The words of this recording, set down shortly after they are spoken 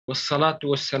والصلاة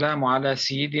والسلام على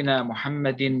سيدنا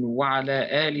محمد وعلى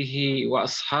آله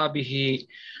وأصحابه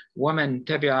ومن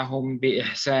تبعهم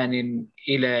بإحسان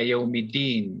إلى يوم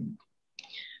الدين.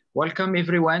 Welcome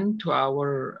everyone to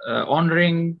our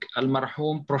honoring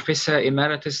Al-Marhum Professor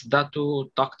Emeritus Dato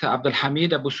Dr. Abdul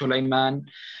Hamid Abu Sulayman,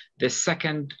 the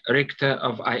second Rector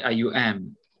of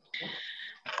Iium.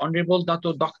 Honorable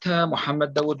Dato Dr.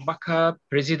 Muhammad Dawood Bakar,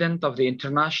 President of the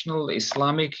International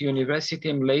Islamic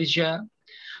University Malaysia.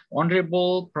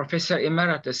 Honorable Professor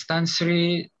Emeritus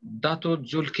Tansri Dato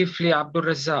Zulkifli Abdul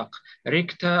Razak,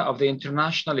 Rector of the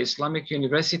International Islamic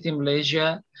University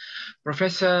Malaysia.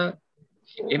 Professor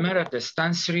Emeritus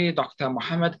Tansri Dr.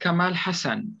 Muhammad Kamal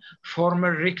Hassan,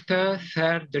 former Rector,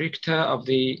 third Rector of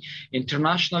the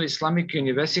International Islamic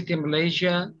University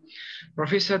Malaysia.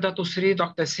 Professor Dato Sri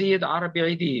Dr. Syed Arabi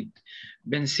Aidid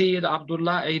bin Syed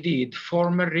Abdullah Aidid,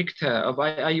 former Rector of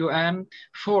Iium,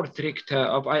 fourth Rector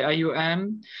of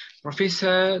Iium.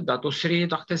 Professor Dato Sri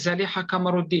Dr. Zaliha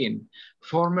Kamaruddin,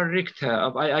 former Rector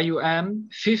of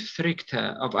Iium, fifth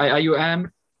Rector of Iium.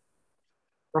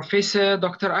 Professor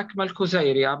Dr. Akmal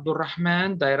Kuzairi Abdul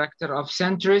Rahman, Director of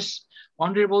Centris.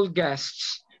 Honorable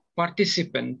guests,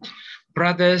 participants,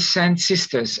 brothers and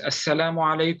sisters, Assalamu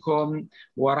alaikum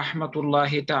wa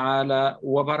rahmatullahi ta'ala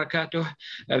wa barakatuh.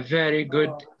 A very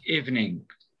good evening.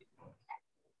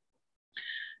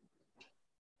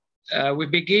 We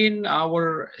begin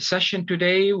our session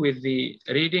today with the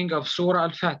reading of Surah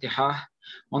Al-Fatiha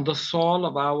on the soul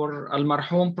of our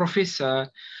Al-Marhum Professor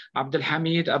Abdul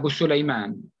Hamid Abu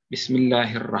Sulayman.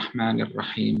 Bismillahir Rahmanir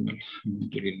Rahim.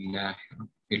 Alhamdulillahi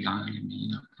Rabbil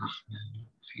Alameen. Ar-Rahmanir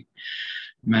Rahim.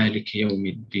 مالك يوم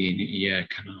الدين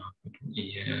إياك نعبد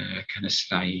وإياك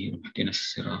نستعين اهدنا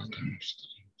الصراط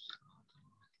المستقيم.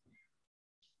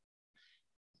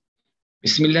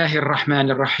 بسم الله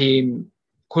الرحمن الرحيم.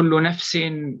 كل نفس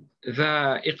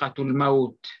ذائقة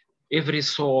الموت. Every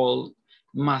soul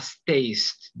must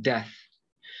taste death.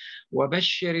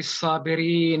 وبشر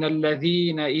الصابرين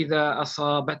الذين إذا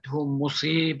أصابتهم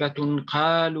مصيبة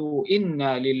قالوا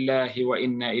إنا لله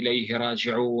وإنا إليه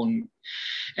راجعون.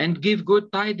 And give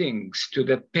good tidings to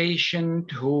the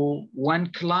patient who, when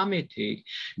calamity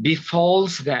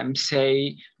befalls them,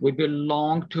 say, we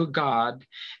belong to God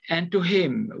and to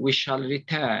Him we shall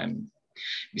return.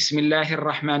 Bismillahir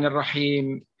Rahmanir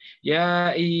Rahim.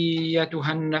 يا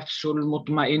أيتها النفس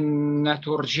المطمئنة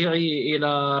ارجعي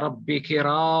إلى ربك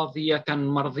راضية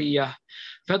مرضية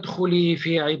فادخلي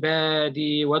في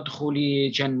عبادي وادخلي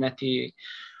جنتي.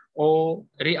 O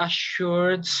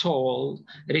reassured soul,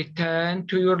 return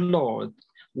to your Lord,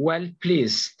 well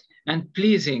pleased and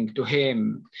pleasing to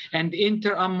Him, and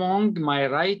enter among my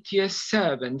righteous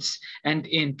servants and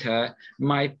enter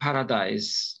my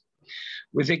paradise.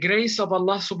 With the grace of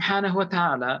Allah subhanahu wa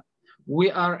ta'ala,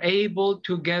 we are able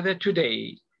to gather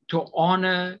today to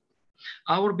honor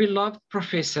our beloved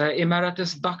Professor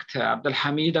Emeritus Dr. Abdul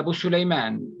Hamid Abu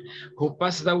Sulayman, who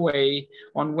passed away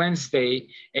on Wednesday,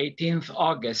 18th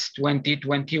August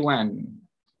 2021.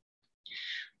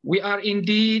 We are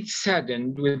indeed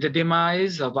saddened with the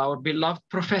demise of our beloved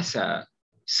professor,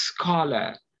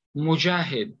 scholar,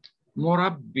 mujahid,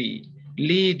 murabbi,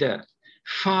 leader,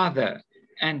 father,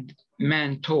 and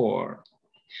mentor.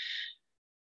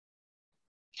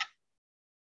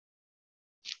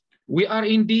 We are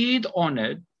indeed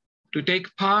honored to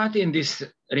take part in this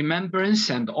remembrance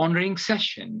and honoring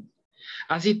session,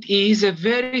 as it is a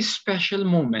very special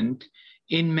moment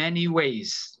in many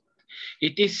ways.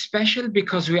 It is special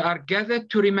because we are gathered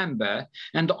to remember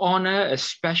and honor a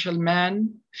special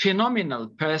man, phenomenal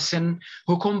person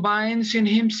who combines in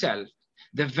himself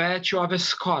the virtue of a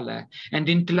scholar and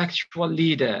intellectual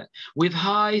leader with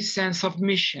high sense of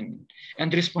mission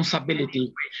and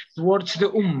responsibility towards the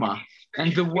ummah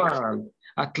and the world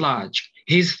at large.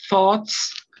 His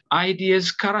thoughts,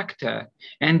 ideas, character,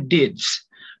 and deeds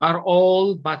are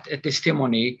all but a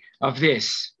testimony of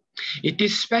this. It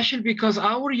is special because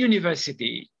our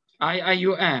university,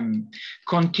 Iium,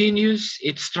 continues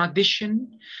its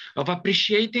tradition of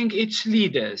appreciating its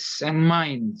leaders and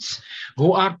minds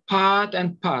who are part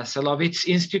and parcel of its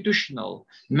institutional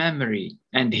memory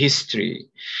and history.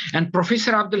 And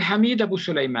Professor Abdul Hamid Abu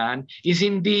Sulayman is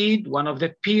indeed one of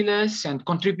the pillars and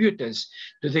contributors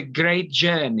to the great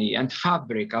journey and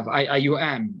fabric of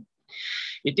Iium.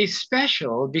 It is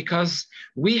special because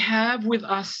we have with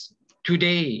us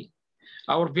today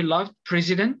our beloved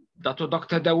President, Dato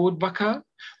Dr. Dawood Bakar,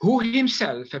 who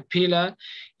himself a pillar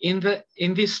in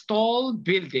this tall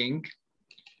building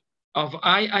of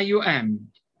Iium.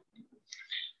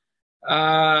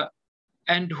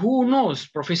 And who knows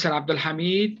Professor Abdul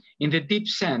Hamid in the deep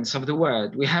sense of the word?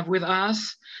 We have with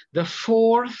us the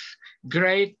four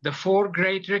great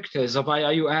rectors of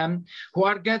Iium who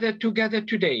are gathered together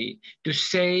today to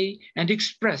say and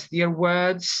express their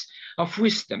words of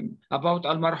wisdom about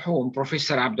Al-Marhum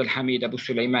Professor Abdul Hamid Abu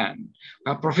Sulayman.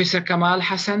 Professor Kamal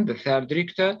Hassan, the third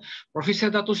rector, Professor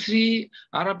Dato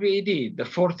Arabi Edid, the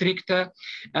fourth rector,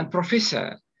 and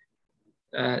Professor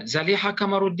Zaliha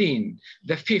Kamaruddin,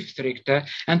 the fifth rector,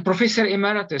 and Professor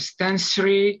Emeritus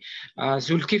Tansri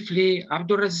Zulkifli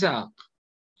Abdul Razzaq,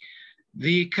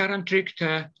 the current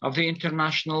rector of the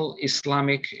International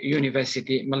Islamic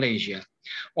University, Malaysia.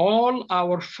 All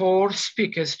our four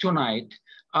speakers tonight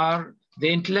are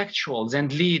the intellectuals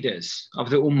and leaders of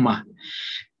the Ummah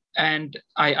and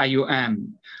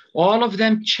Iium. All of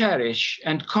them cherish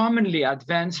and commonly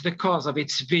advance the cause of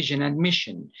its vision and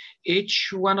mission,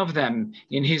 each one of them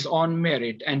in his own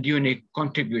merit and unique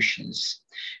contributions.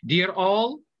 Dear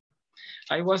all,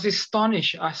 I was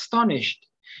astonished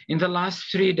in the last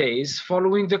 3 days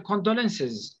following the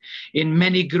condolences in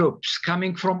many groups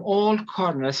coming from all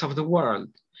corners of the world,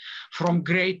 from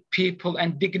great people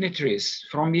and dignitaries,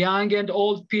 from young and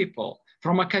old people,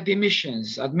 from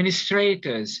academicians,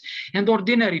 administrators, and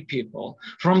ordinary people,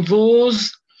 from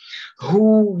those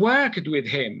who worked with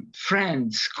him,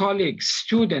 friends, colleagues,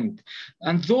 students,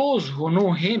 and those who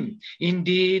know him.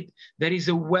 Indeed, there is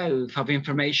a wealth of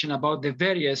information about the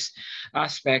various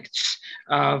aspects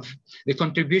of the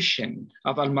contribution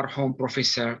of Al-Marhum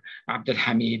Professor Abdul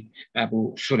Hamid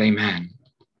Abu Sulayman.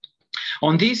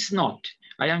 On this note,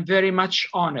 I am very much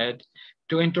honored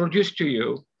to introduce to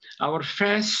you our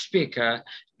first speaker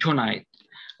tonight,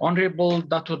 Honorable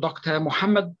Dato Dr.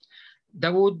 Muhammad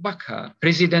Dawood Bakr,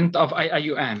 President of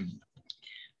Iium.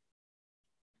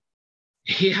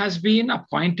 He has been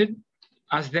appointed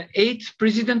as the 8th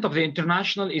President of the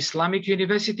International Islamic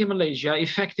University Malaysia,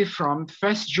 effective from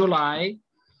 1st July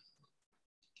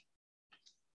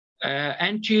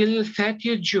until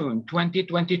 30th June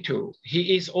 2022.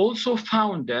 He is also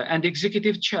founder and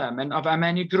executive chairman of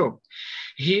Amani Group.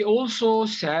 He also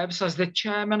serves as the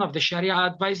chairman of the Sharia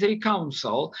Advisory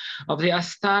Council of the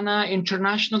Astana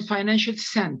International Financial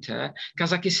Center,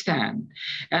 Kazakhstan,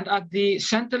 and at the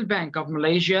Central Bank of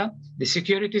Malaysia, the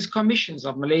Securities Commissions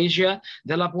of Malaysia,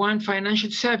 the Labuan Financial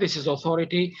Services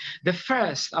Authority, the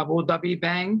First Abu Dhabi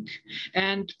Bank,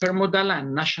 and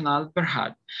Permodalan Nasional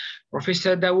Berhad.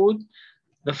 Professor Dawood,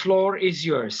 the floor is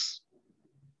yours.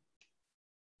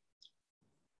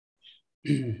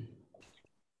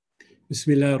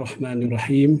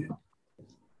 Bismillahirrahmanirrahim.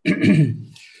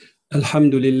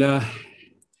 Alhamdulillahi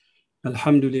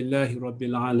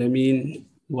Rabbil Alameen,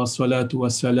 wassalatu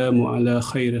wassalamu ala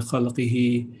khayri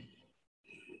khalqihi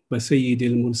wa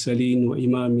sayyidil mursaleen wa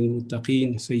imamil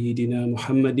muttaqeen, Sayyidina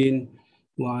Muhammadin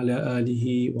wa ala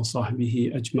alihi wa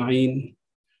sahbihi ajma'in.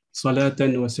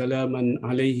 Salatan wa salaman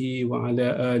alayhi wa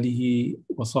ala alihi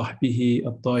wa sahbihi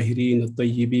at-tahirin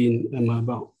at-tayyibin, amma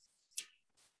ba'd.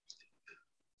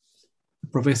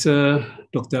 Professor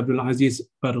Dr. Abdul Aziz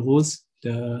Barghous,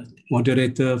 the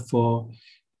moderator for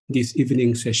this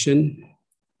evening session.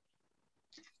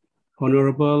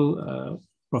 Honorable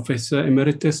Professor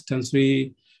Emeritus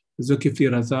Tansri Zulkifli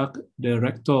Razak, the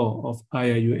Rector of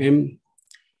Iium.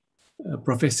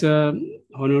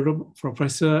 Honorable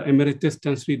Professor Emeritus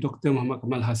Tansri Dr. Muhammad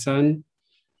Kamal Hassan,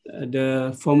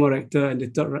 the former Rector and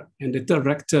the third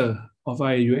Rector of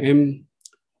Iium.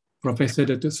 Professor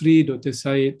Dato Dr.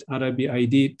 Syed Arabi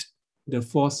Edid, the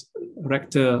fourth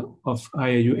Rector of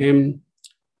Iium.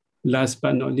 Last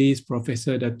but not least,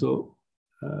 Professor Dato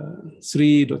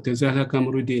Sri Dr. Zaliha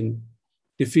Kamaruddin,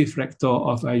 the fifth Rector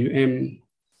of Iium.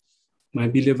 My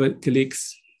beloved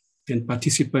colleagues and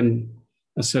participants,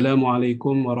 Assalamu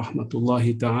alaikum wa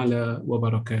rahmatullahi ta'ala wa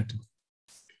barakatuh.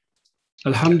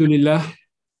 Alhamdulillah,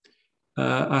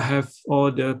 I have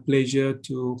all the pleasure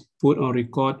to put on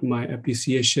record my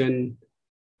appreciation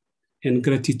and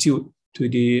gratitude to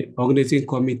the organizing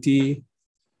committee,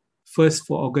 first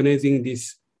for organizing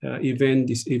this event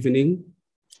this evening,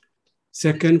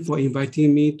 second for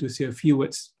inviting me to say a few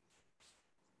words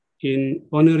in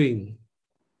honoring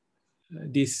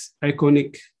this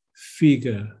iconic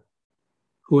figure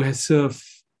who has served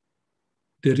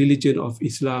the religion of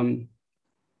Islam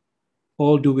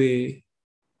all the way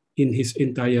in his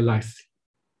entire life.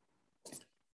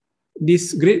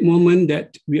 This great moment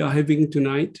that we are having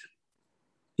tonight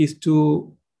is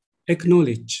to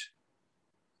acknowledge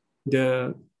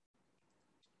the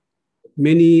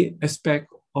many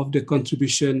aspects of the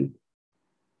contribution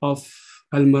of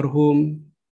Al-Marhum,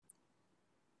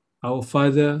 our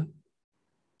father,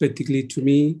 particularly to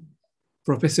me,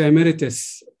 Professor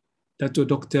Emeritus Dato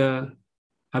Dr.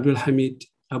 Abdul Hamid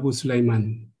Abu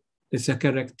Sulayman, the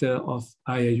second rector of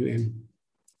Iium.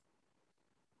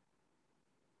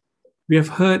 We have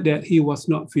heard that he was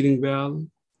not feeling well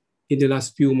in the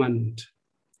last few months,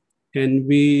 and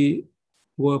we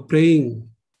were praying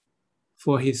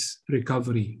for his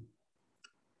recovery.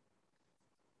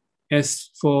 As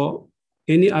for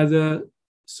any other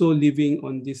soul living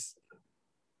on this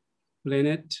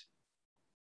planet,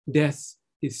 death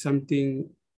is something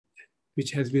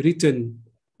which has been written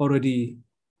already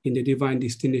in the divine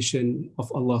destination of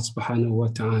Allah subhanahu wa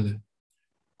ta'ala.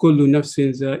 Kullu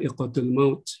nafsin za'iqatul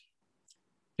maut.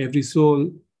 Every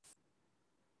soul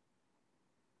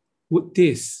would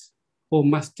taste or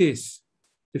must taste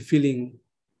the feeling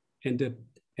and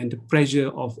the pressure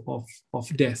of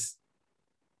death.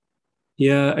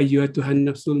 Ya ayyatuhan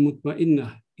nafsul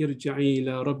mutmainnah irji'i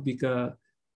ila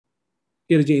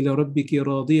rabbiki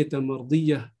radiyatan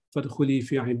mardiyah fadkhuli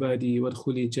fi ibadi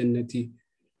wadkhuli jannati.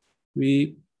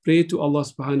 We pray to Allah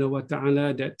subhanahu wa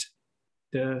ta'ala that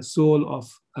the soul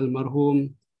of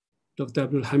Al-Marhum Dr.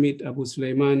 Abdul Hamid Abu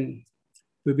Sulayman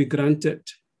will be granted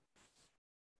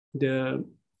the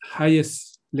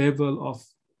highest level of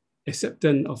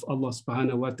acceptance of Allah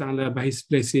subhanahu wa ta'ala by his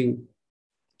blessing,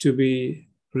 to be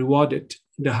rewarded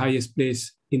the highest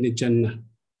place in the Jannah,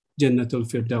 Jannatul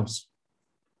Firdaus.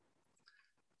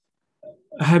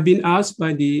 I have been asked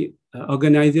by the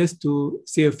organizers to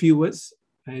say a few words,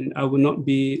 and I will not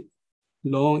be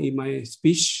long in my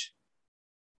speech,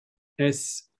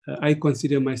 as I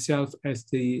consider myself as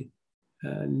the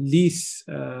least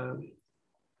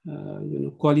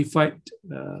qualified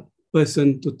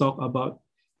person to talk about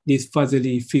this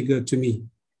fatherly figure to me,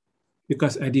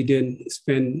 because I didn't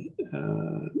spend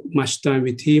much time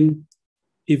with him,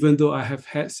 even though I have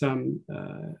had some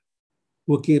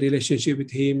working relationship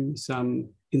with him, some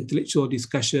intellectual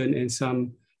discussion, and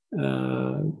some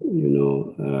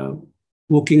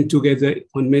working together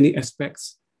on many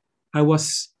aspects. I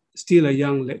was still a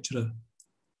young lecturer.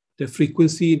 The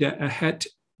frequency that I had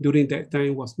during that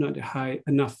time was not high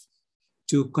enough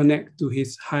to connect to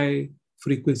his high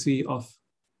frequency of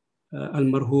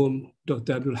Al-Marhum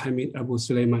Dr. Abdul Hamid Abu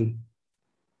Sulayman.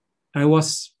 I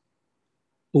was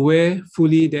aware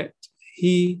fully that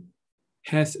he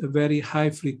has a very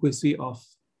high frequency of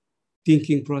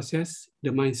thinking process, the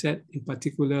mindset in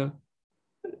particular,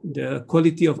 the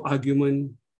quality of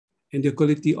argument, and the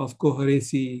quality of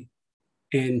coherency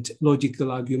and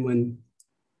logical argument,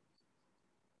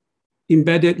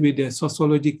 embedded with the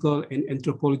sociological and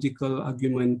anthropological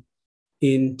argument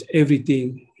in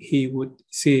everything he would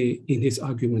say in his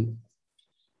argument.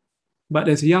 But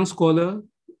as a young scholar,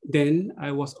 then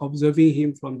I was observing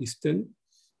him from distance.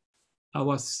 I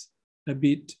was a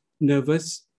bit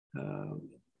nervous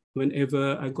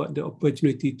whenever I got the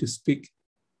opportunity to speak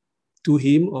to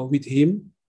him or with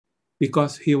him,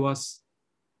 because he was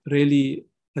really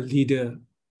a leader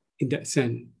in that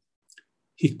sense.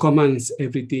 He commands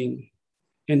everything,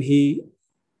 and he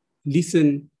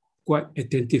listened quite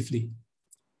attentively.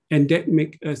 And that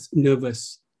makes us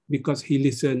nervous, because he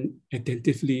listened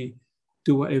attentively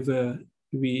to whatever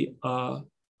we are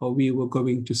or we were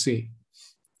going to say.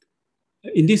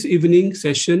 In this evening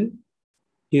session,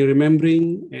 in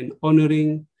remembering and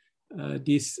honoring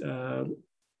this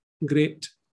great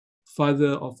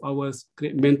father of ours,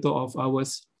 great mentor of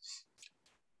ours,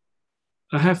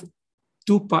 I have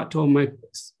two parts of my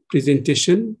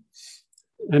presentation.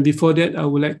 And before that, I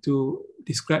would like to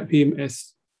describe him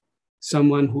as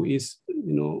someone who is,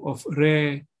 of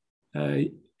rare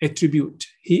attribute.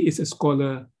 He is a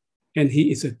scholar and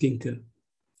he is a thinker.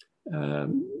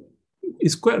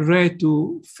 It's quite rare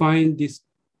to find these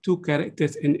two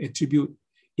characters and attributes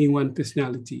in one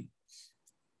personality.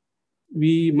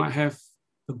 We might have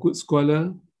a good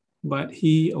scholar, but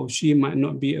he or she might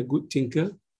not be a good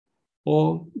thinker,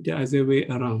 or the other way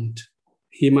around.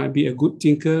 He might be a good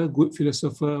thinker, good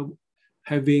philosopher,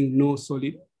 having no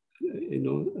solid,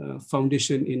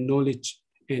 foundation in knowledge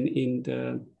and in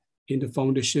the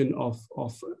foundation of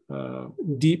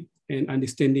deep and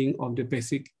understanding of the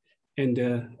basic and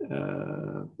the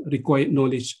required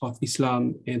knowledge of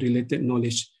Islam and related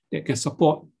knowledge that can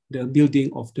support the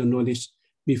building of the knowledge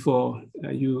before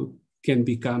you can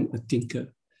become a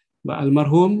thinker. But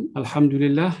Al-Marhum,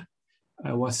 Alhamdulillah,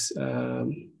 I was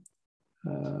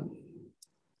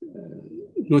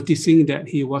noticing that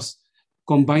he was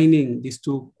combining these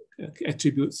two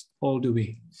attributes all the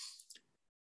way.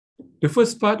 The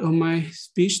first part of my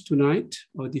speech tonight,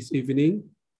 or this evening,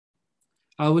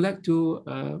 I would like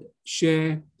to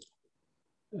share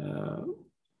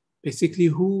basically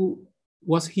who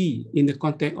was he in the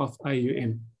context of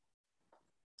Iium.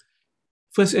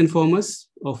 first and foremost,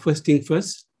 or first thing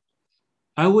first,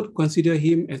 I would consider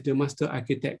him as the master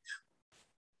architect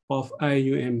of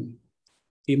Iium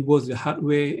in both the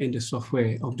hardware and the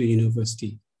software of the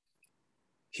university.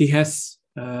 He has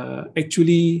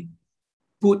actually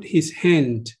put his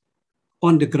hand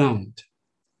on the ground.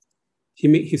 He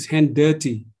made his hand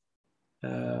dirty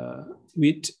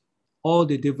with all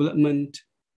the development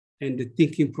and the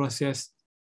thinking process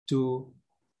to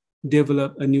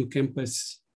develop a new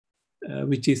campus,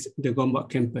 which is the Gombak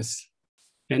campus.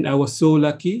 And I was so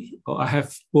lucky, or I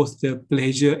have both the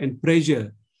pleasure and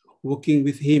pressure working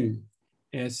with him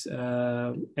as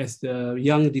the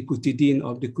young Deputy Dean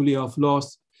of the Kuliah of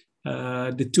Laws,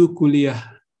 the two Kuliah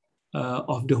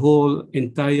of the whole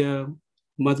entire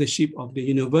mothership of the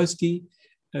university.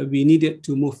 We needed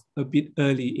to move a bit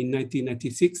early in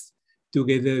 1996,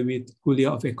 together with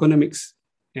Kuliah of Economics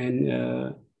and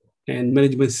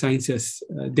Management Sciences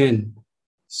then.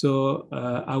 So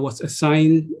I was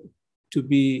assigned to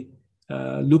be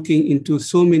looking into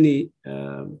so many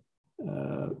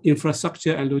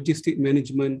infrastructure and logistic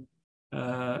management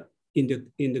in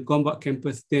the Gombak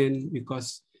campus then,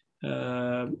 because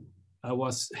I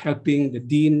was helping the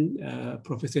Dean,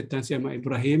 Professor Tan Sri Ahmad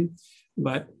Ibrahim,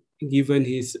 but given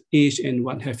his age and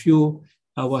what have you,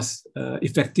 I was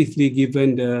effectively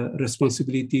given the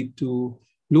responsibility to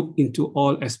look into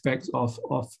all aspects of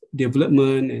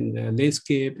development and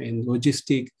landscape and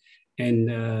logistic and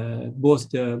both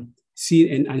the seen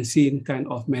and unseen kind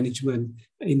of management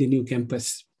in the new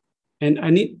campus. And I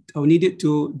needed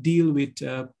to deal with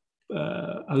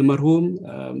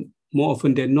Almarhum. More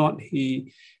often than not,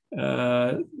 he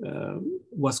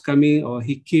was coming, or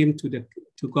he came to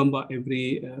Gombak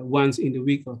every once in the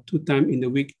week or 2 times in the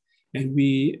week, and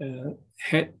we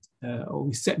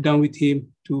we sat down with him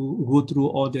to go through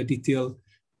all the detail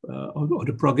of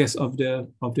the progress of the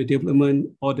development,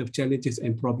 all the challenges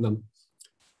and problems.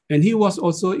 And he was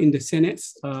also in the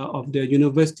senates of the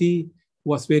university,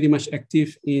 was very much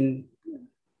active in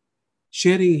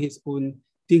sharing his own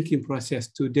thinking process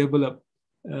to develop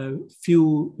a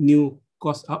few new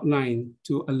course outline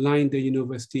to align the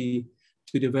university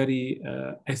to the very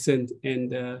essence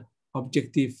and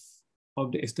objective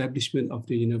of the establishment of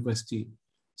the university.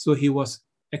 So he was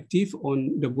active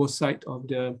on the both sides of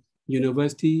the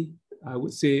university, I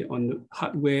would say on the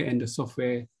hardware and the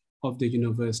software of the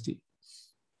university.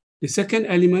 The second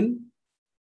element,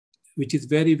 which is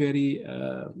very, very,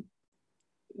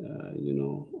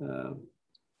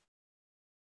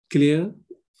 clear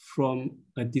from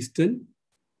a distance,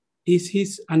 is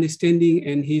his understanding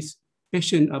and his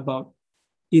passion about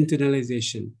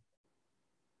internalization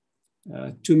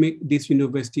to make this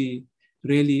university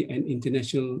really an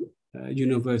international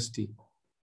university.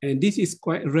 And this is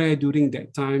quite rare during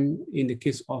that time. In the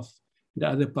case of the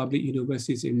other public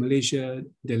universities in Malaysia,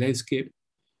 the landscape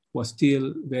was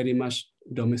still very much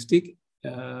domestic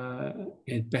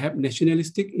and perhaps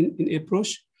nationalistic in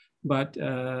approach. But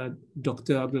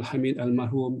Dr. Abdul Hamid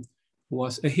Almarhum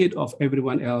was ahead of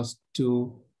everyone else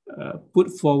to put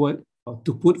forward, or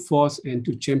to put forth and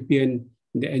to champion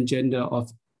the agenda of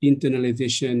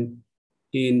internalization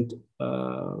in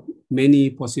many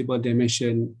possible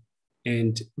dimensions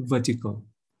and vertical.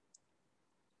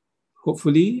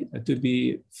 Hopefully, to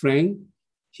be frank,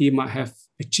 he might have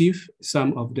achieved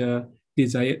some of the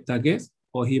desired targets,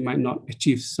 or he might not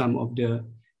achieve some of the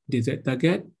desired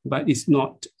target, but it's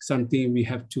not something we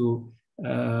have to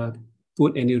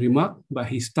put any remark. But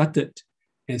he started,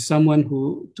 and someone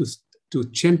who to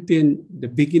champion the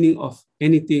beginning of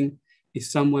anything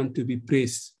is someone to be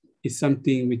praised. It's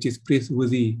something which is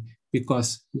praiseworthy,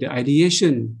 because the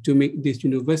ideation to make this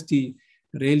university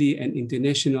really an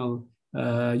international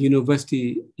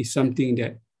university is something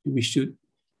that we should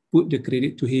put the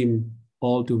credit to him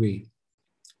all the way.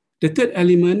 The third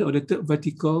element, or the third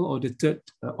vertical, or the third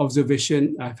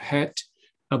observation I've had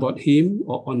about him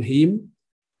or on him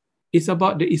is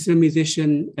about the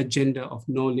Islamization agenda of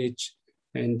knowledge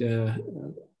and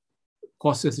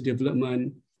courses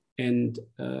development and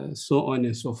so on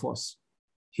and so forth.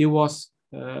 He was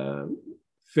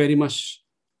very much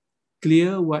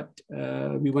clear what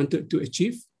we wanted to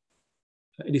achieve.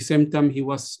 At the same time, he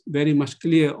was very much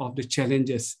clear of the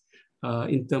challenges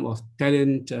in terms of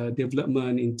talent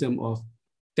development, in terms of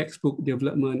textbook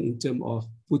development, in terms of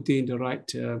putting the right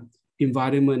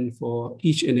environment for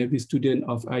each and every student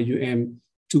of Iium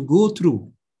to go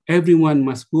through. Everyone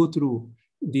must go through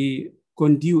the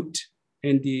conduit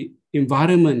and the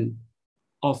environment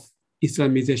of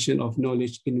Islamization of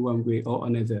knowledge in one way or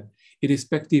another,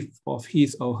 irrespective of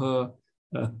his or her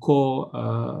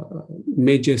core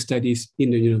major studies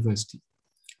in the university.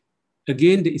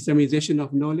 Again, the Islamization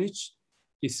of knowledge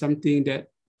is something that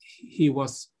he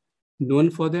was known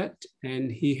for that,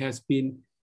 and he has been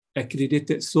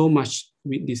accredited so much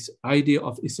with this idea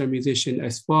of Islamization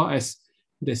as far as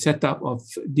the setup of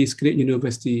this great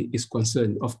university is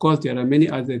concerned. Of course, there are many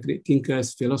other great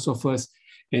thinkers, philosophers,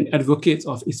 and advocates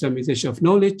of Islamization of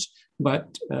knowledge,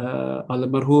 but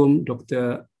Almarhum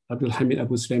Dr. Abdul Hamid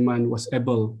Abu Sulayman was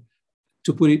able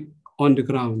to put it on the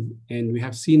ground, and we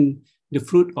have seen the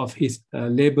fruit of his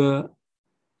labor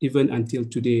even until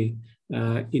today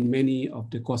in many of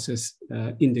the courses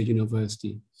in the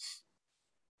university.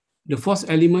 The fourth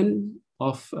element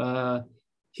of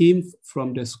him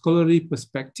from the scholarly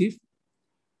perspective,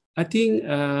 I think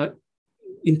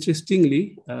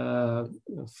interestingly,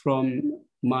 from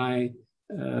my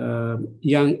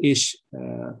young age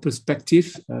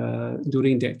perspective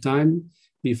during that time,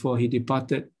 before he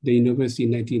departed the university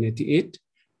in 1988,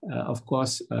 of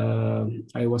course,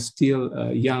 I was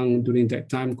still young during that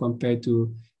time compared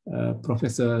to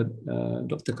Professor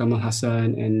Dr. Kamal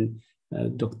Hassan and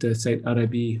Dr. Said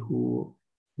Arabi, who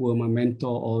were my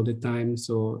mentor all the time.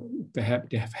 So perhaps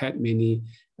they have had many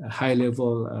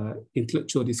high-level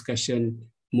intellectual discussion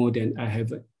more than I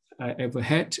ever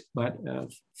had. But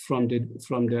from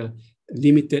the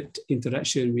limited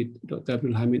interaction with Dr.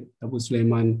 Abdul Hamid Abu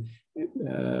Sulayman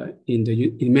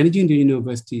in managing the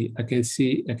university, I can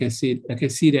see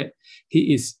that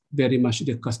he is very much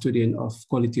the custodian of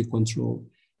quality control.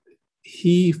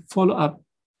 He followed up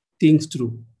things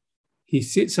through. He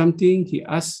said something, he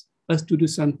asked us to do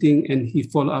something, and he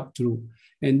followed up through.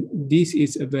 And this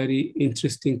is a very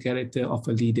interesting character of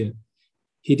a leader.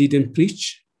 He didn't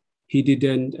preach, he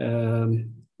didn't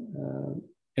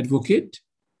advocate,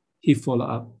 he followed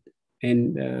up.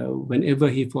 And whenever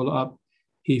he followed up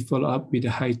with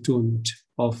a high tone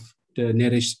of the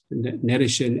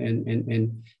narration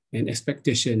and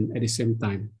expectation at the same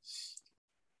time.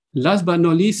 Last but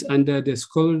not least, under the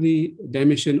scholarly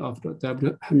dimension of Dr.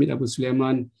 Abdul Hamid Abu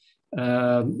Sulayman,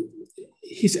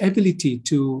 his ability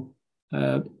to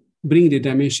bring the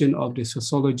dimension of the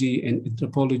sociology and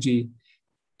anthropology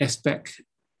aspect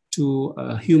to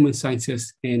human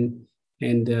sciences and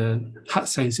hard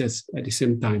sciences at the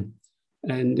same time.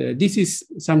 And this is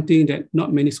something that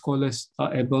not many scholars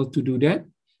are able to do that.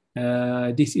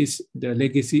 This is the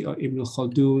legacy of Ibn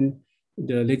Khaldun,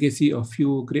 the legacy of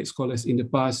few great scholars in the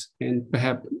past, and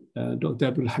perhaps Dr.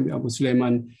 Abdul Hamid Abu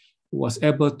Sulayman was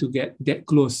able to get that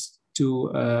close to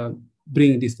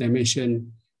bring this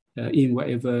dimension in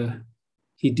whatever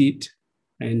he did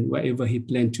and whatever he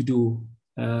planned to do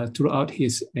throughout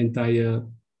his entire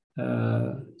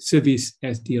service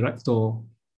as the rector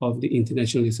of the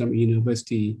International Islamic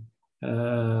University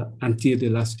until the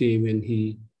last day when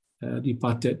he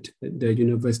departed the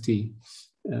university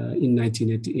in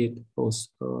 1988,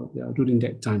 during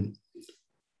that time.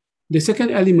 The second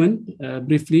element,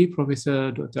 briefly,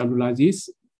 Professor Dr. Abdul Aziz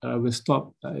will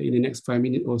stop in the next 5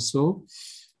 minutes or so.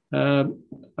 I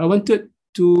wanted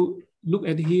to look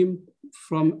at him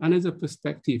from another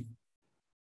perspective.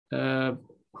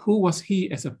 Who was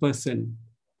he as a person,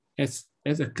 as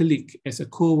a colleague, as a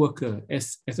co-worker,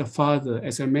 as a father,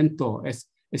 as a mentor, as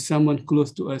someone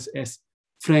close to us, as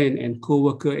friend and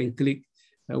co-worker and colleague,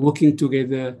 working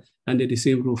together under the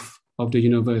same roof of the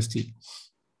university.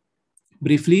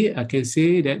 Briefly, I can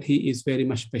say that he is very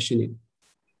much passionate.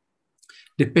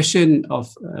 The passion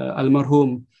of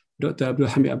Almarhum Dr. Abdul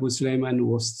Hamid Abu Sulayman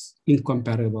was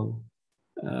incomparable,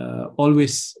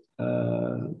 always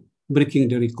breaking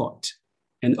the record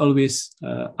and always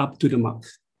up to the mark,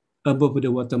 above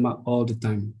the watermark all the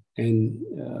time. And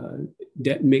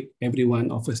that make every one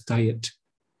of us tired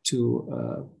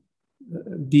to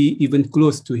be even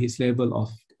close to his level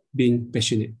of being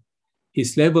passionate.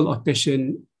 His level of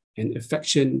passion and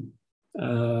affection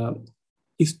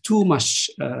is too much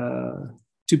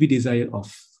to be desired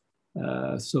of.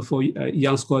 So for a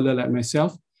young scholar like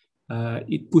myself,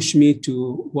 it pushed me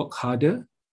to work harder.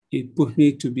 It pushed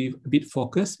me to be a bit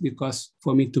focused, because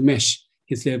for me to match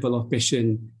his level of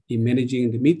passion in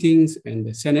managing the meetings and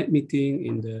the Senate meeting,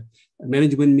 in the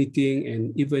management meeting,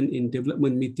 and even in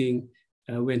development meeting,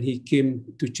 when he came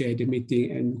to chair the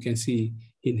meeting, and you can see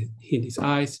in his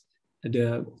eyes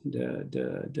the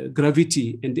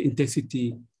gravity and the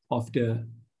intensity of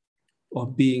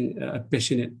being a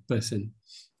passionate person.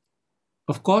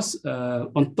 Of course,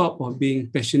 on top of being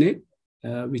passionate,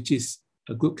 which is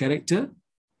a good character,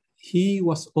 he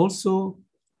was also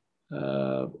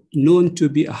known to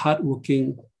be a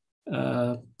hardworking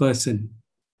person.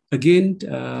 Again,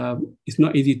 it's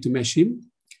not easy to match him.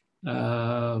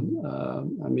 I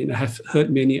mean, I have heard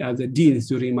many other deans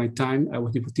during my time. I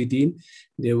was deputy dean.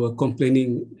 They were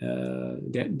complaining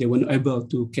that they were not able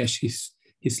to catch his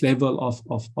his level of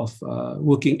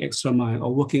working extra mile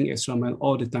or working extra mile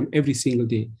all the time, every single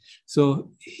day.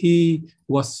 So he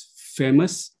was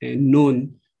famous and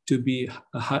known to be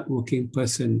a hardworking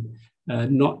person,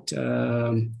 not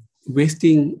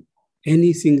wasting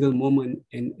any single moment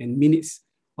and minutes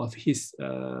of his,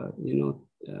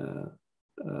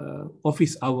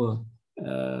 office hour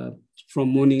from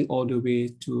morning all the way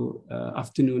to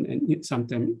afternoon and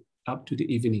sometimes up to the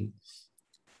evening.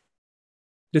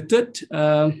 The third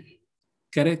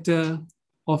character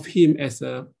of him as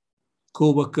a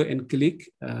co-worker and colleague,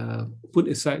 put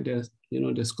aside the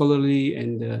scholarly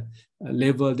and the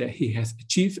level that he has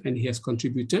achieved and he has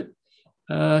contributed.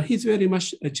 He's very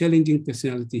much a challenging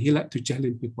personality. He liked to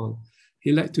challenge people.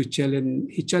 He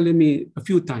challenged me a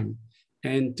few times,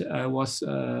 and I was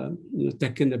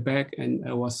taken aback, and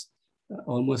I was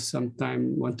almost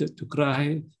sometimes wanted to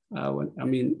cry.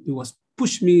 It was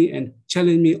pushed me and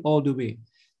challenged me all the way.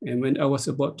 And when I was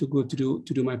about to go to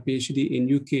do my PhD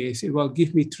in UK, I said, well,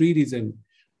 give me 3 reasons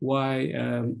why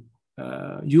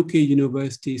UK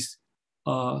universities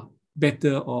are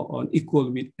better or on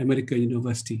equal with American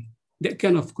university. That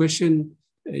kind of question,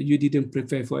 you didn't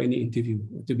prepare for any interview,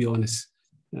 to be honest.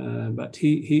 But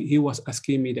he was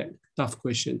asking me that tough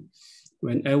question.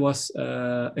 When I was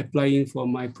applying for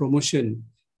my promotion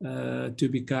to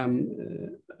become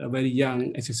a very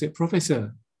young associate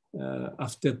professor,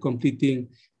 after completing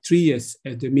 3 years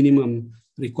at the minimum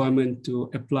requirement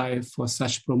to apply for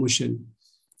such promotion.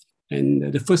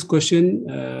 And the first question,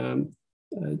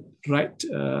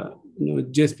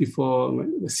 just before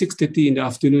 6:30 in the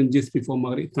afternoon, just before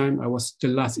Maghrib time, I was the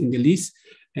last in the list,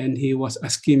 and he was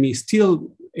asking me,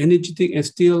 still energetic and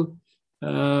still,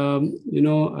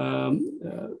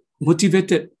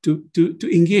 motivated to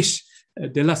engage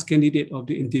the last candidate of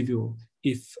the interview.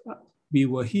 If we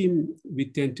were him,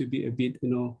 we tend to be a bit,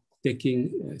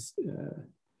 taking,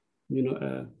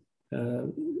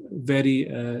 very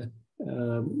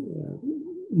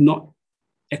not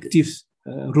active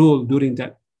role during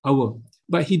that hour.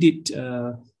 But he did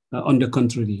on the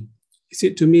contrary. He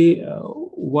said to me,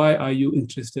 why are you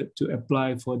interested to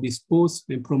apply for this post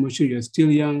and promotion? You're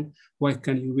still young. Why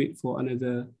can't you wait for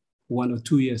another 1 or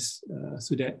 2 years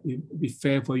so that it would be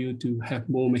fair for you to have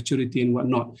more maturity and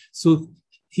whatnot? So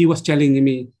he was challenging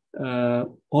me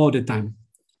all the time.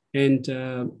 And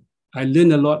I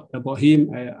learned a lot about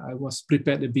him. I was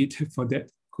prepared a bit for that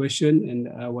question, and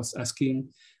I was asking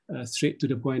straight to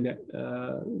the point that,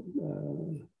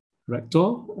 Rector,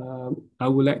 I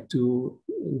would like to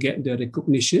get the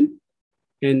recognition,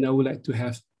 and I would like to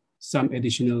have some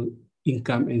additional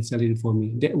income and salary for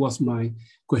me. That was my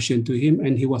question to him,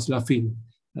 and he was laughing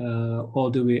all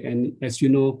the way. And as you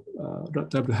know,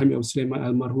 Dr. Hamid Sulayman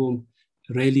Almarhum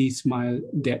rarely smiled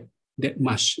that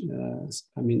much.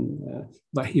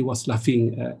 But he was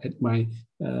laughing at my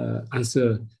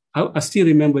answer. I still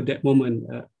remember that moment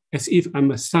as if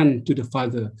I'm a son to the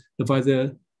father. The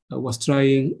father was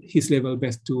trying his level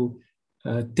best to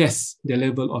test the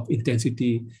level of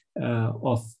intensity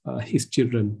of his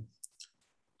children.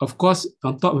 Of course,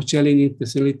 on top of challenging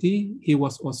personality, he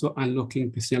was also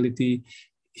unlocking personality.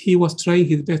 He was trying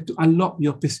his best to unlock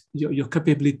your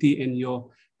capability and your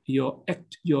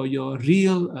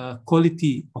real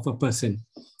quality of a person.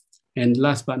 And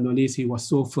last but not least, he was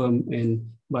so firm,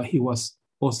 but he was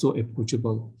also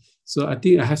approachable. So I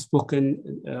think I have spoken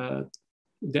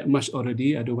that much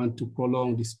already. I don't want to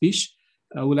prolong this speech.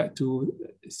 I would like to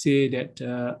say that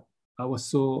I was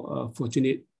so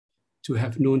fortunate to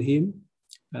have known him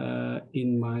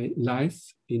in my life,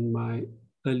 in my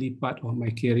early part of my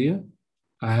career.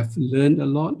 I have learned a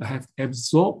lot. I have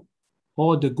absorbed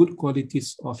all the good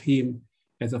qualities of him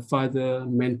as a father,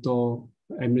 mentor,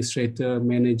 administrator,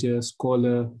 manager,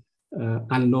 scholar,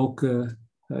 unlocker.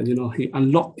 He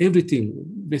unlocked everything.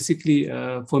 Basically,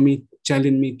 for me,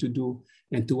 challenged me to do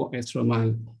and to walk extra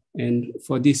mile. And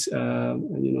for this,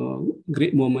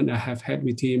 great moment I have had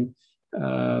with him,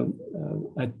 I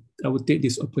would take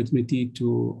this opportunity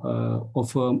to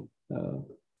offer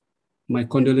my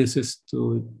condolences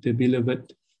to the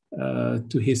beloved,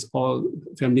 to his all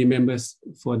family members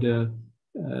for the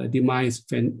demise,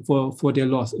 for their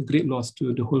loss, a great loss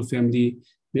to the whole family.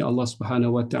 May Allah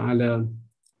subhanahu wa ta'ala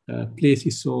place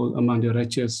his soul among the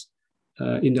righteous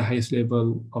in the highest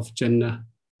level of Jannah.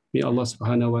 May Allah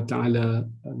subhanahu wa ta'ala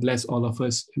bless all of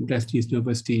us and bless this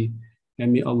university.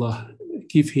 And may Allah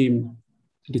give him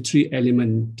the 3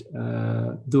 elements,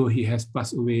 though he has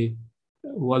passed away.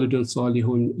 Walidun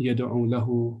salihun yad'u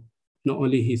lahu, not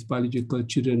only his biological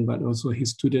children, but also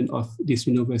his student of this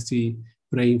university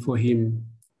praying for him.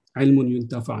 Ilmun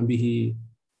yuntafa' bihi,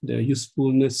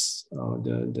 usefulness,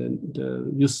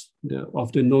 the use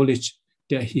of the knowledge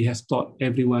that he has taught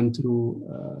everyone through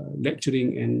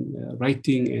lecturing and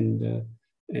writing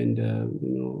and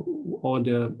all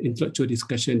the intellectual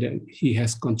discussion that he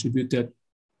has contributed,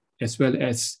 as well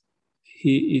as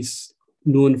he is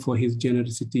known for his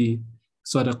generosity,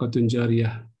 sadaqatun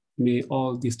jariyah. May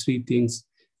all these three things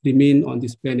remain on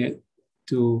this planet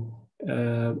to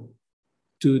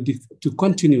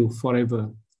continue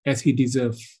forever, as he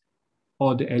deserves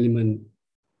all the element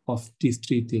of these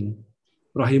three things.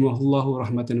 Rahimahullahu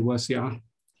rahmatan wasi'ah,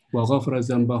 wa ghafara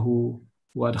zambahu,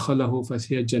 wa adkhalahu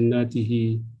fasiha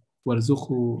jannatihi,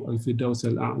 warzuqhu al-firdaus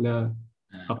al-a'la.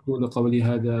 أقول قولي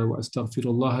هذا وأستغفر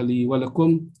الله لي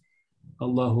ولكم.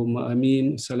 اللهم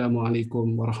آمين. السلام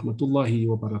عليكم ورحمة الله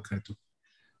وبركاته.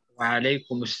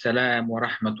 وعليكم السلام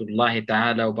ورحمة الله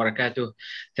تعالى وبركاته.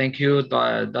 Thank you,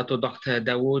 Dato Dr.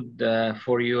 Dawood,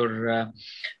 for your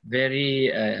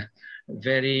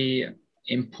very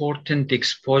important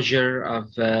exposure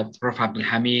of Prof. Abdul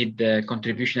Hamid,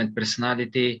 contribution and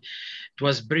personality. It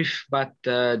was brief but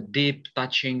deep,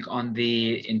 touching on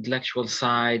the intellectual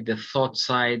side, the thought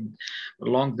side,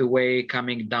 along the way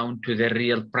coming down to the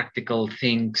real practical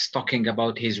things, talking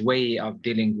about his way of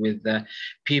dealing with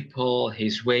people,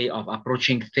 his way of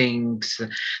approaching things,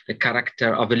 the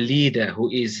character of a leader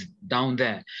who is down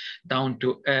there, down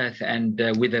to earth, and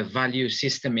with a value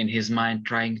system in his mind,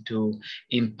 trying to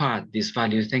impart these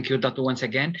values. Thank you, Dato, once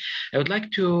again. I would like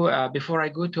to, before I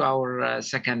go to our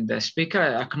second speaker,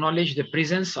 acknowledge the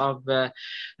presence of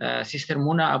Sister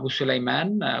Muna Abu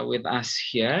Sulayman with us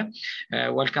here.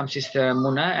 Welcome, Sister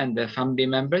Muna and the family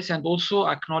members, and also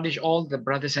acknowledge all the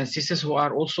brothers and sisters who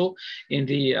are also in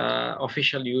the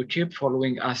official YouTube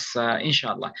following us,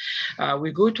 inshallah.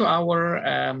 We go to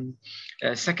our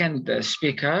second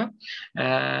speaker,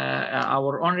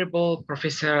 our Honorable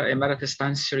Professor Emeritus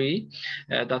Tansri,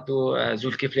 Dato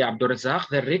Zulkifli Abdul Razak,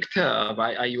 the Rector of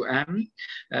Iium.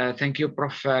 Thank you,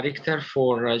 Prof. Rector,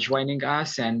 for joining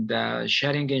us and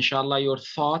sharing, inshallah, your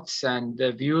thoughts and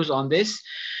views on this.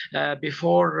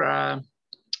 Before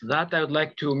that, I would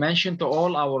like to mention to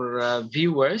all our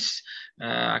viewers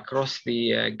across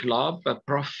the globe,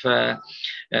 Prof.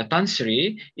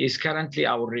 Tansri is currently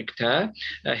our Rector.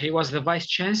 He was the Vice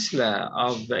Chancellor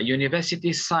of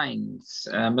University Science,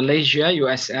 Malaysia,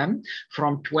 USM,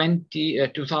 from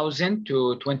 2000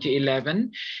 to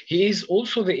 2011. He is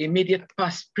also the immediate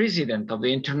past president of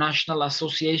the International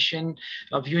Association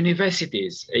of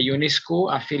Universities, a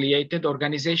UNESCO-affiliated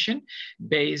organization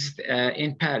based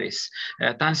in Paris.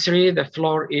 Tansri, the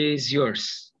floor is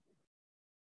yours.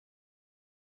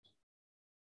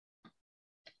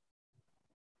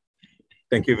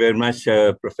 Thank you very much,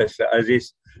 Professor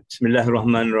Aziz.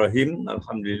 Bismillahirrahmanirrahim.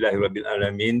 Alhamdulillahi Rabbil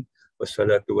Alamin.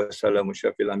 Wassalatu wassalamu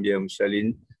syafil anbiya wa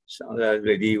mursalin.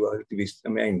 Alladhi wa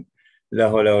alihi La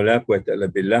hawla wa la quwwata illa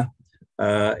billah.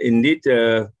 Indeed,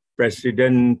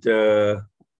 President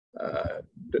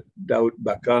Daud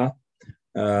Bakar,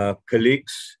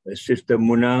 colleagues, Sister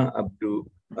Muna,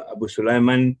 Abu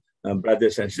Sulayman,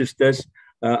 brothers and sisters,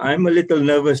 I'm a little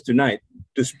nervous tonight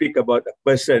to speak about a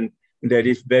person that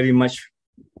is very much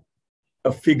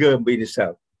a figure in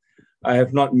itself. I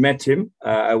have not met him.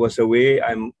 I was away.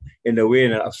 I'm in a way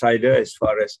an outsider as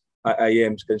far as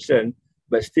Iium is concerned,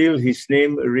 but still his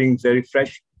name rings very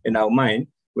fresh in our mind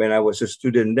when I was a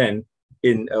student then,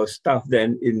 staff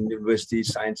then in University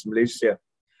Science Malaysia.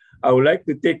 I would like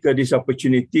to take this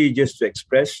opportunity just to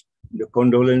express the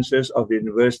condolences of the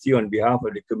university on behalf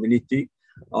of the community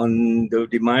on the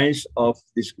demise of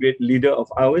this great leader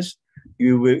of ours.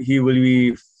 He will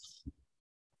be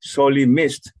sorely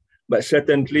missed, but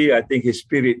certainly I think his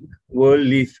spirit will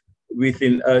live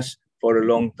within us for a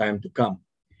long time to come.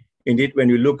 Indeed, when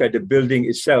you look at the building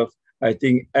itself, I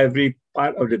think every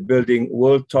part of the building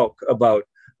will talk about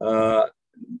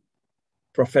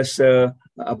Professor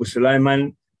Abu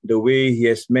Sulayman, the way he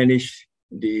has managed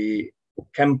the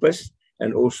campus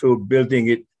and also building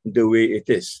it the way it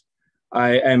is.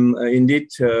 I am indeed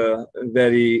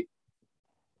very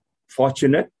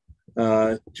fortunate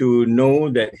to know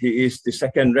that he is the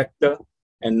second rector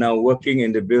and now working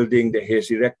in the building that he has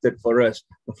erected for us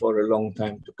for a long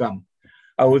time to come.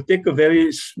 I will take a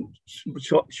very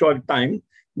short time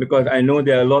because I know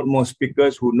there are a lot more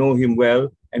speakers who know him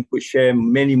well and could share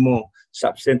many more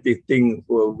substantive things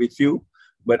with you.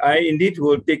 But I indeed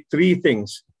will take three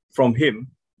things from him,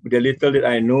 the little that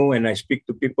I know and I speak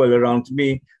to people around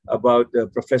me about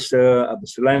Professor Abu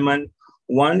Sulayman.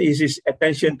 One is his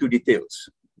attention to details.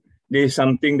 This is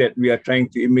something that we are trying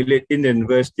to emulate in the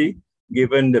university,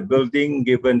 given the building,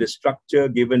 given the structure,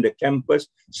 given the campus,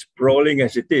 sprawling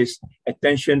as it is,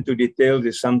 attention to detail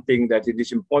is something that it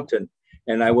is important.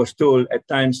 And I was told at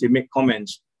times they make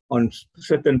comments on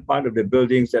certain part of the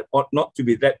buildings that ought not to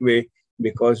be that way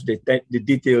because the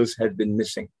details had been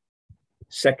missing.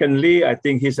 Secondly, I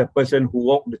think he's a person who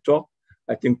walked the talk.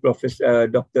 I think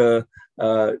Dr.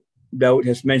 Dato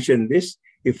has mentioned this.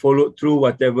 He followed through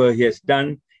whatever he has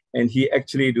done, and he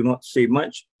actually do not say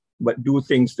much, but do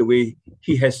things the way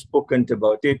he has spoken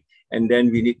about it. And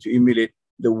then we need to emulate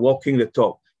the walking the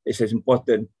talk. It's as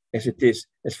important as it is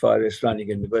as far as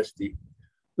running a university.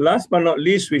 Last but not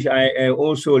least, which I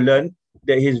also learned,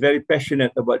 that he's very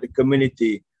passionate about the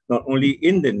community, not only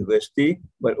in the university,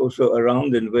 but also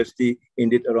around the university,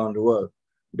 indeed around the world.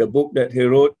 The book that he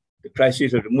wrote, The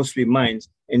Crisis of the Muslim Minds,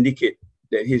 indicate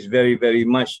that he's very, very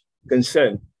much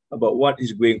concerned about what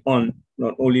is going on,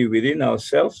 not only within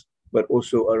ourselves, but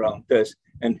also around us,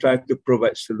 and try to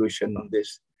provide solution on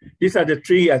this. These are the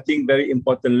three, I think, very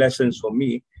important lessons for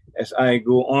me as I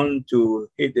go on to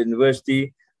hit the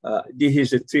university. This is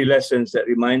the three lessons that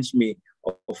reminds me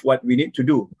of what we need to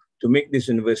do to make this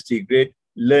university great,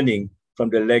 learning from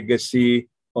the legacy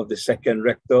of the second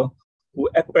rector, who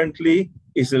apparently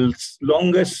is the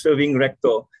longest serving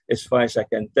rector, as far as I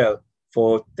can tell,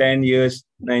 for 10 years,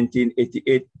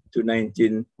 1988 to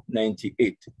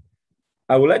 1998.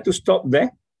 I would like to stop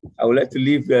there. I would like to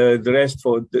leave the rest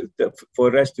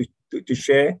for rest to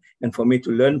share and for me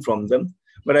to learn from them.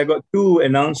 But I got two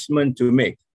announcements to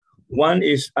make. One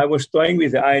is I was toying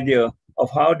with the idea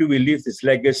of how do we leave this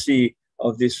legacy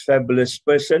of this fabulous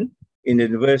person in the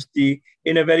university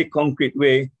in a very concrete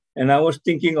way. And I was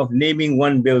thinking of naming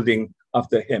one building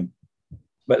after him.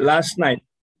 But last night,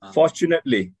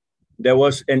 fortunately, there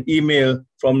was an email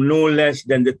from no less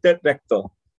than the third rector,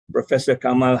 Professor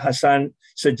Kamal Hassan,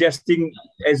 suggesting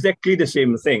exactly the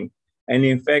same thing. And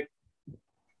in fact,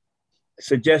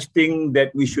 suggesting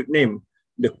that we should name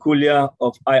the Kuliah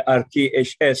of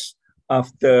IRKHS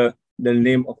after the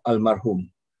name of Almarhum.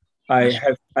 I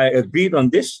agreed on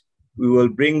this. We will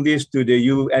bring this to the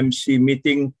UMC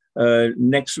meeting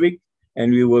next week,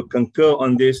 and we will concur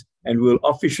on this, and we'll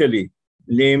officially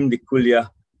name the Kuliah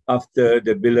after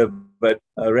the beloved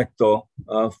rector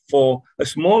for a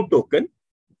small token,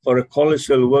 for a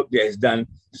colossal work that he has done,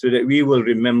 so that we will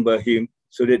remember him,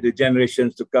 so that the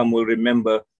generations to come will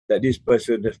remember that this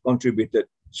person has contributed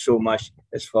so much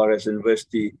as far as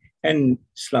university and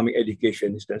Islamic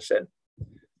education is concerned.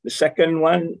 The second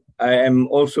one, I am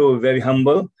also very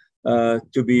humble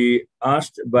to be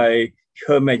asked by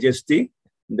Her Majesty,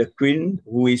 the Queen,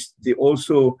 who is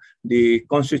also the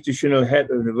constitutional head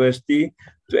of the university,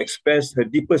 to express her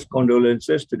deepest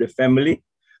condolences to the family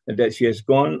that she has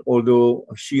gone, although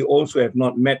she also have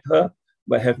not met her,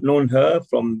 but have known her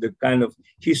from the kind of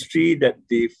history that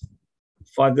the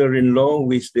father-in-law,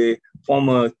 who is the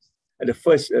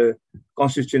first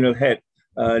constitutional head,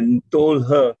 told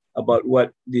her about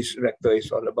what this rector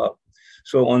is all about.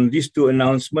 So on these two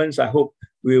announcements, I hope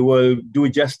we will do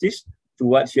justice to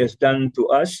what she has done to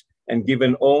us and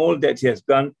given all that she has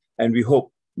done. And we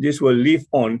hope this will live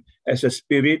on as a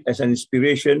spirit, as an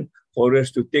inspiration for us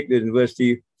to take the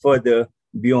university further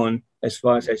beyond as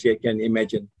far as I can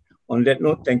imagine. On that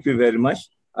note, thank you very much.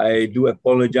 I do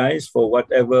apologize for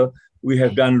whatever we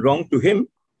have done wrong to him,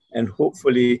 and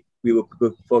hopefully we will be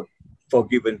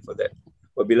forgiven for that.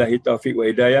 Wabillahi taufiq wa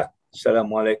hidayah.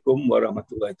 Assalamualaikum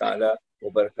warahmatullahi ta'ala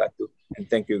wabarakatuh. And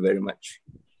thank you very much.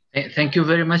 Thank you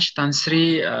very much, Tan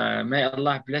Sri. May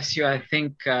Allah bless you. I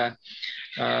think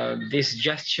this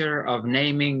gesture of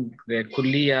naming the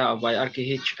Kuliah of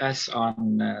IRKHS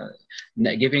on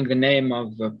giving the name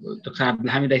of Dr. Abdul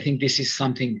Hamid, I think this is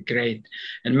something great.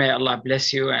 And may Allah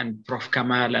bless you and Prof.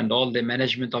 Kamal and all the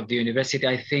management of the university.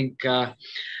 I think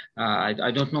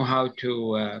I don't know how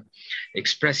to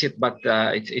express it, but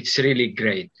it's really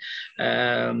great.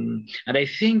 And I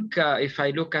think if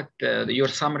I look at your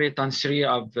summary, Tan Sri,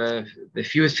 of the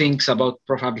few things about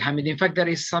Prof. Abdul Hamid, in fact, there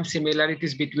is some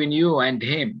similarities between you and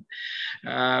him.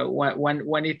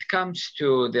 When it comes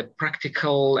to the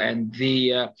practical and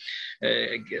the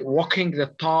walking the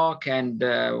talk, and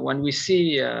when we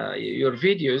see your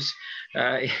videos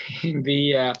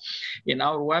in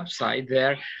our website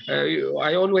there,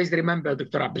 I always remember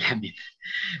Dr. Abdul Hamid.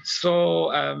 So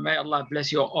may Allah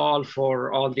bless you all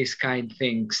for all these kind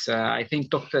things. I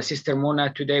think Sister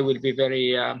Mona today will be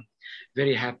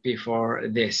very happy for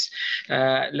this.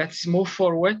 Let's move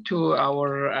forward to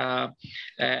our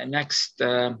next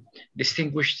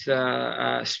distinguished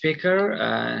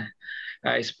speaker,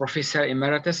 is Professor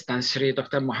Emeritus Tansri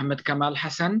Dr. Muhammad Kamal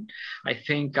Hassan. I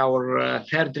think our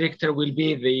third rector will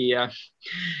be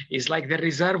is like the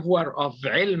reservoir of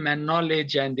ilm and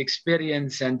knowledge and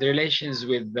experience and relations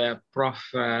with Prof.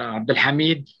 Abdul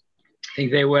Hamid. I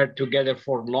think they were together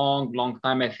for a long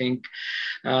time, I think.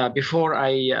 Before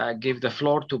I give the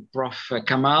floor to Prof.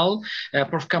 Kamal,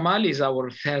 Prof. Kamal is our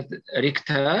third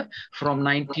rector from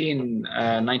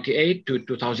 1998 to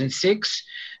 2006.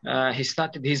 He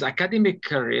started his academic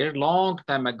career long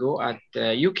time ago at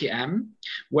UKM,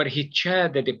 where he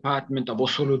chaired the Department of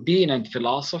Usuluddin and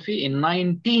Philosophy in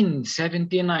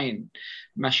 1979,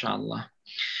 mashallah.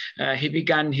 He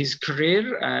began his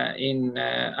career in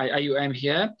Iium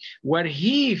here, where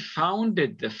he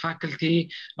founded the Faculty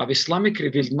of Islamic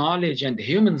Revealed Knowledge and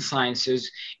Human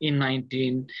Sciences in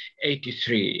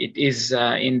 1983. It is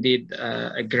indeed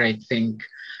a great thing,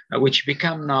 which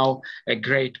become now a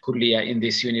great kulliyah in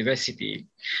this university.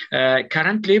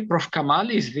 Currently, Prof. Kamal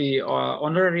is the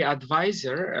honorary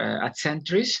advisor at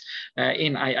Centris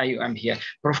in Iium here.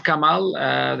 Prof. Kamal,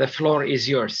 the floor is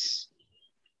yours.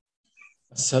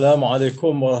 السلام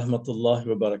عليكم ورحمة الله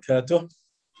وبركاته.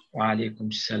 وعليكم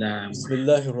السلام. بسم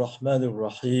الله الرحمن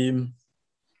الرحيم.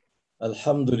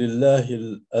 الحمد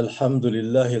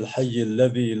لله الحي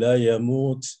الذي لا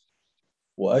يموت،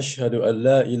 وأشهد أن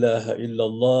لا إله إلا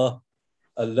الله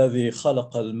الذي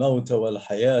خلق الموت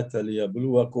والحياة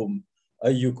ليبلوكم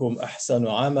أيكم أحسن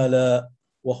عملا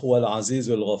وهو العزيز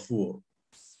الغفور.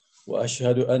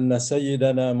 وأشهد أن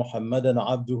سيدنا محمدا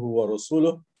عبده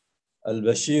ورسوله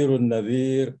البشير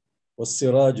النذير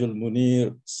والسراج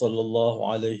المنير صلى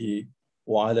الله عليه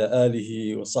وعلى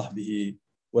آله وصحبه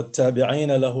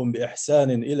والتابعين لهم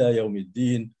بإحسان إلى يوم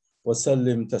الدين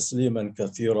وسلم تسليما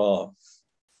كثيرا.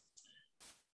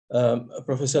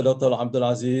 Professor Dr. Abdul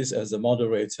Aziz as the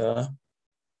moderator,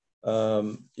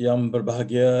 yang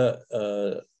berbahagia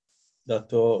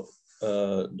Dato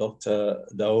Dr.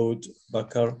 Daud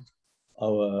Bakar,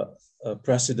 our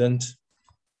president,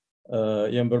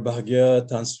 yang berbahagia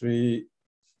Tan Sri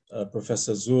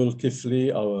Professor Zul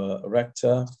Kifli, our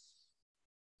rector,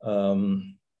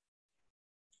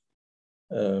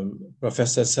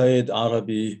 Professor Said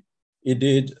Arabi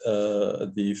Idid,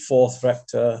 the fourth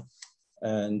rector,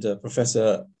 and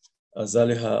Professor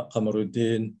Zaliha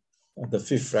Qamaruddin, the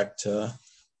fifth rector.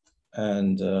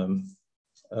 And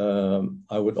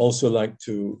I would also like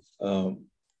to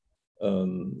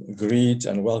greet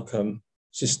and welcome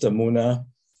Sister Muna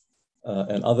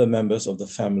and other members of the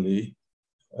family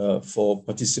for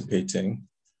participating,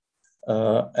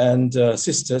 and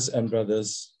sisters and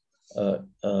brothers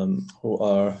who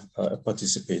are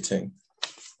participating.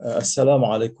 Assalamu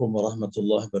alaikum wa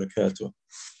rahmatullahi wa barakatuh.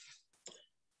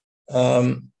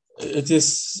 It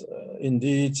is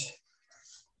indeed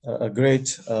a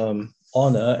great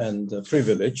honor and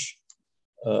privilege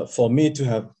for me to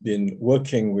have been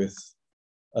working with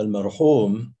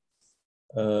Al-Marhum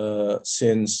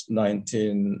since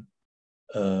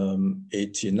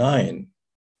 1989.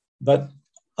 But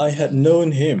I had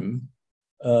known him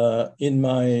in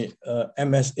my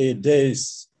MSA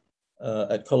days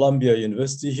at Columbia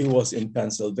University. He was in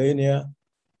Pennsylvania,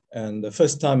 and the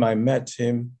first time I met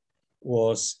him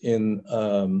was in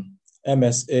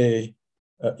MSA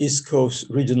East Coast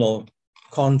Regional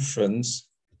Conference,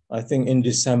 I think in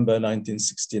December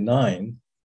 1969.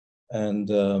 And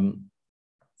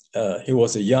he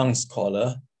was a young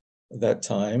scholar at that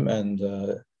time, and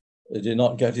did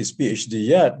not get his PhD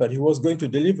yet, but he was going to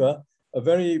deliver a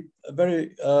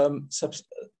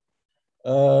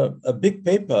big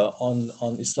paper on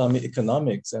Islamic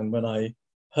economics. And when I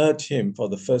heard him for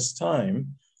the first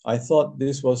time, I thought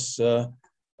this was a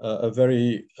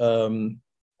very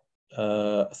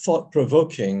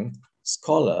thought-provoking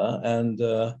scholar, and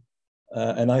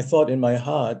I thought in my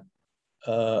heart,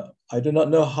 I do not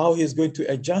know how he's going to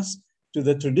adjust to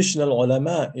the traditional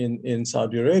ulama in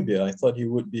Saudi Arabia. I thought he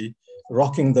would be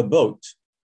rocking the boat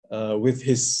with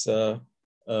his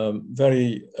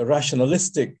very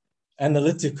rationalistic,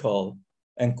 analytical,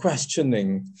 and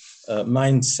questioning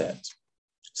mindset.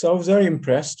 So I was very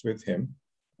impressed with him,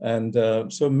 and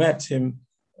so met him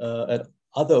at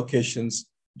other occasions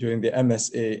during the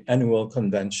MSA annual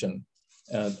convention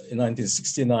in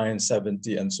 1969,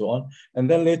 70, and so on. And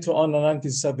then later on in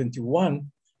 1971,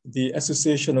 the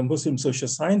Association of Muslim Social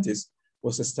Scientists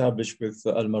was established with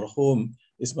Al-Marhum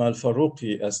Ismail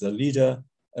Faruqi as the leader,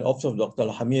 and also Dr.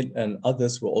 Hamid and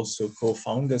others were also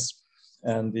co-founders.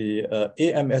 And the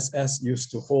AMSS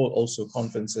used to hold also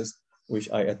conferences, which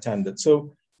I attended.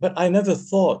 So, but I never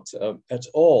thought at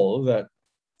all that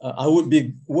I would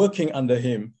be working under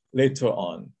him later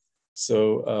on.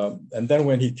 So, and then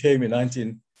when he came in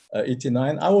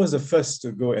 89. I was the first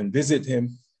to go and visit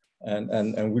him,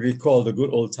 and we recall the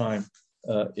good old time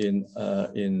in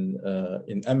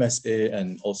MSA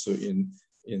and also in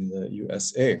the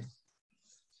USA.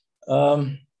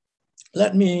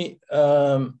 Let me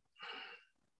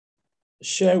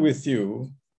share with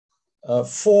you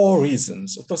 4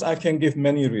 reasons. Of course, I can give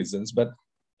many reasons, but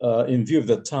in view of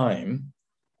the time,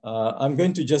 I'm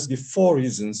going to just give 4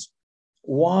 reasons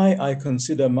why I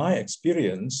consider my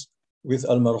experience with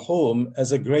Al-Marhum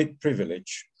as a great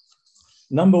privilege.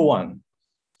 Number 1,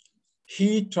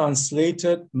 he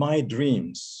translated my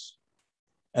dreams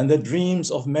and the dreams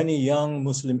of many young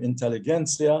Muslim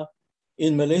intelligentsia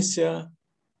in Malaysia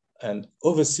and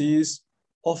overseas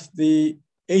of the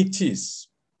 80s.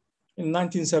 In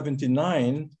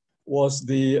 1979 was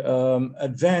the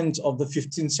advent of the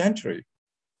 15th century.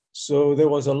 So there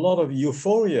was a lot of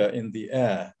euphoria in the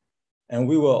air. And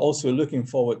we were also looking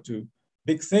forward to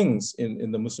big things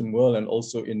in the Muslim world and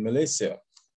also in Malaysia.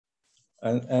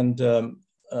 And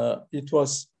it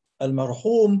was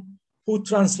Al-Marhum who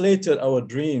translated our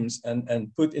dreams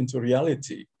and put into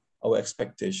reality our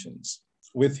expectations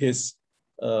with his,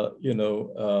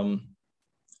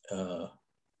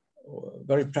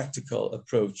 very practical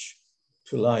approach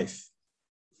to life.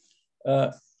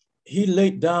 He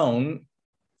laid down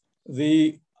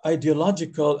the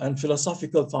ideological and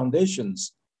philosophical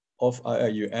foundations of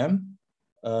Iium,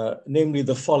 namely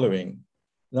the following.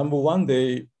 Number 1,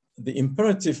 the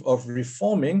imperative of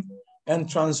reforming and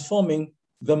transforming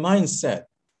the mindset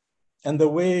and the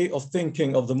way of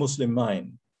thinking of the Muslim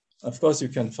mind. Of course, you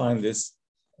can find this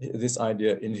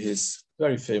idea in his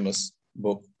very famous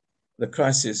book, The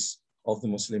Crisis of the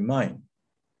Muslim Mind.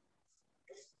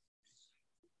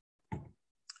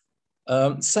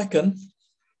 Second,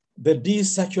 the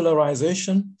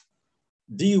desecularization,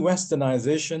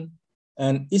 de-Westernization,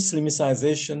 and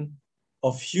Islamicization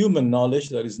of human knowledge,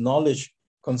 that is knowledge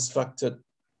constructed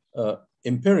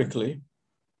empirically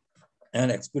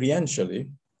and experientially.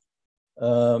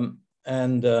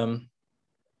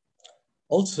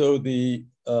 Also the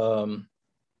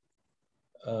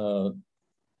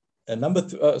and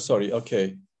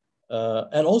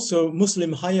also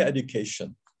Muslim higher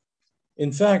education.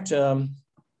 In fact,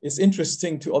 it's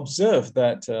interesting to observe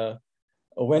that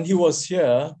when he was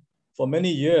here for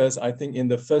many years, I think in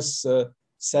the first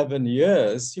 7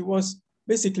 years, he was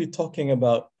basically talking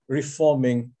about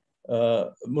reforming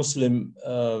Muslim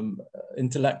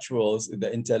intellectuals,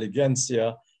 the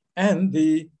intelligentsia, and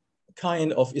the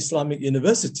kind of Islamic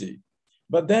university.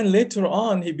 But then later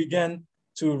on, he began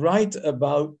to write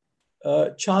about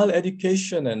child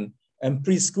education and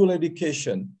preschool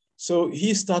education. So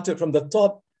he started from the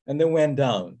top and then went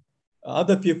down.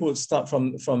 Other people would start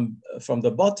from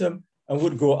the bottom and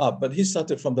would go up, but he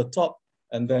started from the top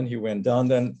and then he went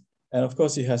down. And of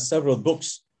course, he has several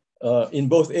books in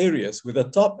both areas, with the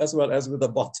top as well as with the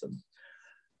bottom.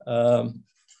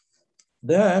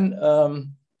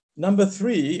 Number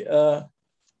 3,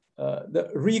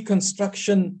 the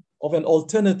reconstruction of an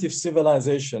alternative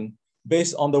civilization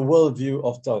based on the worldview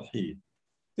of Tawheed.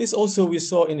 This also we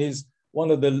saw in his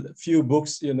one of the few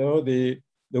books, the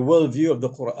worldview of the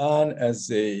Quran as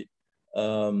a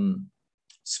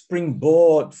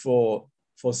springboard for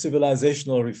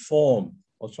civilizational reform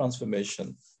or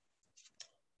transformation.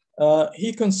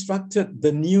 He constructed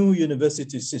the new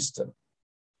university system.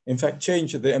 In fact,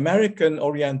 changed the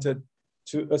American-oriented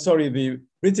to, the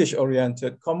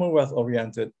British-oriented,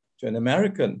 Commonwealth-oriented to an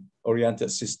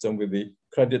American-oriented system with the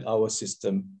credit hour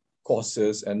system,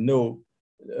 courses, and no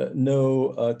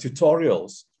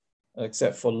tutorials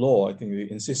except for law. I think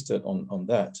we insisted on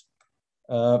that.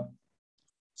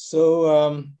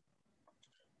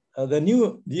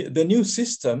 The new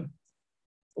system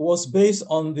was based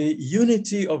on the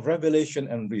unity of revelation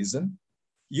and reason,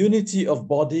 unity of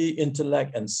body,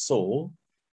 intellect, and soul,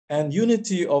 and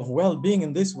unity of well-being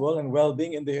in this world and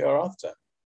well-being in the hereafter.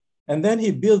 And then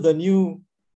he built the new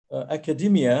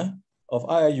academia of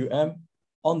Iium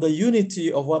on the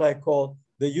unity of what I call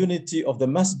the unity of the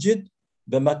masjid,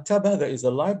 the maktaba, that is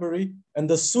a library, and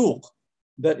the suq,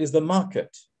 that is the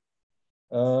market.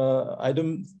 I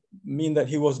don't mean that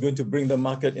he was going to bring the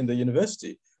market in the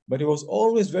university, but he was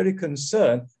always very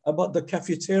concerned about the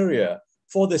cafeteria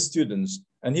for the students.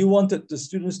 And he wanted the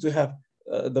students to have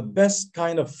the best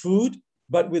kind of food,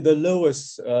 but with the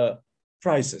lowest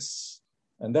prices.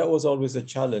 And that was always a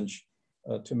challenge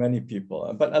to many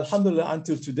people. But alhamdulillah,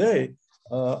 until today,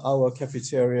 our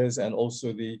cafeterias and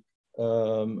also the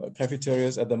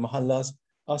cafeterias at the mahallas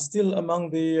are still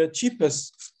among the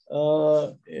cheapest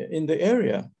in the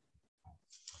area.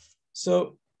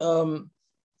 So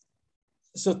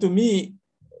to me,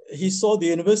 he saw the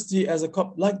university as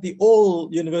like the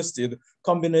old university, the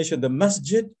combination, the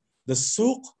masjid, the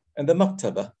souk, and the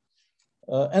maktaba,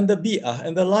 and the bi'ah,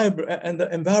 and the library, and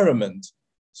the environment.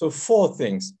 So 4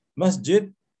 things: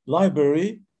 masjid,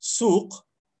 library, souk,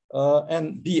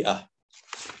 and bi'ah.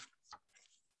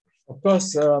 Of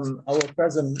course, our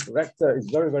present rector is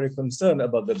very, very concerned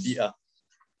about the bi'ah.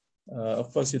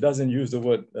 Of course, he doesn't use the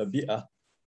word bi'ah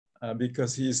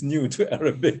because he is new to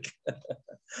Arabic.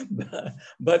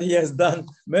 But he has done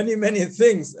many, many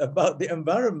things about the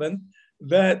environment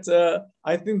that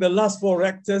I think the last 4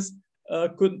 rectors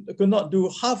could not do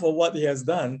half of what he has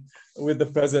done with the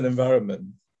present environment.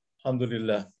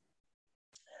 Alhamdulillah.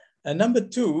 And number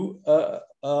 2,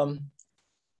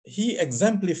 he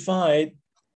exemplified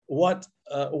what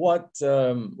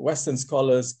Western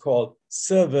scholars call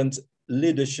servant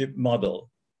leadership model,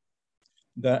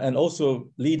 and also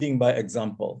leading by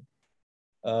example.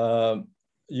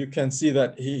 You can see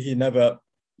that he never,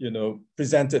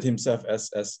 presented himself as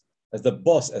the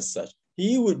boss as such.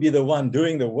 He would be the one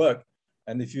doing the work,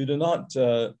 and if you do not,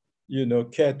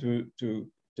 care to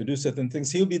do certain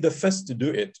things, he'll be the first to do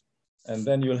it, and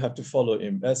then you'll have to follow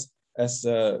him. As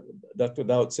Dr.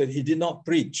 Dato said, he did not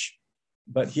preach,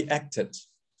 but he acted,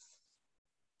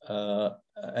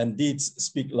 and deeds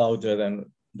speak louder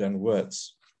than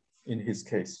words in his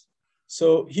case.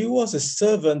 So he was a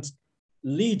servant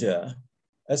leader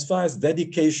as far as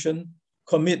dedication,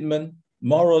 commitment,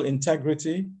 moral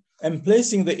integrity, and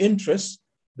placing the interests,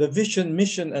 the vision,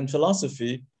 mission, and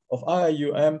philosophy of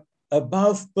Iium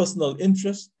above personal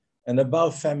interest and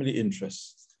above family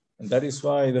interests. And that is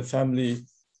why the family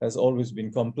has always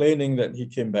been complaining that he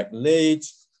came back late.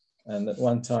 And at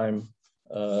one time,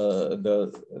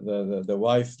 the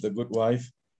wife, the good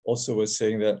wife, also was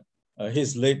saying that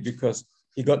he's late because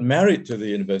he got married to the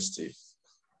university.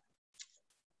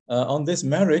 On this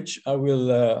marriage,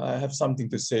 I have something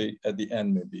to say at the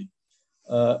end, maybe.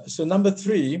 So number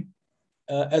 3,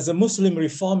 as a Muslim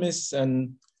reformist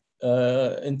and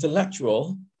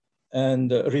intellectual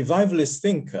and revivalist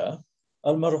thinker,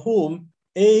 Al-Marhum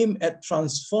aimed at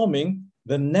transforming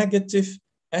the negative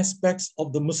aspects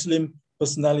of the Muslim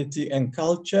personality and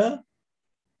culture.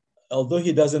 Although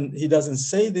he doesn't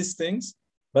say these things,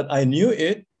 but I knew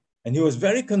it, and he was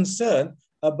very concerned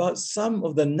about some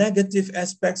of the negative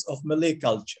aspects of Malay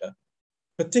culture,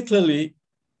 particularly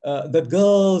the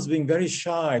girls being very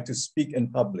shy to speak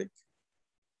in public.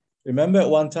 Remember at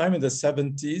one time in the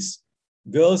 70s,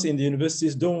 girls in the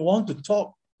universities don't want to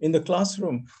talk in the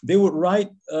classroom. They would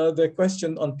write their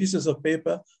question on pieces of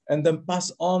paper and then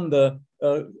pass on the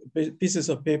pieces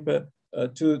of paper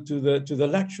to the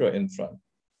lecturer in front.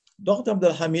 Dr.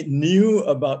 Abdul Hamid knew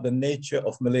about the nature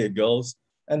of Malay girls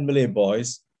and Malay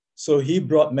boys, so he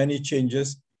brought many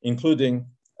changes, including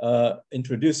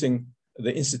introducing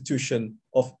the institution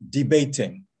of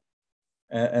debating.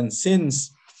 And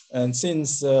since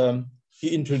he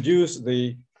introduced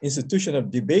the institution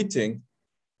of debating,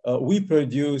 we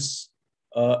produce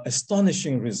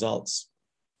astonishing results.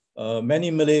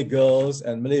 Many Malay girls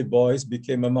and Malay boys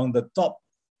became among the top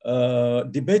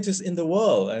debaters in the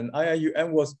world, and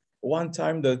Iium was one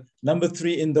time the number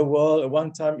 3 in the world,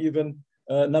 one time even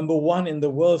number 1 in the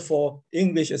world for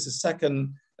English as a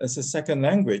second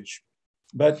language.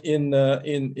 But in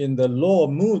the lower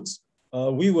moods,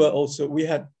 we were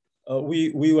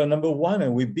number 1,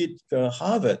 and we beat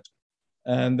Harvard.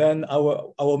 And then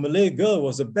our Malay girl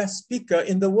was the best speaker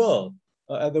in the world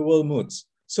at the World Moods.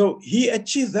 So he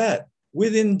achieved that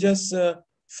within just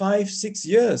 5-6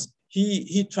 years.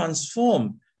 He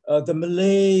transformed the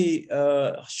Malay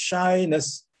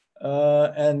shyness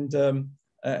and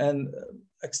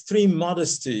extreme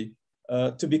modesty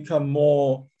to become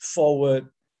more forward,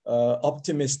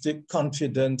 optimistic,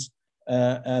 confident,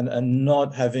 and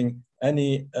not having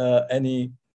any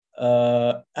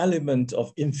element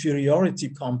of inferiority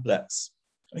complex.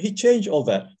 He changed all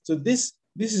that. So this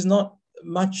is not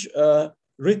much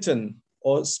written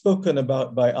or spoken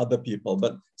about by other people,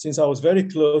 but since I was very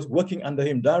close, working under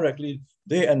him directly,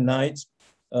 day and night,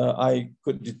 I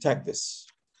could detect this.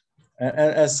 And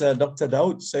as Dr.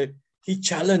 Dato said, he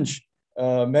challenged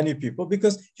many people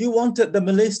because he wanted the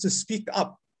Malays to speak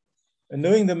up. And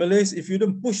knowing the Malays, if you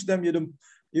don't push them, they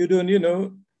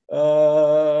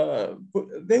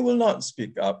will not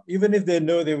speak up. Even if they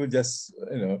know, they will just,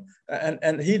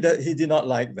 and he did not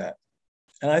like that.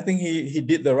 And I think he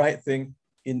did the right thing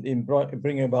in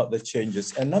bringing about the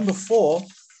changes. And number 4,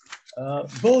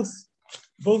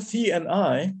 both he and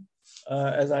I,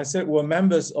 as I said, were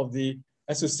members of the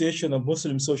Association of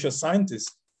Muslim Social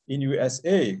Scientists in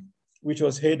USA, which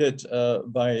was headed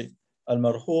by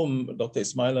Al-Marhum Dr.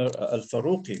 Ismail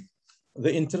Al-Faruqi.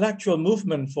 the intellectual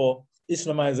movement for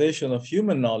Islamization of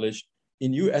human knowledge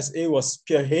in USA was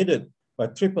spearheaded by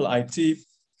IIIT,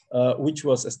 which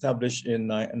was established in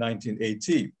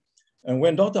 1980. And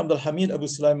when Dr. Abdul Hamid Abu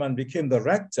Sulayman became the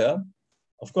rector,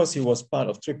 of course, he was part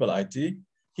of IIIT,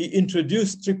 he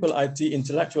introduced IIIT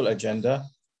intellectual agenda,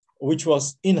 which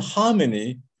was in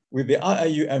harmony with the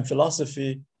Iium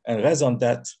philosophy and raison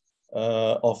d'etre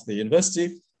of the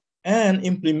university, and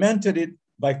implemented it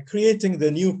by creating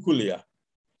the new kulliyah.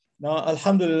 Now,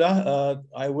 alhamdulillah,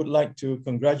 I would like to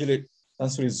congratulate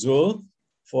Chancellor Zul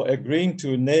for agreeing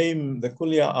to name the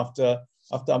kulliyah after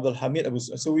Abdul Hamid Abu.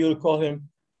 So we will call him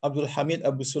Abdul Hamid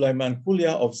Abu Sulayman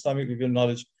Kulliyah of Islamic Review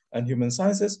Knowledge and Human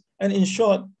Sciences, and in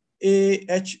short,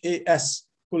 AHAS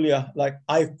Kulliyah, like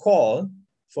I call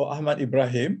for Ahmad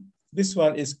Ibrahim. This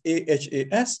one is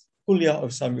AHAS Kulliyah of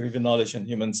Islamic Review Knowledge and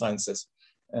Human Sciences.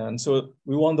 And so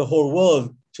we want the whole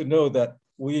world to know that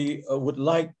we would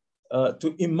like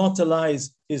to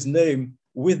immortalize his name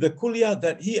with the kulliyah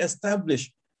that he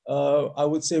established, I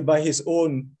would say by his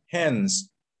own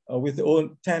hands, with his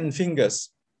own 10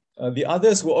 fingers. The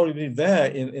others were already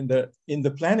there in the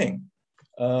planning.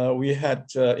 We had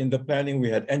in the planning, we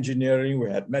had engineering,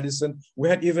 we had medicine, we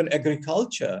had even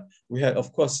agriculture. We had,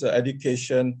 of course,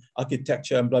 education,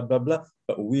 architecture, and blah, blah, blah.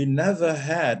 But we never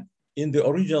had in the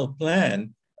original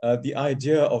plan the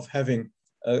idea of having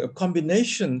a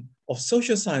combination of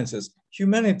social sciences,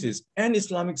 humanities, and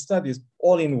Islamic studies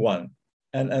all in one.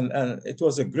 And it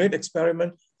was a great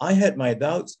experiment. I had my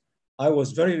doubts. I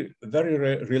was very,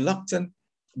 very reluctant,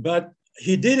 but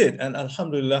he did it. And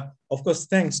alhamdulillah, of course,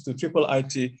 thanks to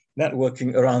IIIT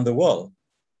networking around the world.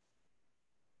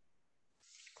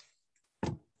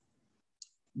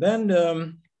 Then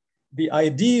the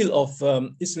ideal of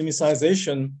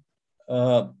Islamicization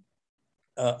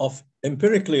of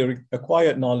empirically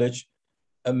acquired knowledge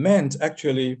meant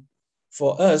actually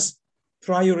for us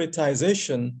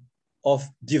prioritization of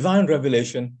divine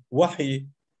revelation, wahi,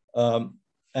 and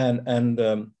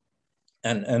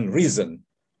reason.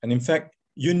 And in fact,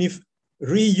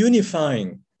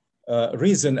 reunifying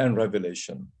reason and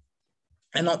revelation,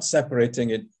 and not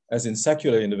separating it as in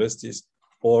secular universities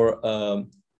or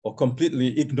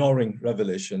completely ignoring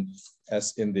revelation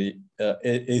as in the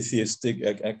atheistic,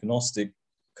 agnostic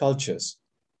cultures.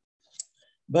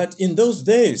 But in those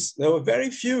days, there were very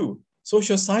few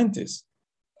social scientists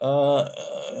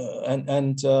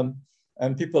and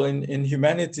people in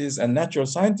humanities and natural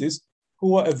sciences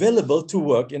who were available to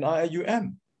work in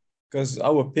Iium, because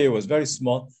our pay was very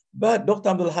small. But Dr.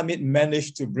 Abdul Hamid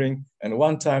managed to bring, and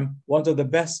one time, one of the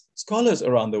best scholars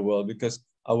around the world, because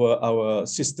our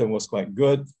system was quite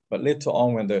good. But later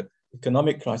on, when the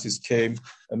economic crisis came,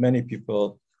 many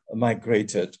people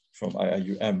migrated from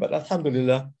Iium. But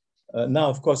alhamdulillah, now,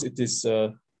 of course, it is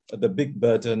the big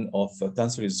burden of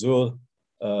Chancellor Zul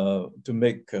to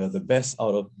make the best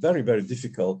out of very, very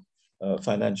difficult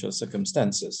financial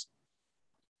circumstances.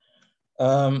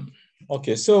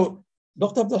 Okay, so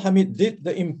Dr. Abdul Hamid did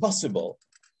the impossible,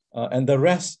 and the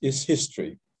rest is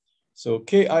history. So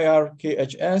KIR,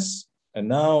 KHS, and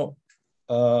now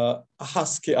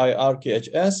AHAS KIR,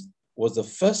 KHS was the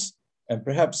first, and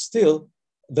perhaps still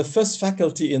the first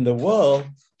faculty in the world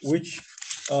which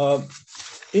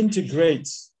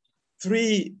integrates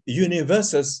 3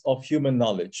 universes of human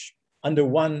knowledge under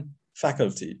one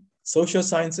faculty: social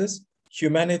sciences,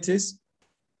 humanities,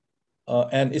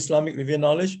 and Islamic Review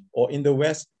Knowledge, or in the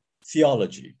West,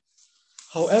 theology.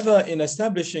 However, in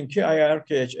establishing KIR,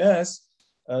 KHS,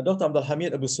 Dr. Abdul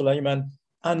Hamid Abu Sulayman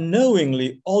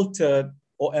unknowingly altered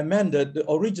or amended the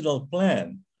original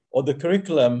plan or the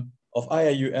curriculum of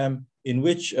Iium, in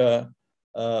which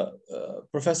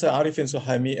Professor Arifin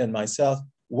Suhaimi and myself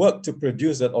worked to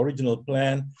produce that original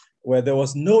plan, where there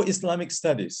was no Islamic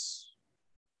studies.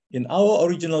 In our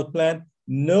original plan,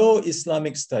 no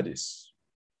Islamic studies,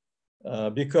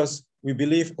 because we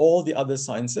believe all the other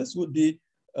sciences would be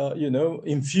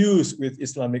infused with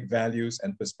Islamic values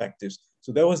and perspectives.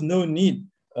 So there was no need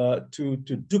to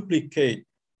duplicate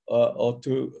or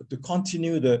to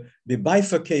continue the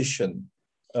bifurcation,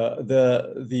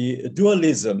 the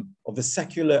dualism of the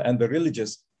secular and the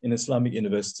religious in Islamic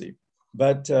university.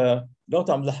 But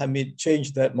Dr. Abdul Hamid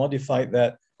changed that, modified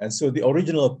that, and so the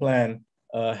original plan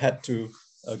had to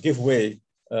give way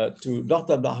to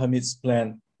Dr. Abdul Hamid's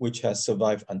plan, which has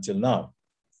survived until now.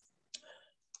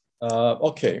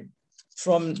 Okay,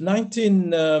 from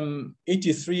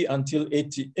 1983 until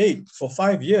 88, for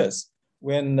 5 years,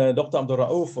 when Dr. Abdul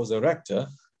Rauf was a rector,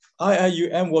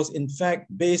 Iium was in fact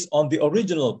based on the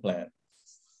original plan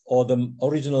or the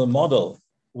original model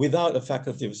without a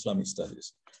faculty of Islamic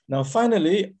studies. Now,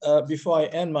 finally, before I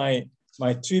end my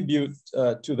my tribute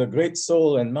to the great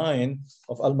soul and mind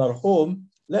of Al-Marhum,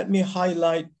 let me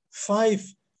highlight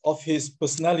 5 of his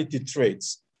personality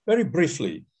traits very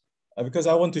briefly, because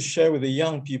I want to share with the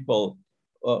young people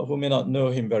who may not know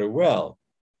him very well.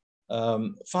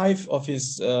 5 of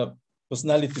his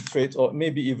personality traits, or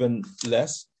maybe even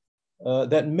less,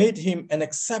 that made him an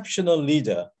exceptional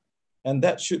leader, and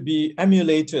that should be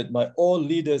emulated by all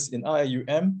leaders in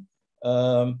IIUM.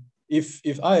 If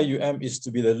IIUM is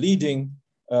to be the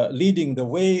leading the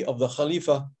way of the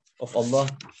Khalifa of Allah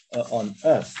on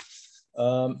earth.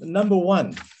 Number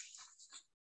one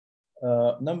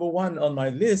on my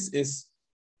list is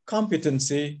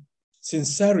competency,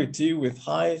 sincerity with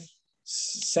high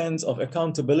sense of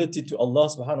accountability to Allah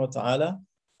subhanahu wa ta'ala,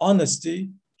 honesty,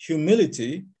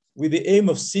 humility, with the aim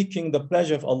of seeking the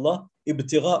pleasure of Allah,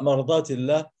 ibtigha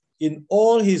mardatillah, in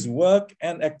all his work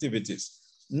and activities.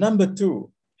 Number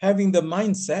 2, having the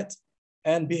mindset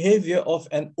and behavior of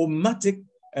an ummatic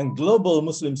and global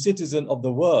Muslim citizen of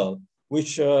the world,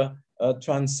 which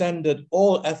transcended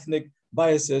all ethnic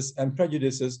biases and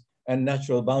prejudices and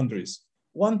natural boundaries.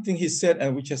 One thing he said,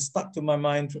 and which has stuck to my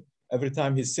mind every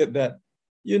time he said that,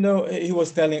 you know, he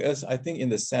was telling us, I think in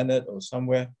the Senate or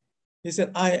somewhere, he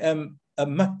said, I am a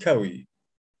Makkawi,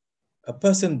 a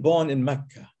person born in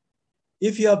Mecca.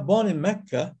 If you are born in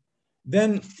Mecca,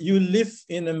 then you live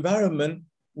in an environment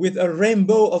with a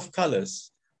rainbow of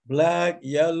colors, black,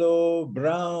 yellow,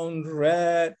 brown,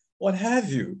 red, what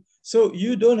have you. So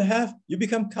you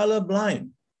become colorblind,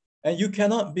 and you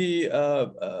cannot be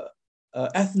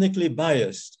ethnically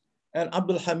biased. And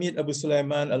Abdul Hamid Abu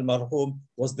Sulayman al-Marhum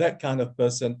was that kind of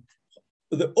person.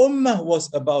 The ummah was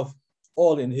above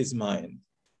all in his mind,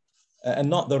 and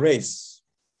not the race.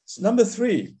 So number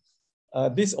 3,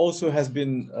 this also has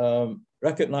been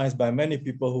recognized by many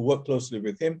people who work closely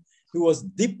with him. He was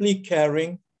deeply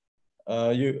caring.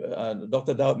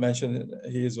 Dr. Dato mentioned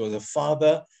he was a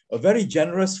father, a very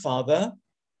generous father,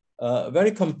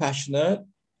 very compassionate,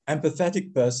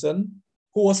 empathetic person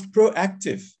who was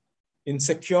proactive in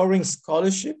securing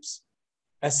scholarships,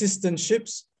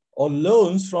 assistantships, or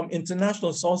loans from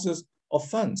international sources of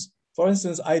funds. For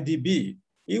instance, IDB.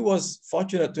 He was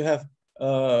fortunate to have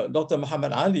Dr.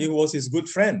 Muhammad Ali, who was his good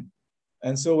friend.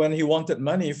 And so when he wanted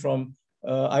money from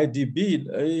IDB,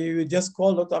 he would just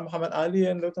call Dr. Muhammad Ali,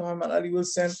 and Dr. Muhammad Ali will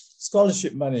send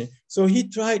scholarship money. So he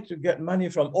tried to get money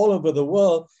from all over the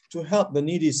world to help the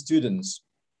needy students.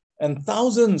 And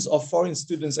thousands of foreign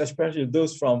students, especially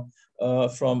those from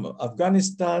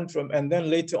Afghanistan, and then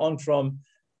later on from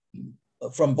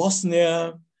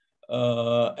Bosnia,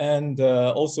 and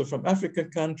also from African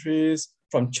countries,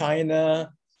 from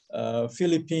China,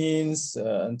 Philippines,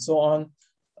 and so on,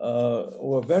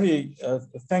 were very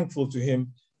thankful to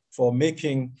him for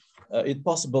making it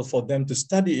possible for them to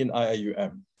study in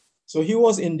IIUM. So he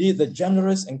was indeed the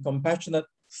generous and compassionate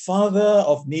father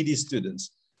of needy students.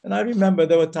 And I remember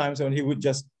there were times when he would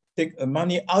just take the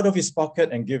money out of his pocket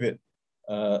and give it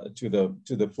to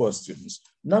the poor students.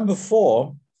 Number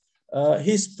 4,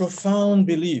 his profound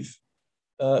belief,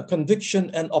 conviction,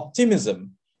 and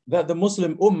optimism that the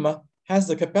Muslim Ummah has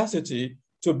the capacity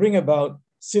to bring about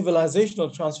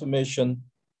civilizational transformation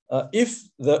if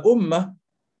the Ummah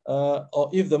or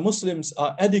if the Muslims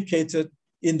are educated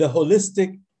in the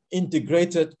holistic,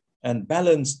 integrated, and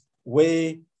balanced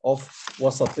way of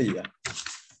wasatiyah.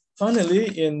 Finally,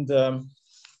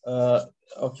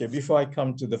 before I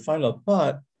come to the final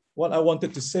part, what I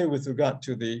wanted to say with regard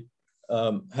to the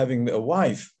having a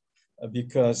wife,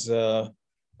 because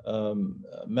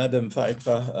Madam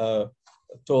Faiqa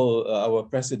told our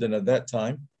president at that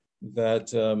time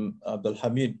that Abdul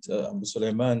Hamid Abu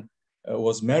Sulayman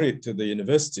was married to the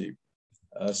university.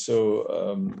 So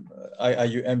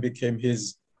IIUM became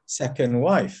his second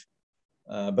wife.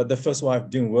 But the first wife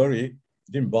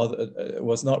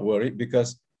was not worried,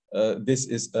 because this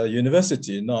is a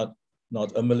university, not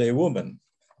a Malay woman.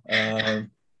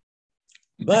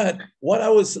 But what I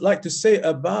would like to say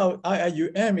about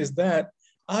IIUM is that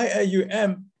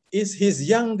IIUM is his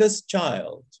youngest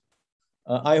child.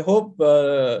 I hope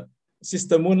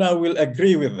Sister Muna will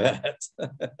agree with that.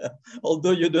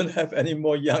 Although you don't have any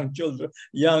more young children,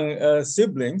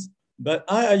 siblings, but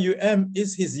IIUM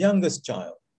is his youngest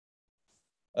child.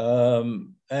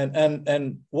 And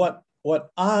what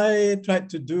I tried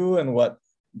to do, and what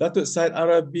Dato Said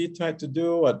Arabi tried to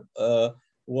do,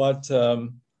 what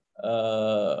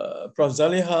Prof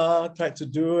Zaliha tried to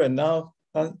do, and now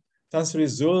Tansri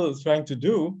Zul is trying to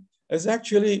do, is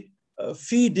actually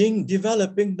feeding,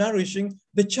 developing, nourishing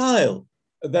the child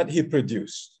that he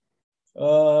produced.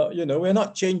 We're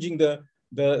not changing the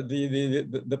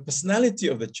personality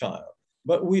of the child.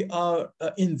 but we are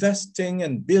investing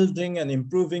and building and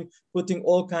improving, putting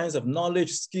all kinds of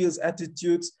knowledge, skills,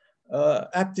 attitudes,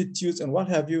 aptitudes, and what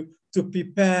have you, to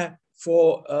prepare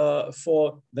for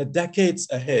the decades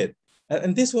ahead.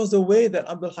 And this was the way that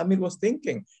Abdul Hamid was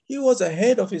thinking. He was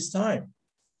ahead of his time.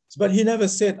 But he never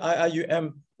said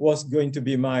Iium was going to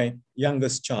be my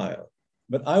youngest child.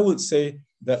 But I would say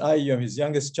that Iium, his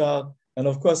youngest child, and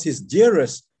of course his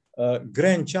dearest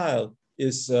grandchild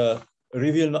is Kuliah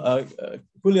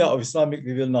of Islamic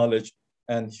Revealed Knowledge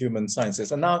and Human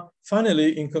Sciences. And now,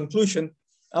 finally, in conclusion,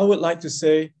 I would like to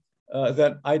say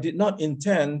that I did not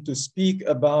intend to speak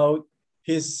about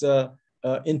his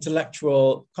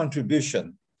intellectual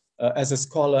contribution as a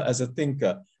scholar, as a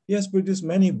thinker. He has produced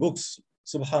many books,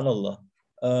 subhanallah,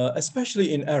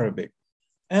 especially in Arabic.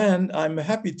 And I'm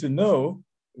happy to know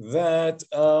that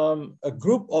a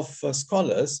group of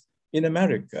scholars in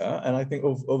America, and I think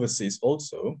overseas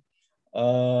also,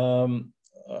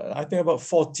 I think about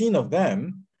 14 of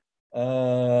them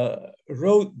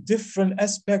wrote different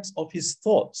aspects of his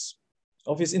thoughts,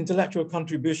 of his intellectual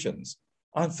contributions.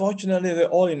 Unfortunately, they're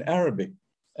all in Arabic.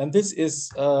 And this is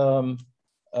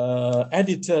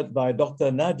edited by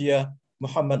Dr. Nadia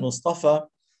Muhammad Mustafa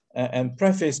and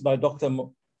prefaced by Dr.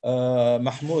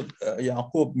 Mahmoud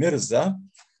Yaqub Mirza.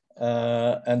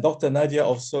 And Dr. Nadia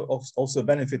also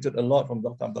benefited a lot from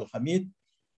Dr. Abdul Hamid.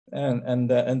 And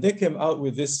they came out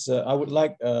with this. I would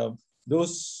like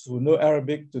those who know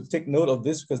Arabic to take note of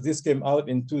this, because this came out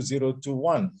in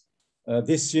 2021,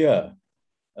 this year.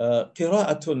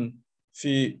 قراءة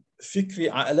في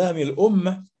فكر أعلام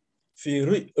الأمة في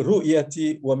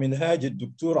رؤية ومنهاج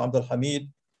الدكتور عبد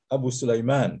الحميد أبو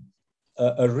سليمان.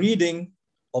 A reading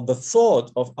of the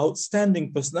thought of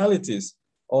outstanding personalities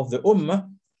of the Ummah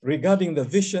regarding the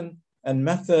vision and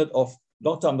method of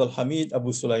Dr. Abdul Hamid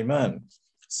Abu Sulayman.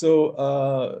 So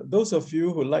those of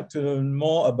you who would like to learn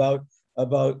more about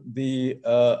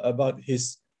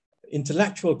his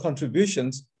intellectual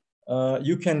contributions,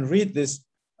 you can read this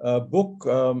book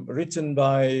written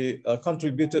by,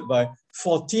 contributed by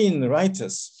 14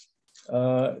 writers,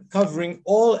 covering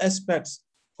all aspects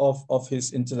of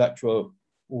his intellectual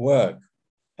work.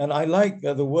 And I like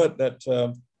the word that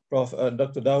Prof.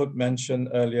 Dr. Dato mentioned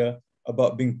earlier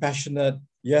about being passionate.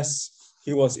 Yes,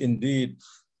 he was indeed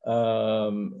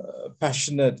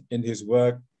passionate in his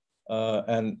work,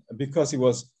 and because he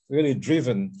was really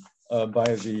driven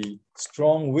by the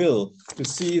strong will to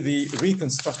see the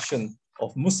reconstruction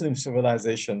of Muslim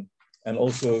civilization and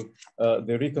also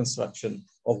the reconstruction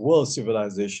of world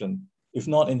civilization, if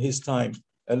not in his time,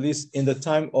 at least in the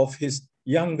time of his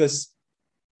youngest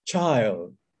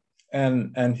child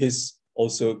and his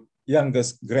also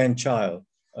youngest grandchild,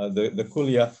 the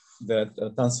Kuliah that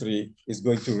Tansri is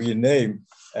going to rename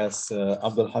as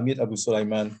Abdul Hamid Abu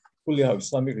Sulayman, Kuliah of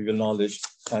Islamic Revealed Knowledge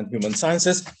and Human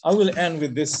Sciences. I will end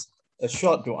with this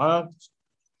short dua.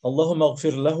 Allahumma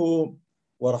ighfir lahu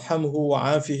warhamhu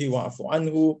wa'afihi wa'afu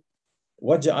anhu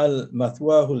waj'al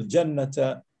mathwahu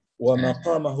al-jannata wa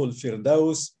maqamahu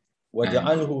al-firdaus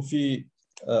waj'alhu fi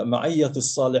ma'iyyati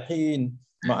as-salihin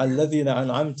مع الذين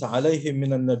أنعمت عليهم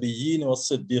من النبيين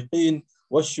والصديقين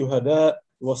والشهداء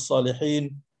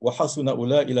والصالحين وحسن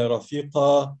أولئك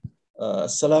رفيقا.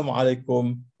 السلام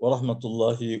عليكم ورحمة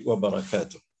الله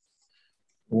وبركاته.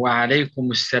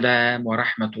 وعليكم السلام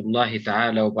ورحمة الله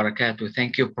تعالى وبركاته.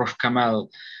 Thank you, Prof. Kamal.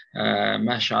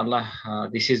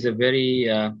 MashaAllah, this is a very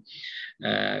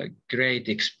great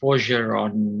exposure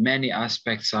on many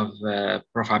aspects of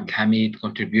Prof. Abdul Hamid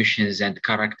contributions and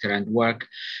character and work.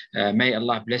 May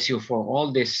Allah bless you for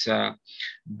all this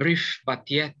brief but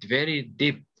yet very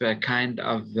deep kind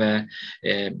of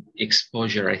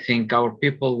exposure. I think our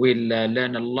people will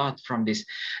learn a lot from this.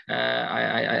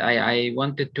 I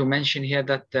wanted to mention here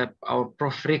that our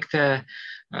Prof. Rector,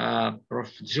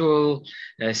 Prof. Zul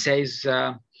says,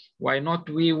 why not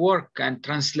we work and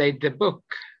translate the book,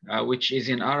 which is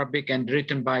in Arabic and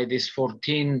written by these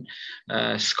 14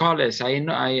 scholars. I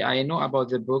know about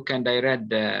the book, and I read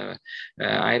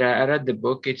the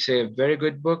book. It's a very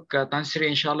good book. Tansri,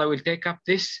 inshallah, will take up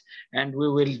this and we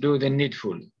will do the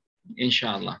needful,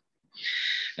 inshallah.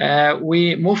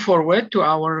 We move forward to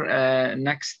our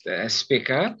next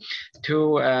speaker,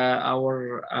 to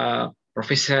our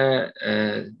Professor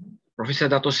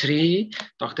Dato Sri,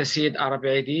 Dr. Syed Arabi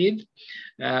Aidid,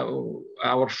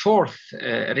 our fourth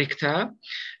rector.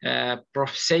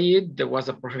 Prof. Syed was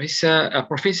a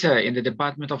professor in the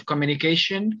Department of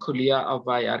Communication, Kuliah of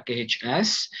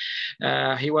IRKHS.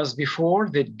 He was before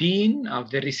the Dean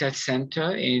of the Research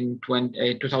Center in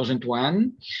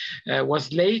 2001,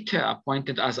 was later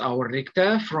appointed as our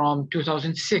rector from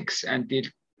 2006 until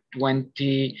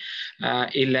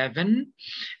 2011,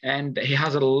 and he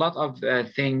has a lot of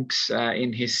things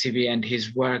in his CV and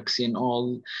his works in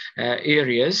all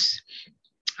areas.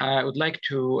 I would like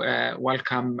to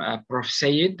welcome Prof.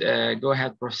 Said. Go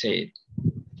ahead, Prof. Said.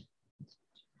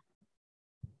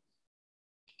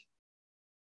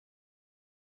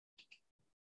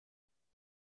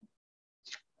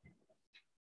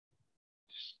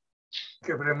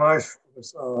 Thank you very much,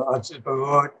 Abdul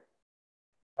Award.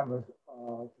 I'm the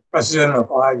president of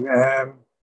Iium,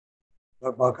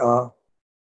 Bakar,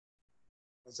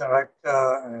 as a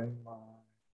rector, and my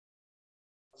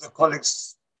other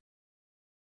colleagues.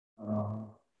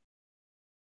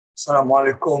 Assalamu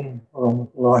alaikum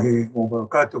warahmatullahi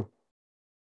wabarakatuh.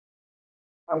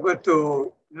 I'm going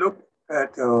to look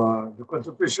at the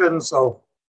contributions of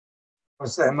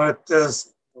Professor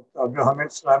Emeritus Dr. Hamid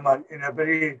Sulayman in a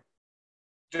very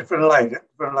different light.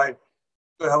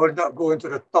 So I will not go into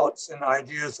the thoughts and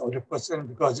ideas of the person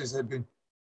because this has been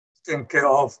taken care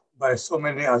of by so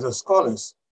many other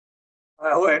scholars.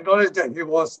 I will acknowledge that he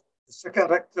was the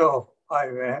second rector of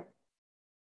Iium,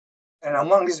 and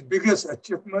among his biggest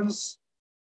achievements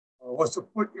was to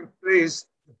put in place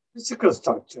the physical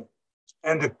structure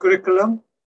and the curriculum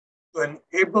to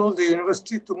enable the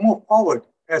university to move forward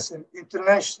as an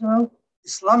international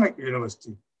Islamic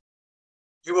university.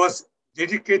 He was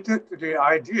dedicated to the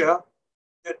idea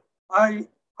that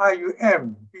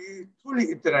Iium be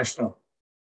truly international,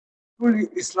 truly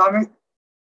Islamic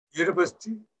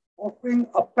university, offering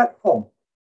a platform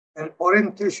and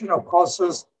orientation of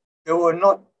courses that were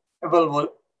not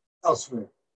available elsewhere.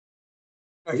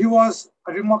 Now, he was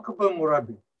a remarkable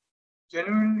Murabi,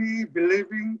 genuinely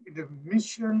believing in the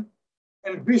mission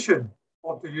and vision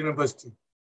of the university.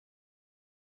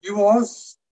 He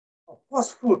was a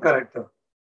forceful character,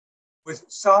 with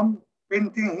some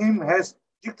painting him as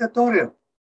dictatorial,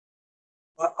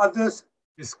 while others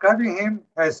describing him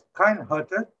as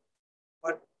kind-hearted,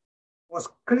 but was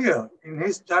clear in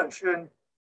his direction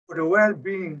for the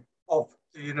well-being of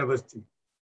the university.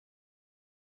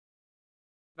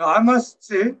 Now, I must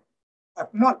say,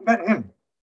 I've not met him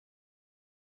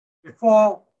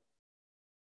before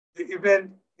the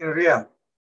event in Riyadh.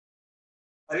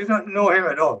 I did not know him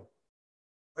at all.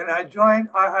 When I joined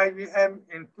Iium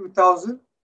in 2000,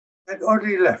 I had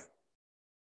already left.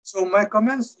 So my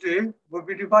comments today will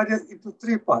be divided into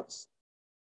three parts.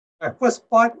 My first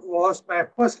part was my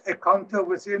first encounter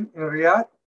with him in Riyadh,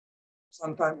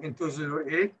 sometime in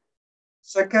 2008.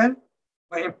 Second,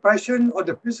 my impression of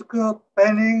the physical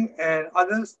planning and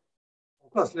others,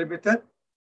 of course, limited.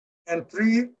 And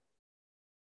three,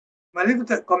 my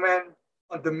limited comment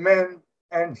on the man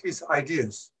and his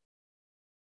ideas.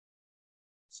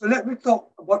 So let me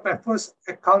talk about my first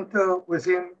encounter with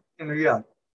him in Riyadh.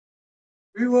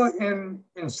 We were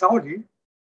in Saudi,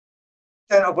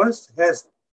 10 of us as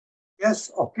guests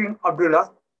of King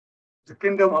Abdullah, the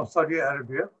Kingdom of Saudi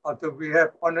Arabia. After we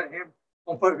have honored him,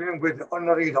 conferred him with the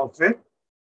honorary doctorate,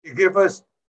 he gave us,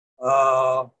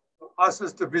 asked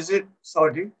us to visit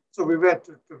Saudi. So we went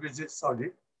to visit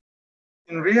Saudi.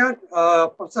 In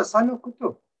Riyadh, Professor Sanu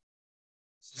Kutub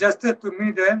suggested to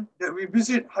me then that we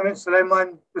visit Hamid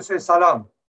Sulayman to say salam.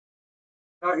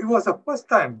 Now, it was the first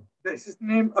time that his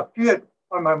name appeared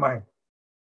on my mind.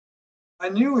 I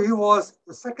knew he was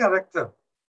the second rector,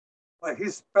 but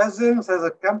his presence as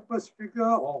a campus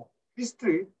figure or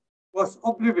history was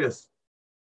oblivious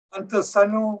until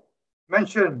Sanu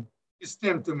mentioned his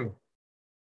name to me.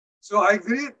 So I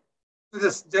agreed to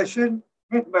the suggestion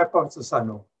made by Professor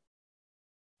Sanu.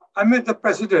 I met the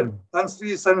president, Tan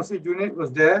Sri Sanusi Junid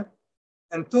was there,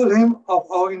 and told him of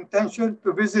our intention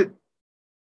to visit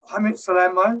Hamid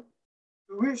Sulayman,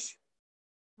 to which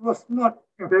he was not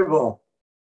in favor of.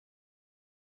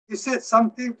 He said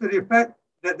something to the effect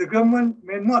that the government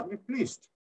may not be pleased,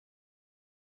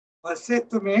 but said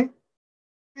to me,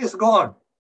 please go on,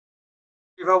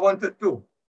 if I wanted to.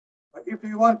 But if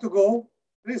you want to go,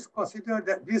 please consider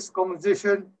that this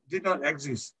conversation did not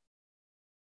exist.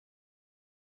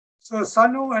 So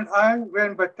Sanu and I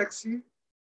went by taxi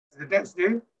the next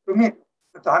day to meet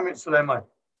Dr. Hamid Sulayman.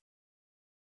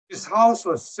 His house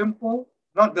was simple,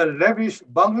 not the lavish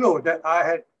bungalow that I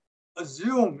had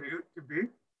assumed it to be.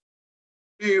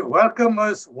 He welcomed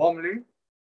us warmly.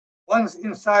 Once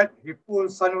inside, he pulled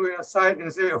Sanu aside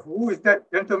and said, who is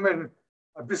that gentleman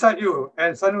beside you?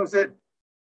 And Sanu said,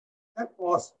 that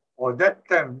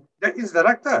is the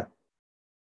rector.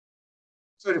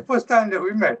 So the first time that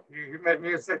we met, he met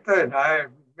me as rector, and I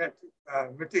met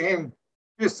meeting him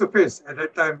face to face at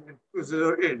that time in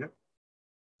 2008.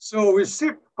 So we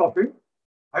sipped coffee.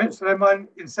 Hamid Sulayman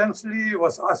essentially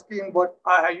was asking what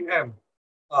Iium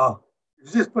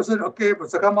Is this person okay?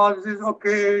 Mr. Kamal, is this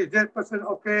okay? Is that person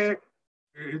okay?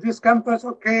 Is this campus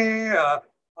okay?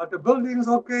 Are the buildings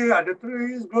okay? Are the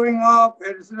trees growing up?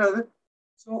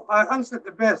 So I answered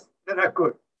the best that I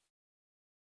could.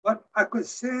 But I could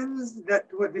sense that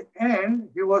toward the end,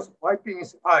 he was wiping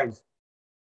his eyes.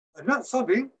 Not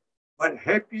sobbing, but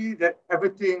happy that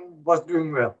everything was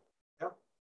doing well. Yeah?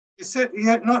 He said he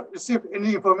had not received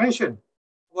any information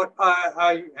what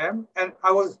I am, and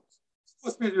I was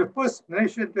supposed to be the first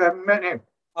nation to have met him.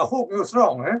 I hope he was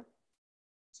wrong.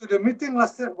 So the meeting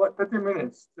lasted about 30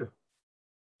 minutes.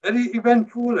 Very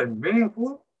eventful and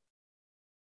meaningful.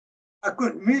 I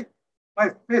could meet my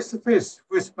face-to-face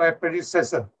with my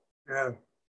predecessor, the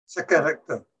second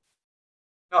rector.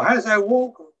 Now, as I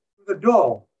walked to the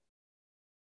door,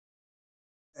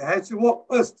 and as he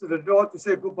walked us to the door to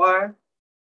say goodbye,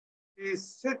 he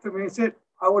said to me, he said,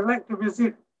 I would like to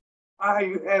visit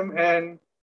Iium and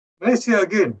Malaysia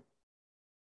again.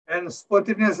 And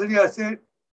spontaneously I said,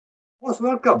 most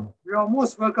welcome. You are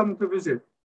most welcome to visit.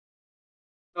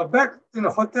 Now back in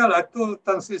the hotel, I told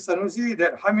Tan Sri Sanusi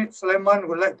that Hamid Sulayman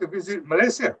would like to visit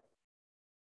Malaysia.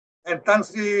 And Tan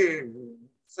Sri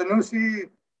Sanusi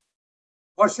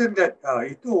cautioned that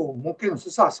itu mungkin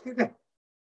susah sikit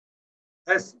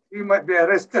as he might be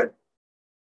arrested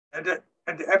at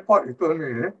the airport, he told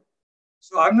me.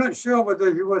 So I'm not sure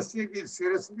whether he was taking it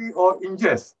seriously or in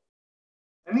jest.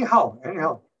 Anyhow,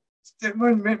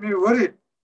 statement made me worried.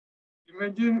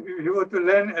 Imagine if he were to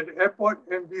land at the airport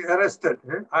and be arrested.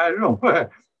 I don't know.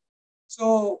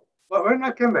 So, but when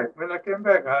I came back,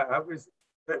 I was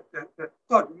that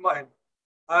thought in mind.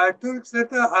 2 weeks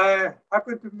later, I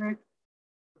happened to meet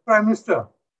the Prime Minister,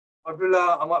 Abdul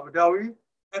Badawi,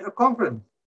 at a conference.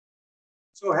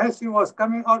 So as he was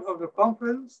coming out of the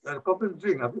conference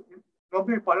drink,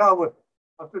 nobody followed.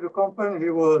 After the conference, he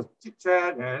was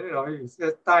chit-chat and he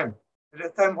said time. At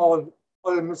that time, all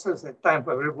the ministers had time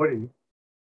for everybody.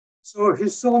 So he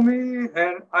saw me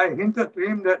and I hinted to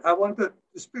him that I wanted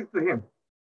to speak to him.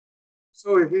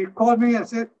 So he called me and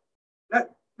said,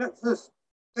 let's just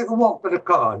take a walk to the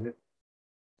car.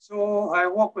 So I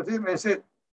walked with him and said,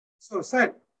 so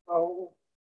Syed,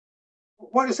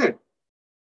 what is it?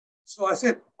 So I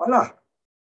said, Allah,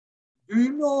 do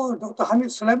you know Dr. Hamid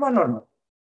Sulayman or not?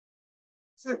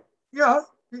 He said, yeah,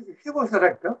 he was the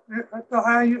rector at the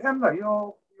Iium,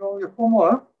 your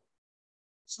former.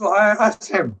 So I asked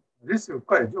him, this is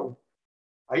quite a joke,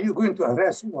 are you going to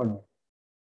arrest him or not?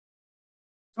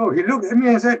 So he looked at me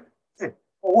and said, hey,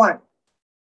 for what?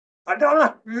 I don't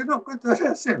know, you're not going to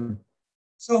arrest him.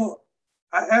 So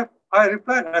I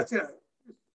replied, I said,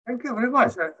 thank you very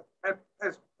much.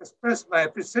 I expressed my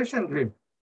appreciation to him.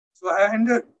 So I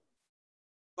ended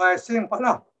by saying,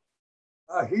 Pala,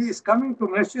 he is coming to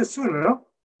Malaysia soon,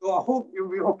 so I hope you'll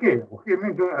be okay. Okay,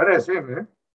 means don't arrest him.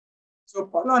 So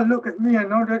Pala looked at me and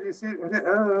nodded his head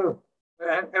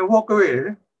and walk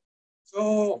away.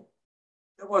 So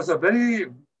it was a very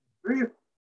brief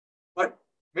but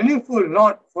meaningful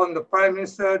note from the Prime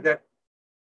Minister that,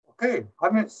 okay,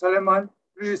 Hamid Sulayman,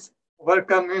 please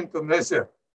welcome him to Malaysia.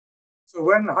 So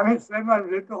when Hamid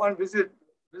Sulayman later on visited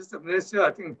Malaysia,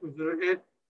 I think 2008,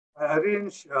 I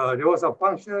arranged, there was a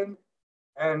function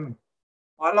and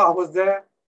Pala was there.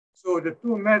 So the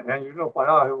two met and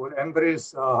Pala would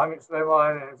embrace Hamid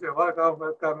Sulayman and say, welcome,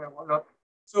 and whatnot.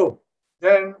 So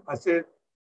then I said,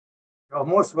 you're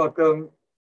most welcome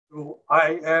to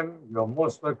Iium, you're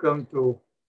most welcome to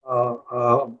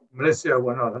Malaysia,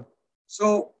 whatnot.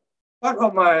 So part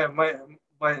of my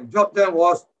job then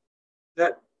was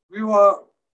that we were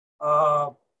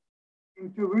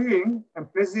interviewing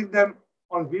and placing them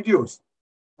on videos,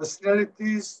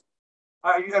 personalities,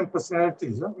 Iium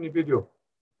personalities in the video.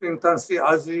 Tan Sri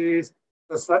Aziz,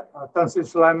 Tan Sri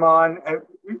Sulayman, and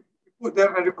we put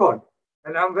them on record.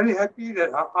 And I'm very happy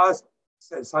that I asked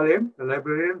Salim, the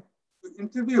librarian, to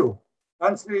interview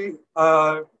Tan Sri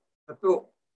Dato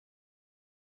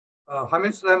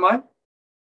Hamid Sulayman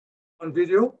on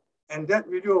video. And that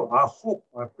video, I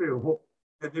pray, hope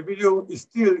that the video is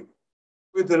still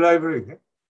with the library.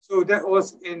 So that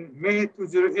was in May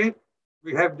 2008.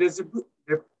 We have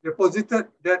deposited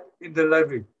that in the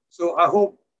library. So I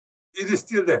hope it is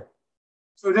still there.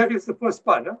 So that is the first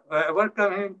part. I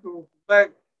welcome him to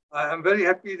back. I'm very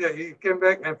happy that he came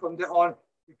back, and from there on,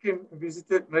 he came and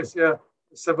visited Malaysia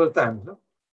several times.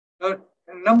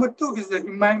 And number two is that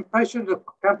in my impression, the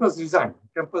campus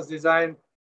design.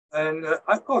 And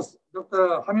of course,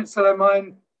 Dr. Hamid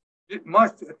Sulayman did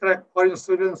much to attract foreign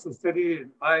students to study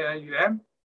at Iium.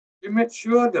 He made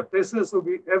sure that places will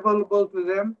be available to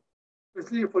them,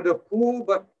 especially for the poor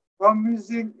but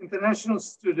promising international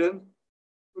students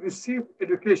to receive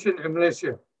education in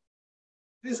Malaysia.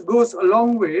 This goes a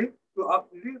long way to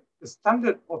uplift the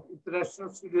standard of international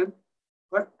students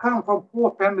who come from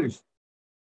poor families.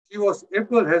 He was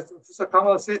able, as Professor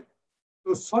Kamal said,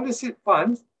 to solicit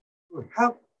funds to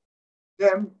help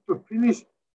them to finish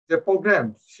their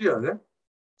programs here.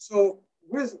 So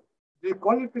with the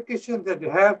qualification that they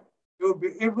have, they will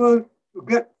be able to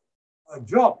get a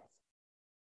job,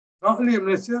 not only in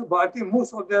Malaysia, but I think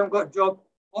most of them got jobs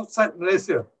outside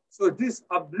Malaysia. So this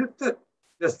uplifted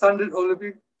the standard of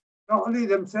living, not only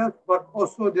themselves, but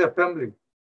also their family.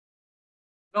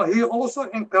 Now, he also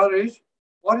encouraged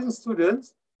foreign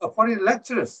students, foreign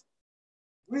lecturers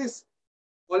with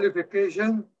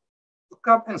qualification to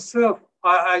come and serve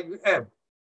Iium,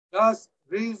 thus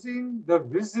raising the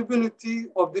visibility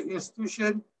of the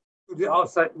institution to the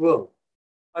outside world.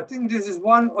 I think this is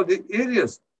one of the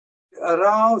areas that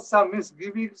aroused some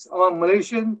misgivings among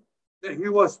Malaysians that he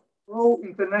was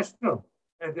pro-international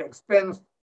at the expense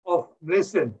of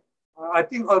Malaysian. I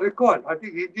think on record, I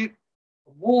think he did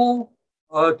more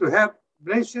to have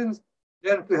Malaysians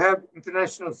than to have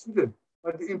international students.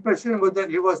 But the impression was that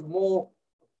he was more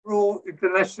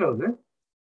pro-international.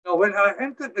 Now, when I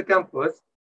entered the campus,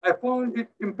 I found it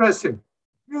impressive,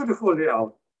 beautiful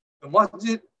layout. The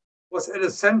masjid was at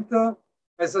the center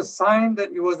as a sign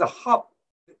that it was the hub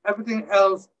that everything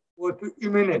else were to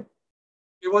emanate.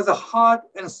 It was the heart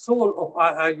and soul of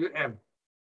Iium.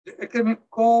 The academic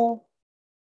core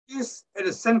is at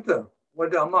the center, where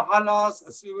the mahalas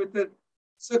are situated,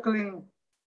 circling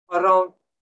around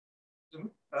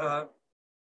the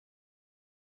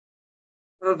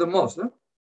mosque.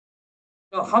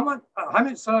 Now,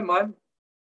 Hamid Sulayman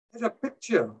had a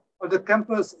picture of the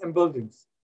campus and buildings.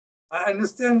 I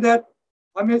understand that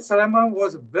Hamid Sulayman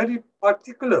was very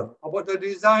particular about the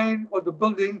design of the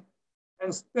building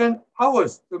and spent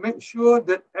hours to make sure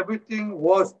that everything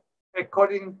was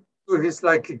according to his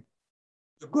liking.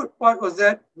 The good part was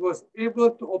that he was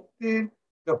able to obtain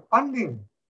the funding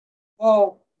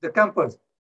for the campus.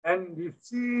 And you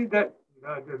see that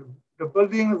the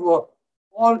buildings were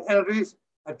all enriched.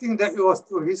 I think that it was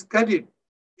to his credit.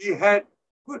 He had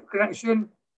good connection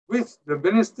with the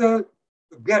minister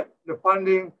to get the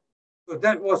funding. So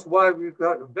that was why we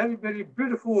got a very, very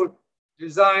beautiful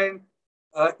design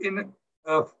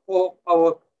for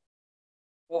our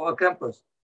campus.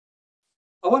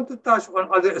 I want to touch on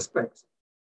other aspects.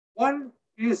 One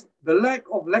is the lack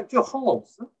of lecture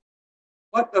halls,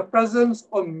 but the presence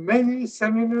of many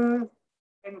seminars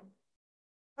and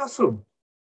classrooms.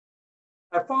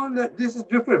 I found that this is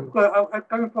different because I'm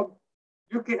coming from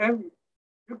UKM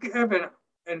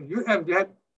and UM, they had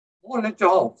more lecture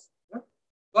halls.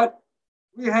 But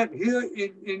we had here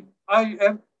in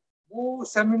Iium more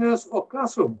seminars or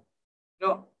classrooms.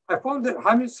 Now, I found that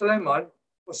Hamid Sulayman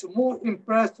was more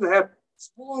impressed to have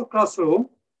small classroom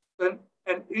and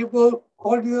enable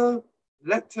cordial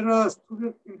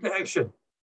lecturer-student interaction.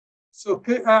 So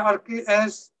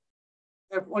KIRKS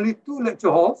have only 2 lecture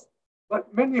halls,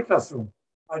 but many classrooms.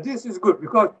 This is good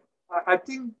because I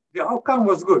think the outcome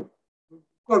was good.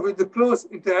 Because with the close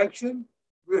interaction,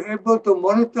 we were able to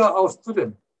monitor our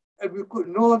students and we could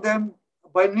know them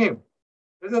by name.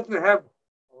 Rather than have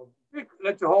big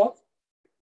lecture halls,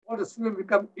 all the students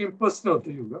become impersonal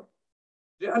to you.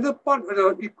 The other part of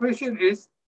the equation is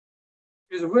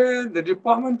where the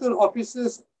departmental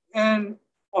officers and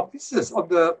officers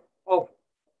of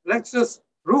lectures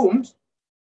rooms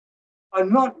are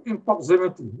not in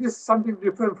proximity. This is something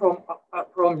different from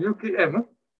UKM,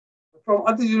 from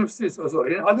other universities also.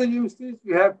 In other universities,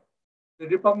 we have the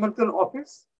departmental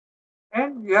office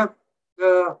and we have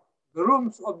the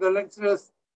rooms of the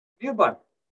lecturers nearby.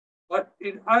 But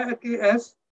in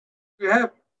IRKS, we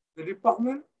have the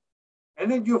department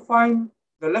and then you find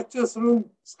the lectures room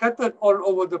scattered all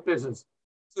over the places.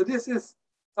 So this is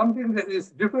something that is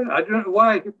different. I don't know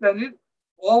why he planned it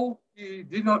or he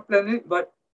did not plan it,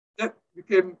 but that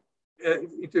became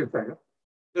into effect.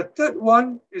 The third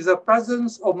one is the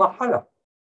presence of mahala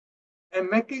and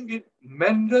making it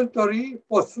mandatory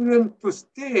for students to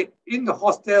stay in the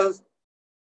hostels.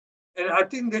 And I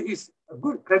think there is a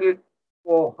good credit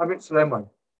for Hamid Sulayman.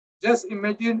 Just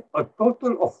imagine a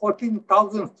total of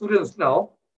 14,000 students now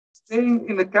staying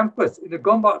in the campus, in the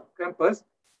Gombak campus,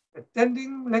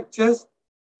 attending lectures,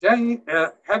 having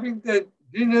the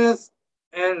dinners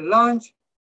and lunch,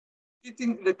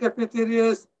 eating in the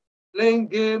cafeterias, playing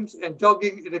games and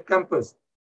jogging in the campus.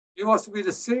 It was to be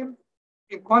the same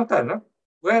in Kuantan,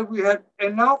 where we had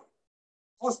enough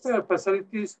hostel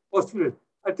facilities for students.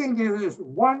 I think this is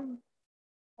one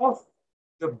of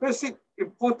the basic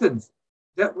importance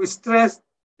that we stress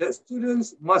that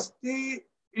students must stay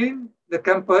in the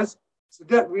campus so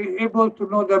that we're able to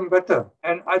know them better.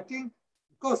 And I think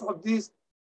because of this,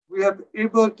 we have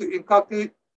able to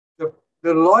inculcate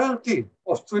the loyalty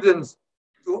of students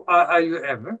to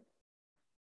Iium.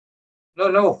 Now,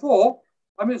 number 4,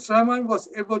 Hamid Sulayman was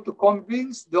able to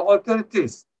convince the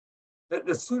authorities that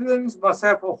the students must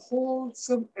have a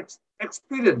wholesome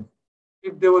experience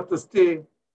if they were to stay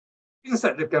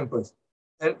inside the campus.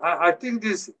 And I think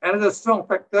this is another strong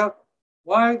factor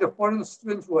why the foreign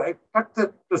students were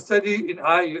attracted to study in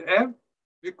Iium,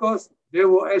 because they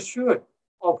were assured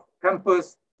of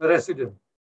campus residence.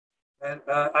 And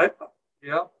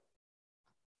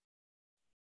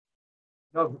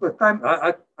Now, because time,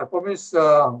 I promise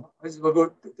I will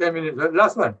go 10 minutes. The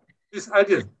last one, his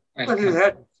ideas. Because he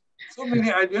had so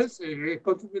many ideas, he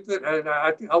contributed, and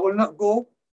I think I will not go.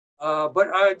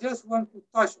 But I just want to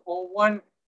touch on one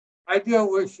idea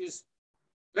which is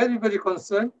very, very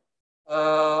concerned.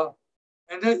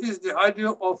 And that is the idea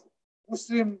of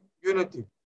Muslim unity.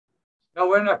 Now,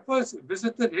 when I first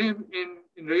visited him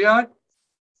in Riyadh,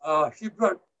 he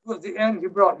brought, towards the end, he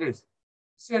brought this.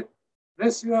 He said,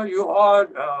 Malaysia, you are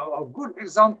a good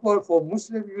example for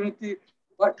Muslim unity,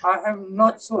 but I am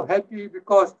not so happy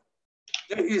because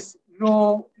there is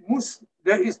no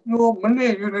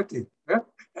Malay unity. Yeah?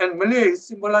 And Malay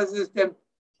symbolizes them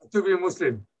to be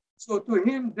Muslim. So to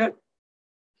him, that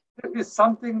is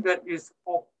something that is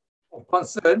of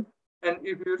concern. And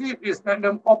if you read his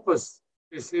magnum opus,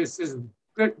 his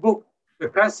great book, The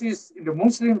Crisis in the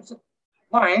Muslim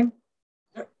Mind,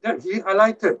 that he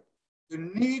highlighted the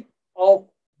need of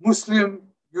Muslim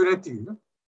unity.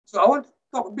 So I want to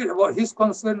talk a bit about his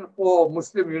concern for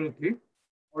Muslim unity,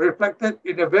 reflected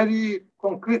in a very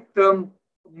concrete term,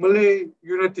 Malay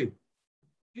unity.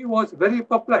 He was very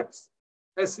perplexed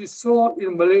as he saw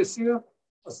in Malaysia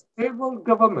a stable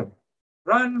government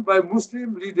run by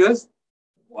Muslim leaders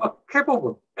who are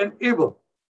capable and able.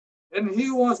 And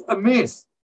he was amazed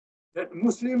that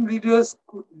Muslim leaders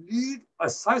could lead a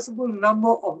sizable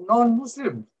number of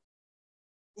non-Muslims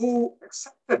who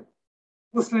accepted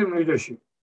Muslim leadership.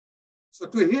 So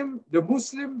to him, the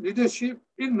Muslim leadership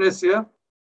in Malaysia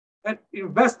had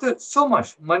invested so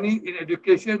much money in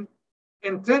education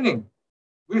and training,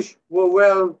 which were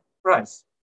well priced.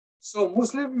 So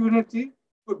Muslim unity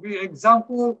could be an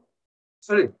example,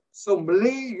 so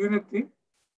Malay unity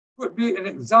could be an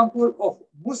example of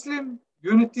Muslim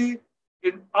unity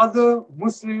in other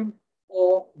Muslim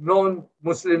or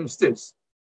non-Muslim states.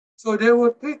 So there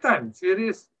were 3 times he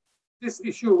raised this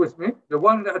issue with me. The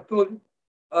one that I told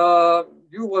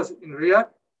you was in Riyadh,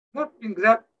 not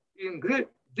in great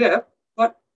depth,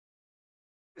 but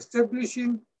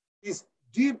establishing his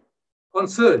deep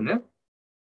concern.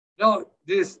 Now,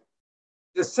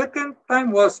 the second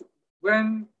time was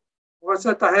when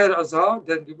Professor Tahir Azhar,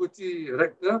 then Deputy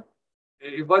Rector,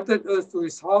 invited us to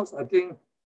his house. I think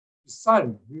his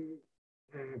son.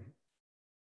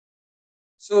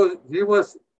 So he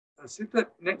was seated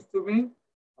next to me.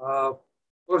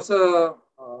 Professor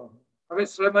Hamid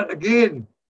Sulayman again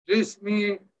raised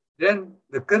me then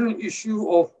the current issue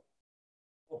of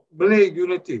Malay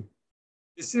unity.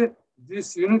 He said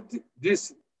this unity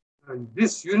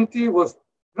was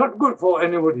not good for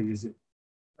anybody, is it?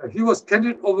 He was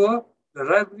candid over the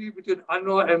rivalry between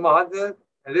Anwar and Mahathir,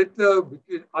 and later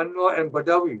between Anwar and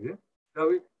Badawi.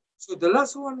 So the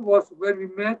last one was when we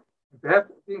met, perhaps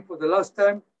I think for the last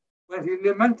time, when he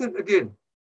lamented again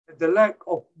at the lack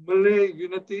of Malay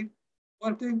unity,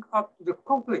 pointing up to the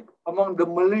conflict among the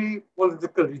Malay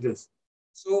political leaders.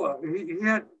 So he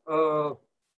had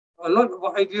a lot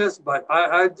of ideas, but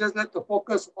I just like to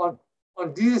focus on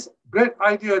this great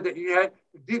idea that he had,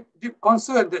 deep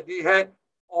concern that he had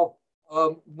of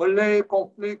Malay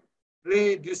conflict,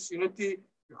 Malay disunity,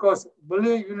 because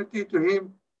Malay unity to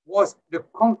him was the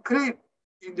concrete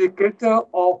indicator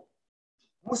of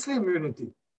Muslim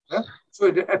unity.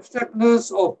 So the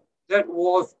abstractness of that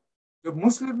was the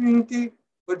Muslim unity,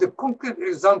 but the concrete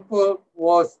example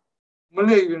was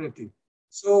Malay unity.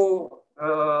 So,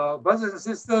 brothers and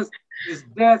sisters, his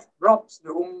death robs the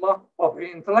Ummah of an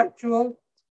intellectual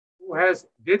who has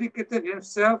dedicated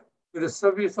himself to the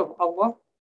service of Allah.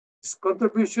 His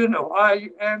contribution of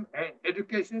Iium and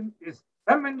education is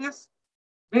tremendous.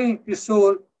 May his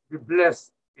soul be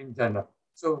blessed in Jannah.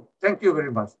 So, thank you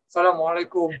very much. Assalamu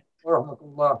alaikum wa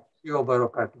rahmatullahi wa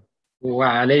barakatuh.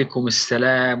 Wa alaikum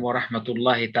assalam wa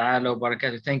rahmatullahi ta'ala wa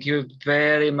barakatuh. Thank you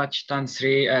very much,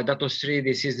 Dato Sri.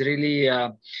 This is really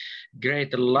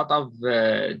great, a lot of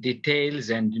details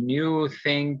and new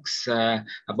things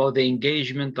about the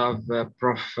engagement of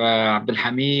Prof. Abdul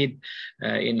Hamid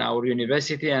in our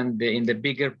university and in the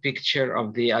bigger picture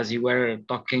of the, as you were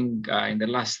talking in the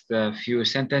last few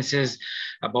sentences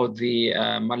about the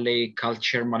Malay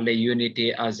culture, Malay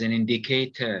unity as an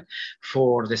indicator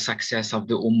for the success of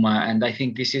the Ummah. And I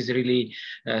think this is really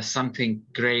something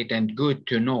great and good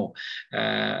to know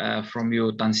from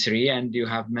you, Tansri, and you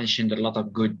have mentioned a lot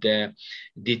of good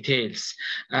details.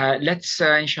 Let's,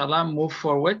 inshallah, move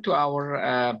forward to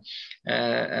our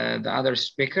the other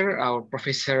speaker, our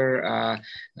Professor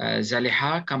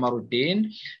Zaliha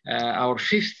Kamaruddin, our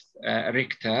fifth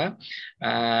Rector.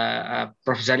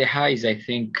 Prof. Zaliha is, I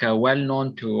think, well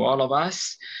known to all of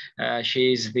us.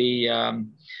 She is the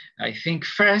I think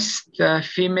first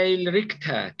female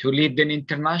rector to lead an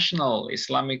international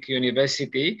Islamic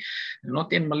university,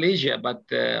 not in Malaysia, but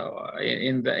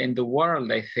in the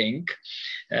world, I think.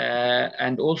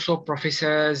 And also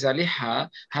Professor Zaliha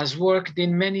has worked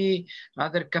in many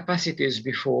other capacities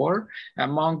before,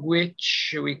 among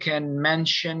which we can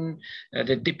mention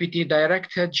the Deputy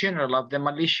Director General of the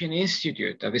Malaysian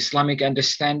Institute of Islamic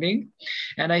Understanding.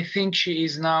 And I think she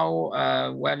is now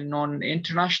well known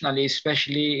internationally,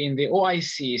 especially in the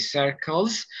OIC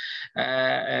circles.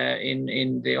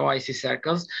 In the OIC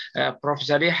circles. Prof.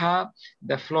 Zaliha,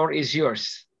 the floor is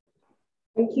yours.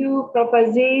 Thank you, Prof.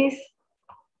 Aziz.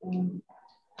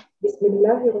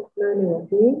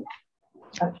 Bismillahirrahmanirrahim.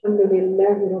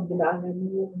 Alhamdulillahi Rabbil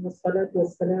Alameen. Wassalatu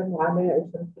wassalamu ala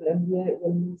ashrafil anbiya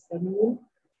wal mursalin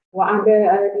wa ala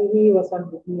alihi wa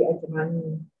sahbihi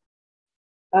ajma'in.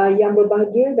 Yang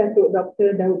berbahagia Datuk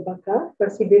Dr. Daud Bakar,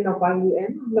 Presiden of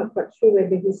Iium. I'm not quite sure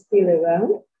whether he's still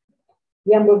around.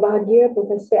 Yang berbahagia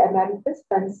Profesor Emeritus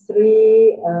Tan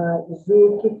Sri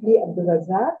Zulkifli Abdul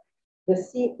Razak, the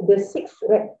sixth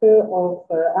Rector of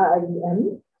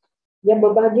Iium. Yang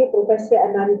berbahagia Profesor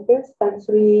Emeritus Tan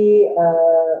Sri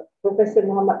Profesor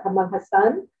Muhammad Kamal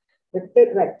Hassan, the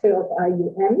third Rector of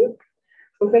Iium.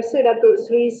 Professor Dato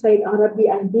Sri Said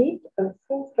Arabi Aidid, the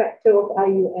fourth Rector of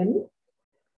Iium.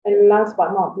 And last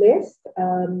but not least,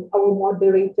 our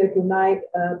moderator tonight,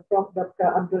 Prof. Dr.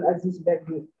 Abdul Aziz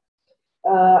Badri.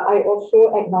 I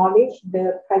also acknowledge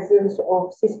the presence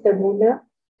of Sister Muna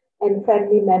and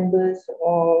family members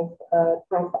of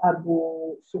Prof.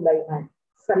 Abu Sulayman.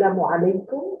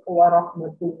 Assalamualaikum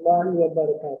warahmatullahi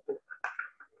wabarakatuh.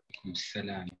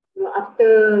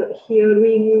 After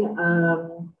hearing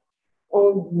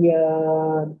all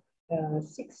the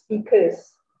 6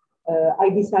 speakers, I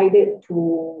decided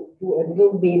to do a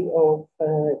little bit of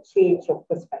change of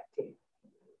perspective.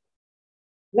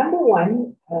 Number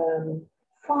one,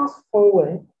 fast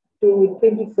forward to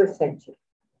 21st century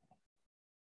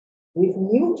with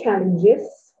new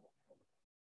challenges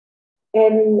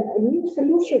and new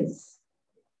solutions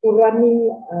to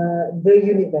running the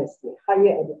university,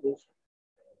 higher education.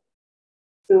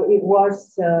 So it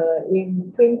was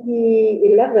in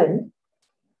 2011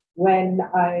 when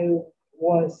I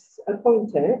was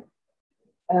appointed,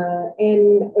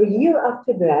 and a year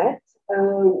after that,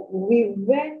 we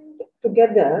went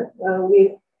together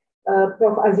with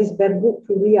Prof. Aziz Badri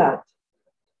to Riyadh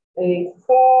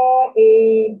for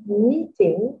a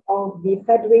meeting of the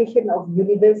Federation of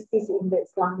Universities in the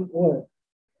Islamic world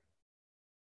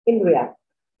in Riyadh.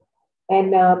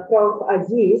 And Prof.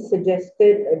 Aziz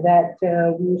suggested that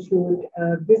we should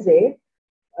visit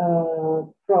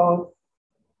Prof.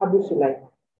 Abu Sulayman.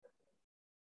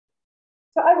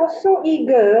 So I was so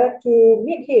eager to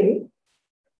meet him,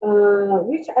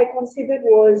 which I considered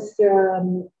was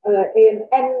an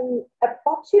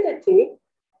opportunity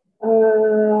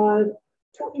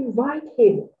to invite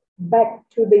him back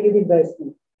to the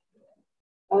university,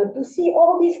 to see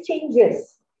all these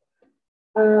changes,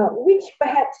 which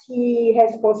perhaps he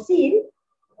has foreseen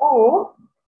or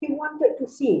he wanted to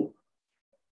see.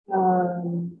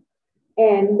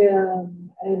 And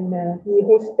he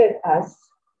hosted us.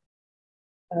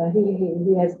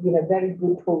 He has been a very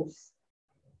good host.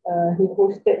 He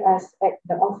hosted us at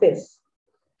the office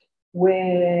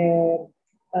where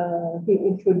he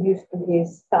introduced to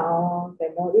his staff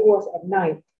and all. It was at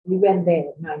night. We went there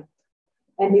at night.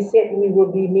 And he said we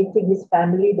will be meeting his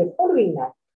family the following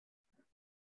night.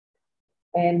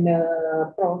 And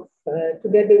Prof,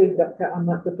 together with Dr.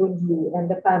 Ahmad Ketonji and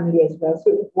the family as well.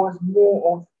 So it was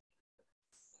more of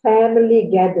family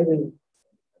gathering.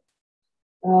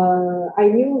 I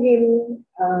knew him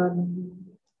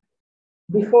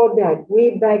before that,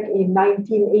 way back in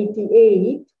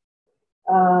 1988,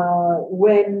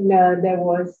 when there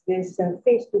was this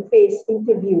face-to-face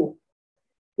interview.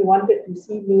 He wanted to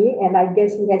see me, and I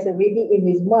guess he has already in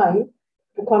his mind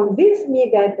to convince me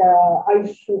that I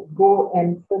should go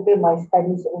and further my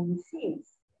studies overseas.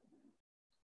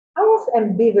 I was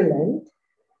ambivalent,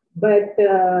 but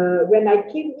when I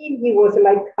came in, he was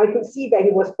like, I could see that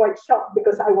he was quite shocked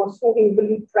because I was so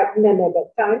heavily pregnant at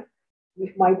that time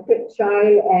with my third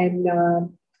child. And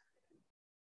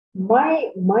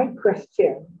my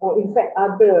question, or in fact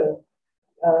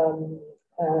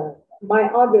my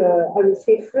other, I would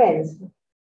say, friends,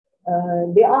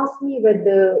 they asked me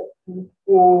whether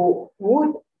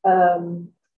would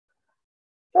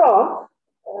Prof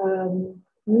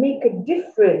make a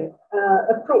different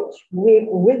approach with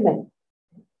women.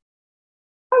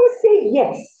 I would say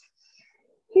yes.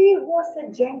 He was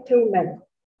a gentleman,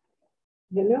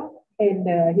 you know, and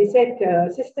he said,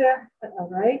 sister, all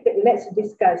right, let's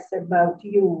discuss about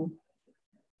you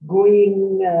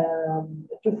going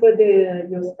to further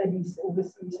your studies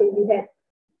overseas. So we had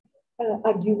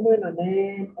argument on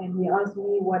it, and he asked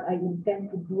me what I intend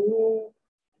to do.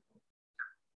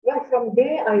 Well, from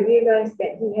there, I realized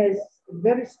that he has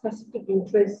very specific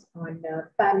interest on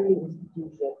family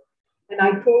institution. And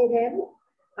I told him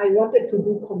I wanted to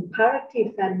do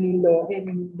comparative family law,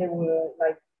 and there were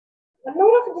like a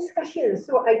lot of discussions.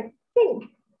 So I think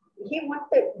he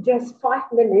wanted just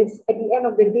 5 minutes. At the end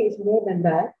of the day, it's more than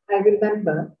that, I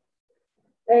remember.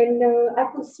 And I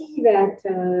could see that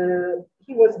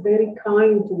he was very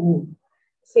kind to me,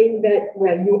 saying that,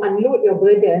 well, you unload your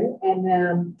burden,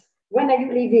 and when are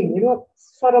you leaving? You know,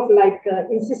 sort of like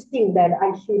insisting that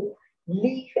I should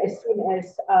leave as soon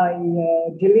as I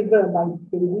deliver my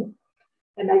baby.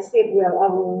 And I said, well, I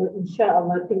will,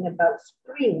 inshallah, think about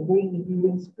spring, going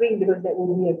during spring, because that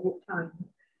will be a good time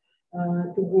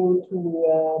to go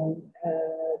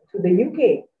to the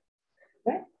UK.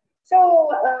 Right? So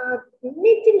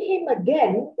meeting him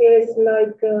again is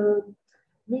like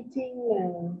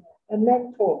meeting a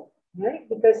mentor, right?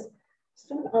 Because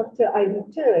soon after I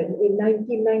returned in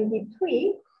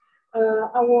 1993,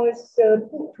 I was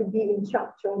put to be in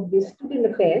charge of the student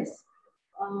affairs.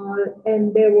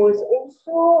 And there was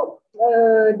also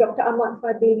Dr. Ahmad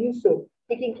Fadil Yusuf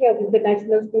taking care of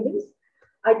international students.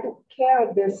 I took care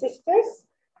of the sisters,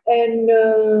 and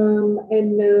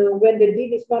when the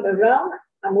dean is not around,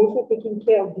 I'm also taking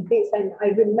care of debates. And I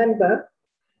remember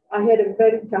I had a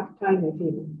very tough time with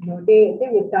him. You know,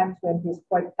 there were times when he's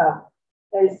quite tough,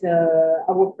 as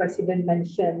our president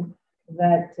mentioned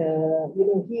that you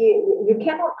know, you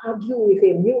cannot argue with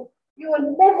him. You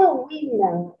will never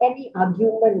win any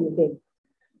argument with him.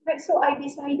 Right, so I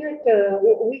decided,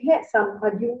 we had some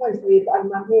arguments with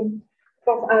Al-Mahum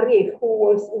Prof. Arif, who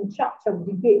was in charge of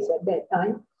debates at that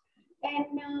time.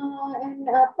 And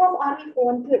Prof. Arif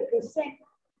wanted to send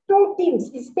 2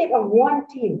 teams instead of 1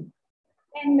 team.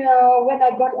 And when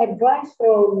I got advice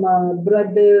from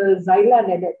Brother Zailan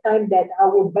at that time that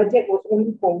our budget was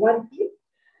only for 1 team,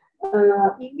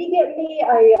 immediately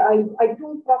I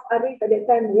told Prof. Arif at that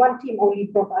time, 1 team only,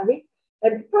 Prof. Arif.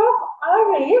 And Prof.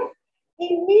 Arif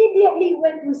immediately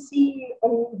went to see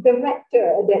the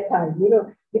rector at that time, you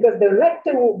know, because the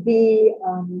rector would be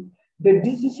the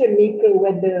decision maker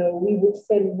whether we would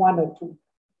send 1 or 2.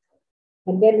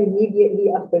 And then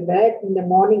immediately after that, in the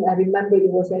morning, I remember it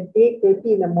was at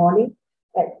 8:30 in the morning.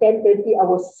 At 10:30, I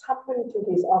was summoned to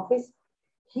his office.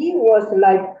 He was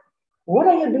like, what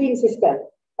are you doing, sister?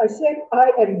 I said,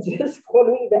 I am just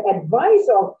following the advice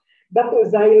of Dato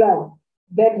Zailan.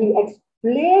 Then he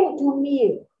explained to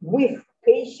me with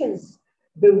patience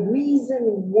the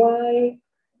reason why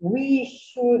we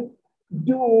should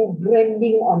do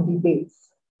branding on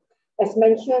debates. As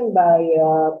mentioned by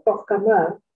Prof.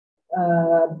 Kamal,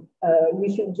 we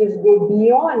should just go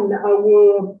beyond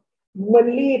our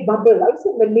Malay bubble. I would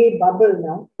say Malay bubble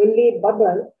now, Malay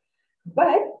bubble.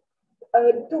 But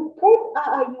to put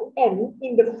Iium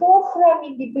in the forefront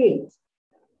in debate,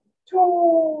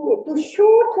 to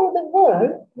show to the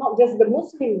world, not just the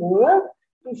Muslim world,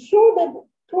 to show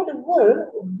to the world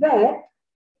that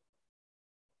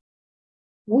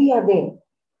we are there.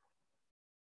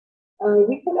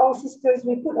 We put our sisters,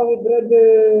 we put our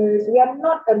brothers. We are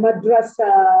not a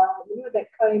madrasa, you know, that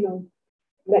kind of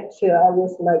lecture. I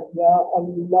was like, Ya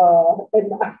Allah.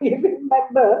 And I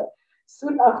remember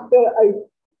soon after I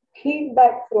came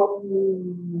back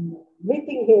from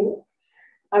meeting him,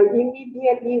 I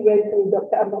immediately went to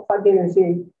Dr. Ahmad Fadil and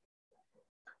said,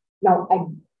 now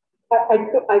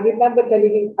I remember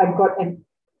telling him I got an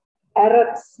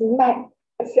Arab smack.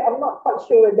 I said, I'm not quite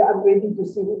sure whether I'm ready to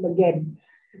see him again.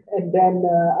 And then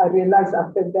I realized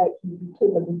after that he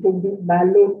became a little bit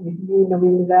mellow with me,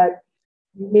 knowing that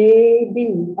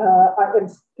maybe I am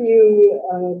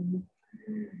still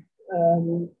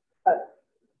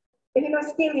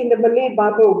still in the Malay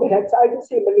bubble, perhaps I would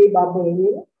say Malay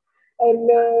bubble, And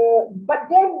but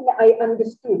then I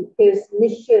understood his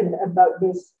mission about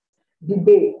this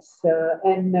debates,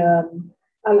 and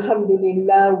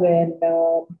Alhamdulillah, when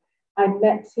I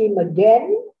met him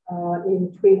again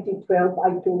in 2012, I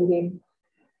told him,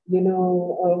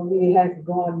 we have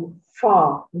gone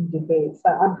far in debates.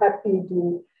 I'm happy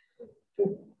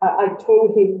I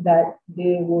told him that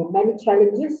there were many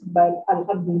challenges, but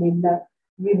Alhamdulillah,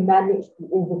 we managed to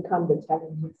overcome the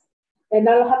challenges. And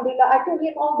Alhamdulillah, I told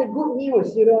him all the good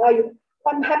news.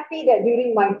 I'm happy that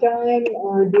during my time,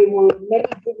 there were many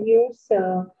good news.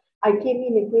 I came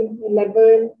in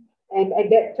 2011, and at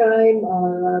that time,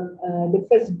 the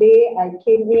first day I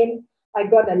came in, I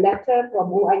got a letter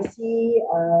from OIC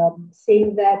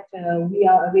saying that we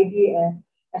are already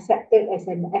accepted as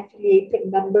an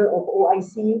affiliated member of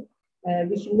OIC,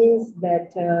 which means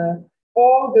that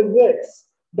all the works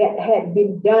that had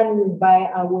been done by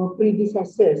our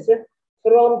predecessors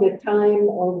from the time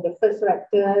of the first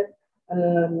rector,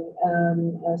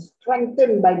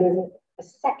 strengthened by the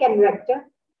second rector,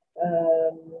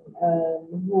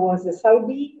 who was a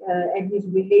Saudi, and his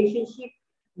relationship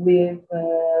with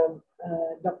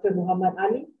Dr. Muhammad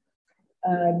Ali.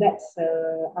 That's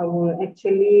our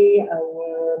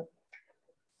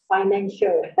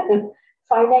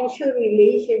financial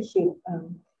relationship,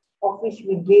 of which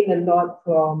we gain a lot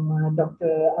from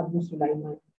Dr. Abdul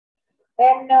Sulayman.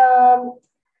 And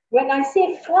when I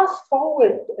say fast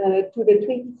forward to the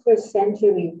 21st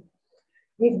century,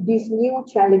 with these new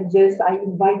challenges, I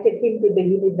invited him to the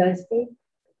university,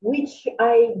 which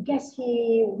I guess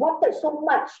he wanted so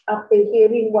much after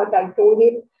hearing what I told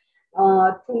him,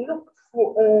 to look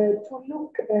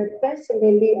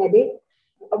personally at it.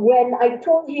 When I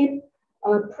told him,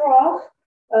 Prof,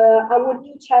 our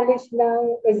new challenge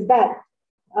now is that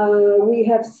we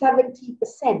have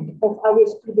 70% of our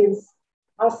students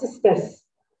are sisters,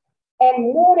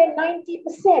 and more than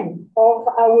 90% of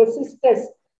our sisters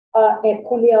are at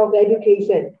Kuliah of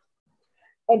Education.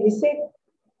 And he said,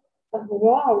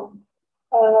 wow.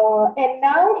 And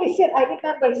now, he said, I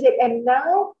remember, he said, and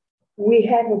now we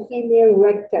have a female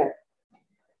rector.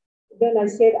 Then I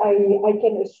said, I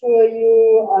can assure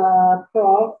you,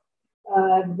 Prof,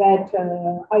 that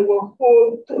I will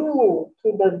hold true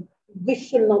to the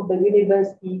vision of the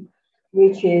university,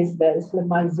 which is the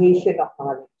Islamization of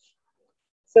knowledge.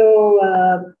 So,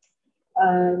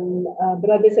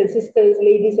 brothers and sisters,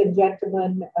 ladies and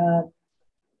gentlemen,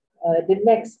 the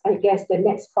next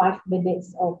 5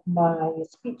 minutes of my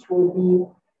speech will be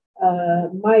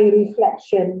my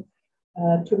reflection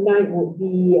tonight would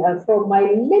be from my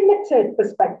limited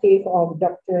perspective of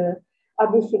Dr.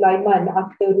 Abu Sulayman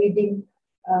after reading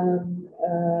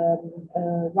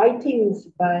writings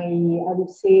by, I would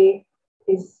say,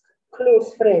 his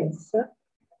close friends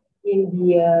in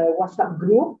the WhatsApp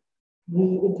group,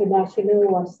 the international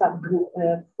WhatsApp group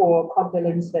for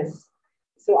condolences.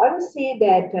 So I would say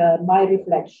that my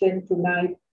reflection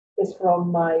tonight is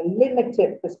from my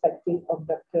limited perspective of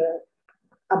Dr.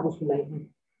 Abu Sulayman.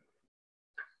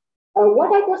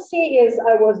 What I would say is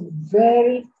I was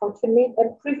very fortunate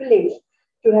and privileged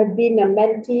to have been a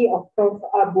mentee of Prof.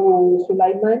 Abu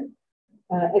Sulayman.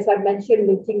 As I mentioned,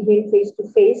 meeting him face to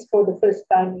face for the first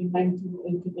time in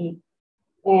 1988.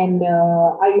 And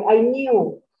I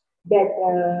knew that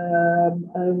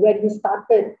when he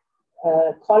started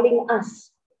calling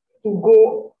us to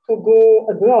go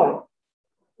abroad,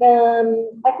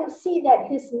 I could see that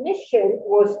his mission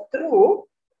was through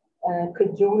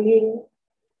cajoling,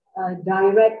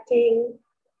 directing,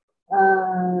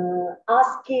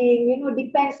 asking,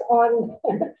 depends on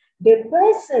the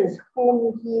persons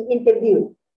whom he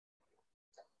interviewed.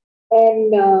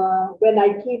 And when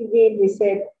I came in, he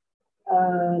said,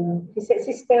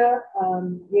 sister,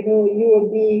 you will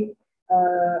be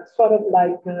sort of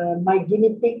like my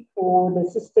guinea pig for the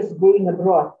sisters going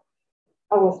abroad.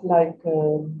 I was like,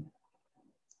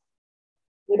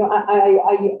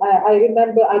 I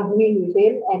remember arguing with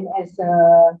him, and as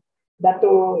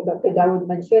Dato, Dr. Dato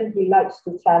mentioned, he likes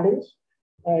to challenge,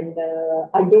 and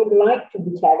I don't like to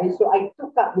be challenged, so I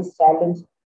took up this challenge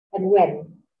and went.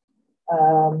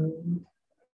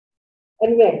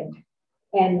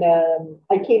 And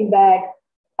I came back,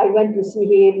 I went to see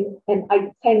him, and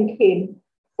I thank him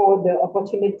for the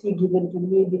opportunity given to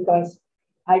me because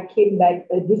I came back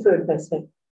a different person.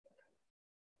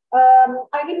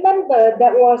 I remember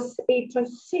that was a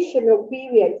transitional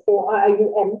period for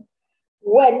Iium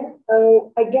when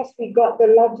I guess we got the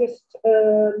largest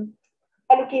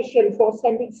allocation for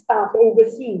sending staff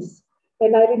overseas.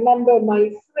 And I remember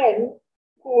my friend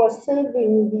who was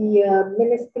serving the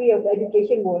Ministry of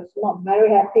Education was not very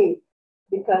happy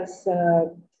because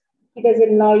he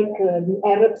doesn't like the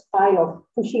Arab style of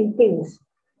pushing things.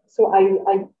 So I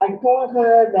told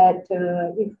her that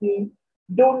if we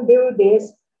don't do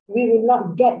this, we will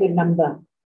not get the number.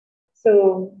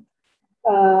 So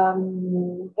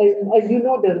as you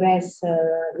know, the rest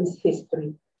is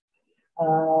history.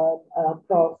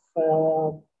 Prof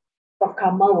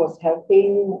Kamal was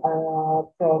helping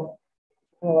Prof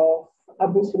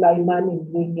Abu Sulayman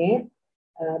in doing it,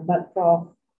 but Prof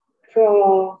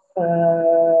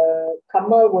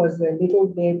Kamal was a little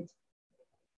bit,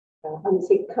 I would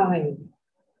say, kind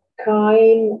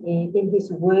in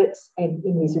his words and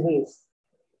in his ways,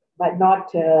 but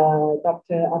not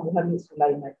Dr. Abu Hamid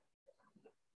Sulayman.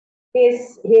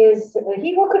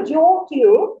 He will cajole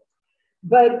you,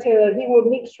 but he will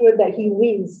make sure that he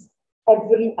wins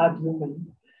every argument,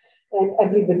 and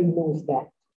everybody knows that.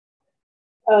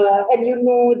 And you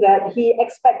know that he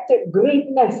expected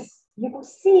greatness. You could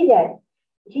see that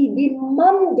he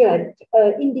demanded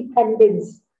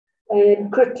independence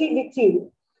and creativity,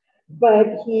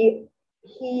 but he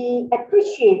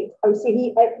appreciate. I would say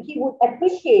he would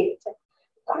appreciate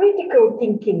critical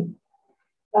thinking,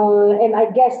 and I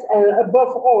guess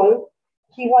above all,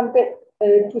 he wanted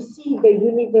to see the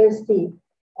university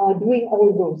doing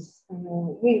all those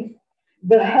with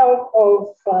the help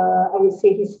of, I would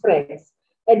say, his friends.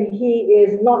 And he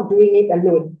is not doing it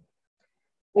alone.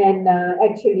 And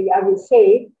actually, I would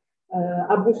say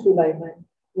Abu Sulayman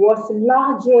was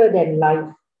larger than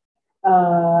life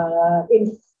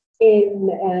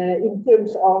in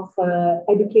terms of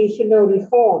educational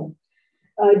reform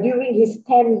during his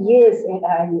 10 years at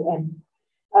Iium.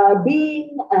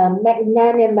 Being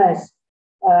magnanimous,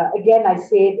 again, I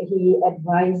said he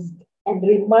advised and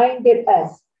reminded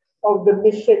us of the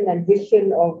mission and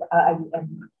vision of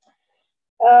Iium.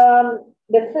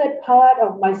 The third part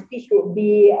of my speech would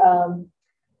be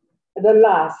the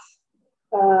last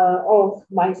of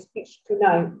my speech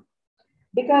tonight,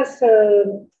 because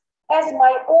as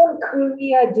my own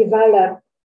career developed,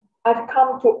 I've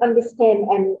come to understand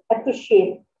and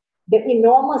appreciate the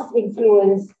enormous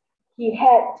influence he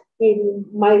had in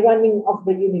my running of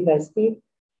the university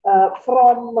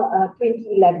from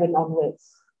 2011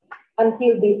 onwards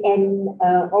until the end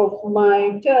of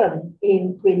my term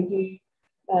in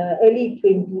early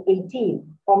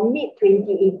 2018 or mid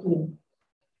 2018.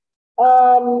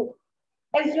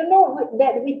 As you know,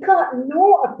 that we can't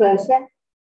know a person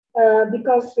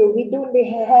because we don't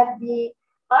have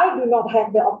I do not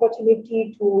have the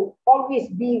opportunity to always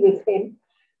be with him.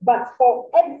 But for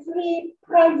every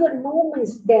private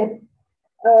moments that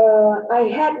I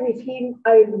had with him,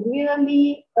 I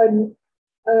really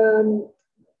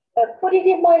put it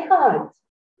in my heart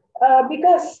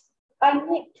because I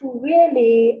need to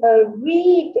really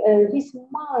read his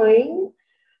mind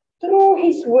through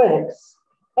his words.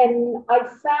 And I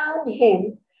found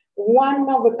him one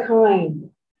of a kind,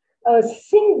 a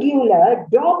singular,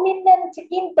 dominant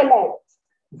intellect,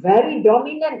 very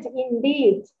dominant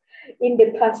indeed in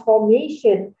the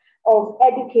transformation of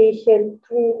education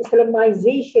through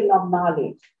Islamization of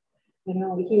knowledge. You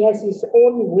know, he has his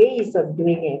own ways of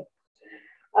doing it.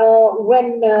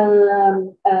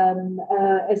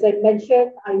 As I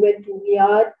mentioned, I went to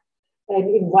Riyadh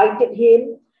and invited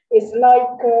him. It's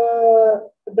like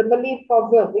the Malay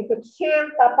proverb,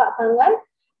 kecil tapak tangan,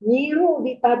 niru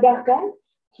ditadahkan.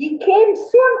 He came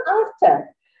soon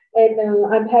after. And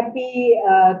I'm happy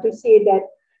to say that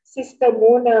Sister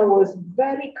Mona was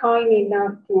very kind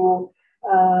enough to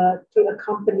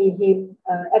accompany him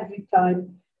every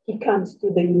time he comes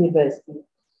to the university.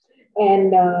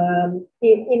 And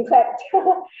in fact,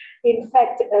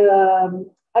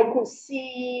 I could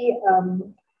see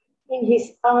in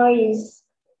his eyes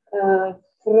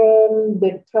from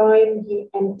the time he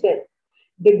entered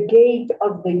the gate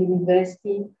of the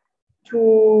university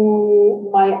to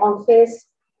my office,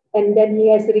 and then he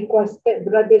has requested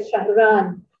Brother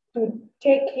Shahran to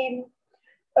take him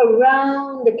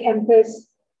around the campus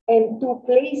and to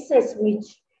places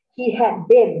which he had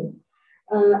been.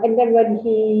 And then when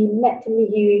he met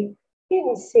me, he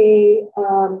would say,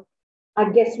 I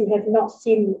guess you have not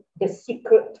seen the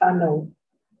secret tunnel.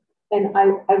 And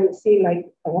I would say,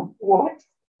 like, what?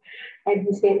 And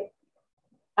he said,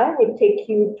 I will take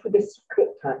you to the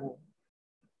secret tunnel.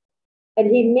 And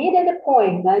he made an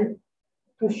appointment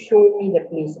to show me the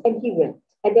place. And he went.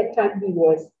 At that time, he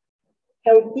was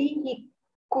healthy. He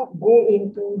could go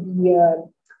into the,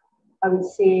 I would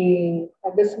say,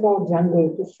 the small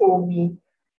jungle to show me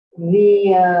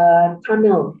the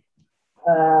tunnel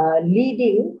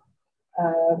leading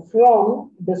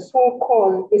from the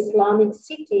so-called Islamic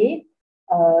city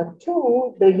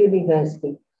to the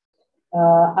university.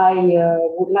 I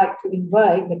would like to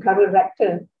invite the current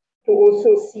rector to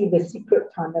also see the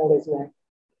secret tunnel as well.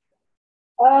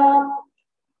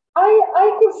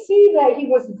 I could see that he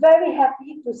was very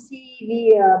happy to see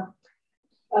the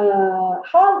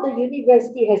how the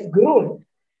university has grown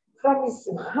from its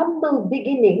humble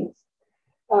beginnings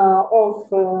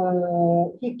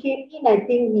he came in, I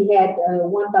think he had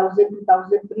 1,000,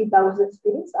 2,000, 3,000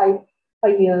 students. I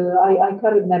can't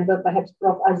remember, perhaps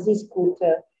Prof. Aziz could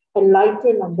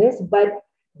enlighten on this, but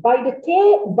by the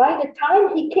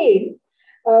time he came,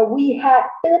 we had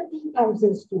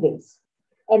 30,000 students.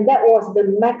 And that was the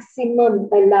maximum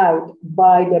allowed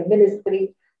by the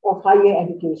Ministry of Higher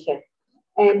Education.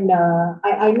 And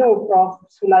I know Prof.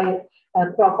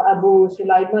 Abu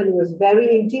Sulayman was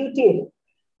very intuitive.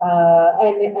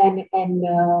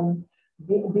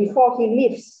 Before he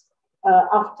leaves,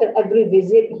 after every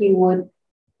visit, he would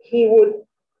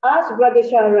ask Brother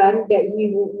Shahran that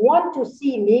he would want to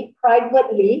see me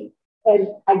privately, and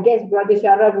I guess Brother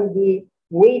Shahran would be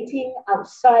waiting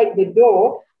outside the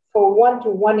door for 1 to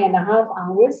 1.5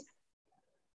 hours,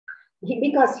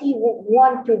 because he would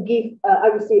want to give, I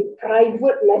would say,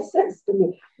 private lessons to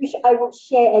me, which I would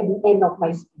share at the end of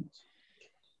my speech,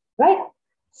 right?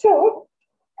 So,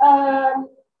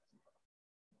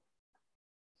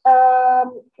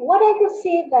 what I could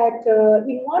say that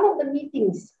in one of the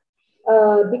meetings,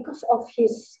 because of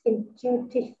his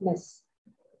intuitiveness,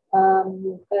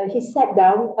 he sat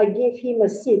down. I gave him a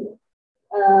seat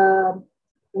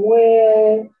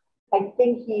where I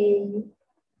think he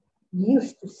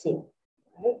used to sit,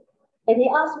 right? And he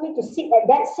asked me to sit at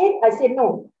that seat. I said,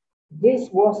 no, this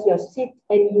was your seat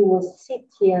and you will sit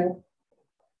here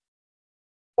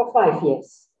for 5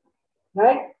 years,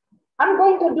 right? I'm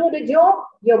going to do the job.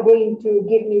 You're going to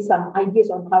give me some ideas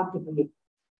on how to do it.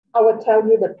 I will tell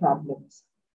you the problems.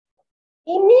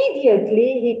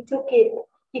 Immediately,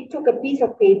 he took a piece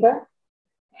of paper,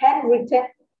 handwritten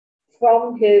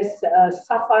from his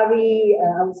safari,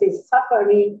 I would say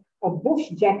safari or bush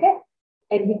jacket.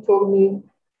 And he told me,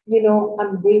 you know,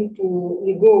 I'm going to,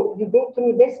 you go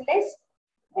through this list,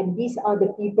 and these are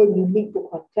the people you need to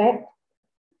contact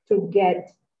to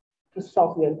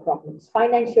solve your problems,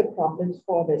 financial problems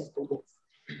for the students.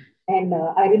 And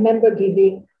I remember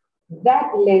giving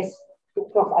that list to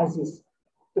Prof. Aziz,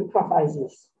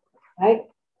 right?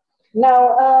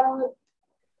 Now,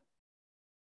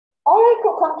 all I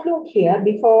could conclude here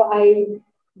before I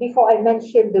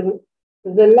mention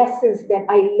the lessons that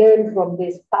I learned from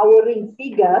this towering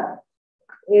figure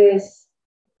is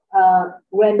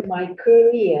when my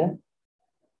career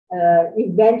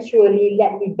eventually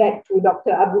led me back to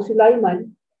Dr. Abu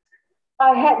Sulayman,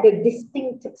 I had the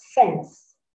distinct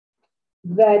sense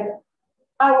that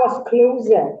I was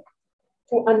closer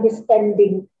to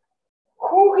understanding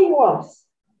who he was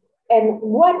and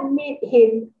what made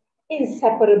him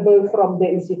inseparable from the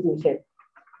institution.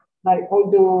 Like,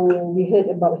 although we heard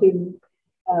about him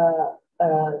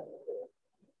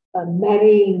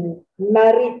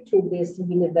married to this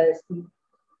university,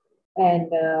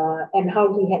 and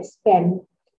how he had spent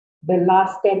the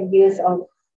last 10 years of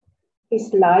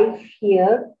his life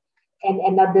here and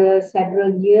another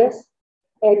several years.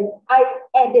 And I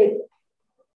added,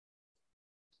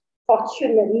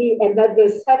 fortunately, another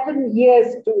 7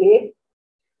 years to it,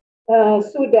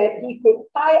 so that he could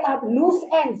tie up loose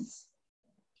ends,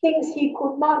 things he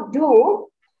could not do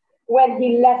when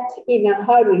he left in a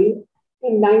hurry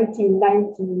in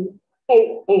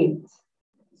 1998.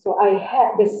 So I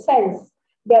had the sense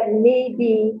that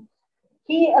maybe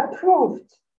he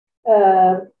approved,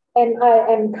 and I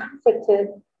am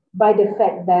comforted by the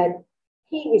fact that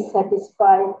he is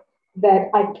satisfied that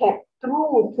I kept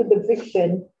true to the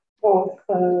vision of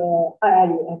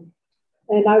Iium.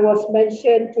 And I was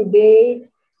mentioned today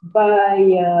by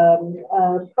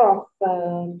Prof.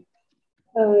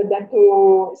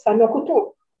 Dato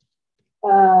Sanokutu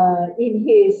in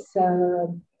his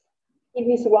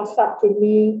WhatsApp to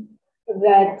me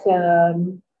that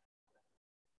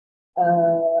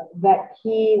that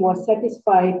he was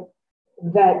satisfied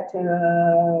that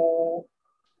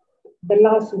the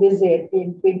last visit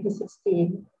in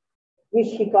 2016, which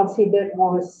he considered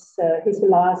was his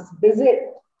last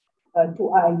visit to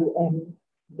Iium,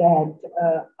 that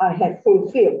I had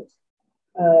fulfilled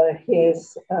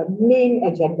his main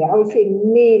agenda. I would say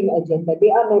main agenda.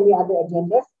 There are many other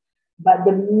agendas, but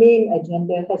the main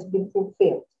agenda has been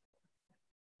fulfilled.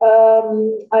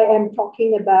 I am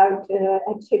talking about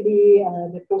actually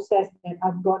the process that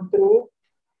I've gone through.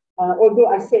 Although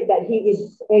I said that he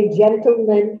is a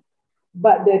gentleman,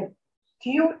 but the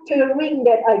tutoring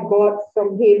that I got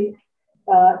from him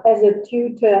as a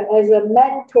tutor, as a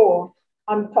mentor.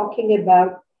 I'm talking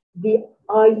about the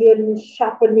iron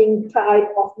sharpening type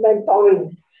of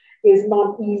mentoring. It's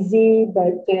not easy,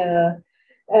 but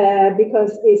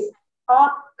because it's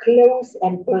up close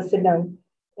and personal.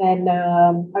 And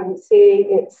I would say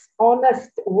it's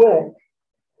honest work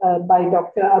by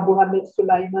Dr. Hamid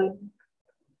Sulayman.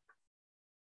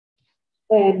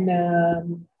 And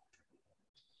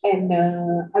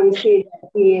I would say that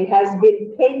he has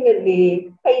been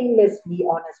painlessly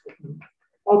honest with me.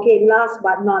 Okay, last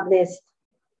but not least,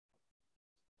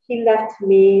 he left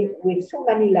me with so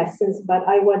many lessons, but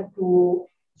I want to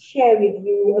share with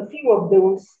you a few of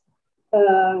those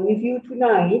with you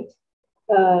tonight.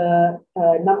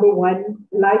 Number one,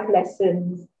 life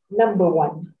lessons. Number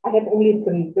one, I have only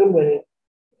 3, don't worry.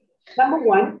 Number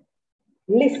one,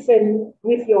 listen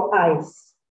with your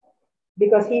eyes,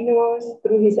 because he knows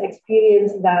through his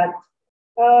experience that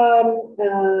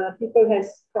people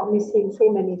has promised him so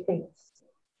many things.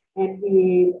 And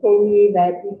he told me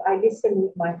that if I listen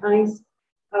with my eyes,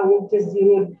 I will just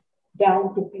zero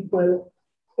down to people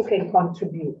who can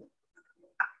contribute.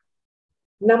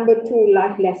 Number 2,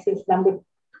 life lessons. Number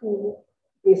 2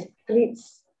 is treat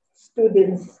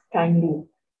students kindly.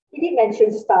 He didn't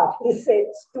mention staff, he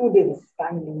said students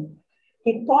kindly.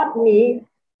 He taught me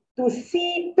to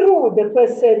see through the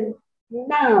person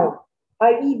now,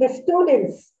 i.e. the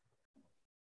students,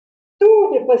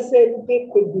 to the person they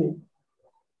could be.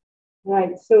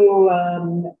 Right, so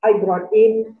I brought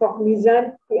in Prof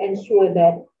Mizan to ensure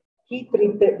that he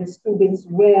treated the students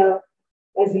well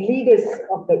as leaders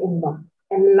of the Ummah.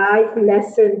 And life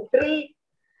lesson 3,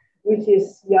 which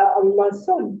is, Ya Allah,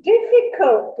 so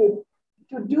difficult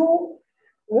to do,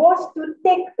 was to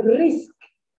take risk.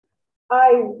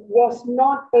 I was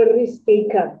not a risk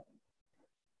taker,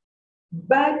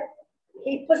 but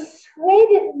he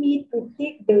persuaded me to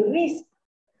take the risk.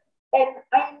 And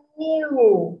I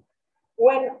knew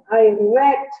when I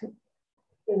read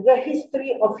the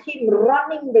history of him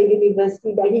running the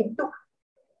university that he took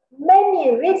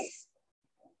many risks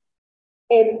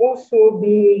and also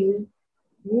being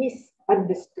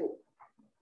misunderstood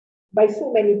by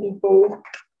so many people.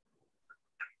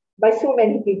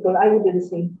 I wouldn't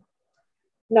say.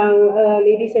 Now,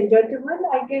 ladies and gentlemen,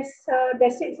 I guess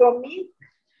that's it from me.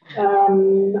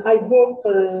 I hope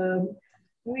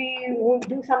we will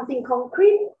do something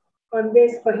concrete on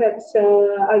this. Perhaps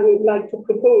I would like to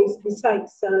propose,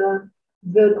 besides the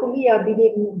kuliah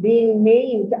being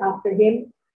named after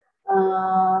him,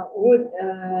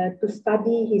 to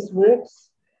study his works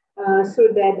so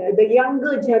that the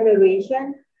younger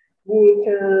generation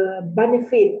would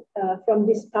benefit from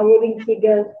this towering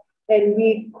figure, and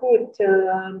we could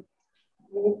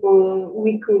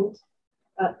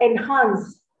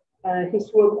enhance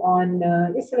his work on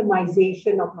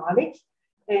Islamization of knowledge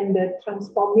and the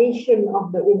transformation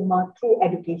of the Ummah through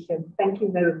education. Thank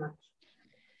you very much.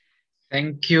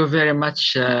 Thank you very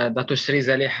much, Dato Sri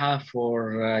Zaliha,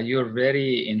 for your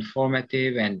very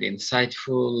informative and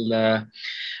insightful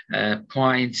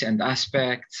points and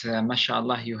aspects.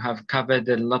 MashaAllah, you have covered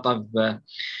a lot of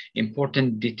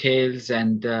important details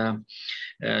and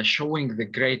showing the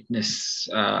greatness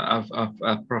of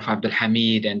Prof. Abdul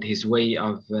Hamid and his way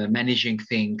of managing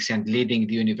things and leading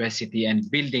the university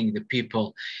and building the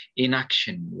people in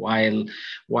action while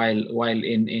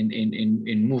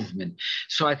in movement.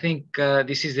 So I think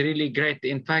this is really great.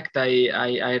 In fact,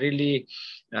 I really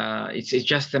it's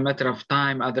just a matter of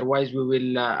time. Otherwise,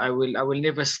 I will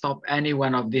never stop any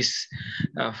one of these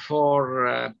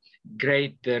 4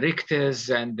 great rectors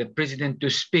and the president to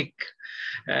speak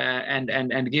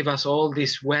and give us all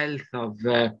this wealth of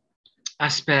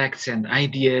aspects and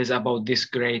ideas about this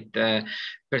great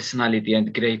personality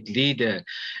and great leader.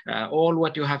 All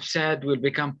what you have said will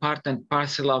become part and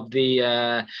parcel of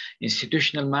the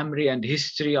institutional memory and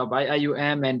history of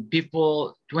Iium, and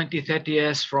people 20, 30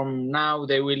 years from now,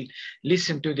 they will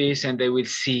listen to this and they will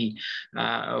see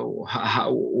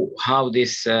how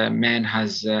this man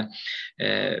has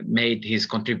made his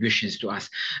contributions to us.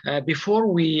 Before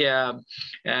we,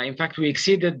 in fact, we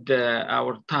exceeded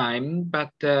our time,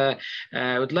 but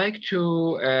I would like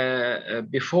to,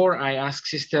 before I ask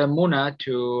Sister Sister Muna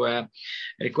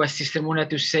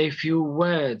to say a few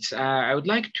words. I would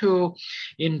like to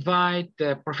invite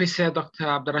Professor Dr.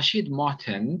 Abdul Rashid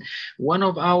Martin, one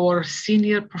of our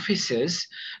senior professors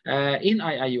in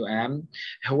Iium,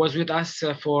 who was with us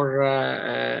for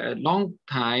a long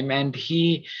time, and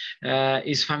he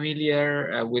is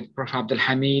familiar with Prof. Abdul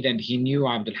Hamid, and he knew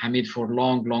Abdul Hamid for a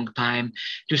long time,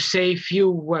 to say a few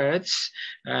words.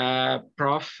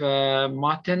 Prof.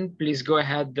 Martin, please go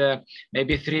ahead.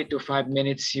 Maybe 3 to 5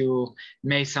 minutes. You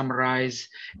may summarize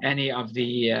any of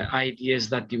the ideas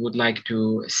that you would like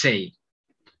to say.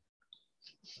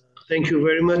 Thank you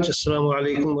very much. Assalamu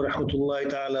alaikum wa rahmatullahi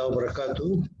ta'ala wa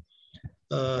barakatuh.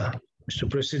 Mr.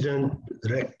 President,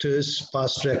 rectors,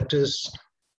 past rectors,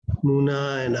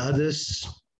 Muna and others.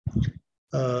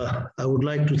 I would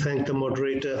like to thank the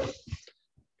moderator,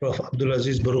 Prof. Abdul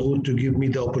Aziz Barghouth, to give me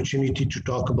the opportunity to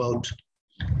talk about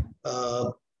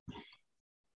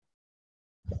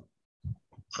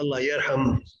Allah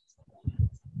Yarham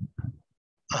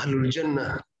Ahlul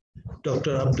Jannah,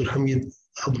 Dr. Abdul Hamid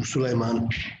Abu Sulayman.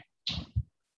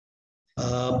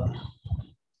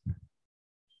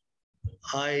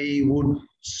 I would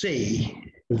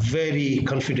say very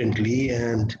confidently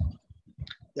and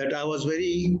that I was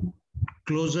very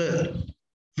close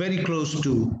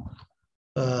to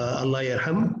Allah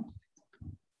Yarham.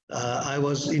 I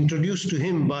was introduced to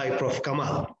him by Prof.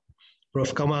 Kamal.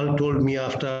 Prof. Kamal told me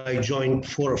after I joined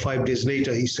 4 or 5 days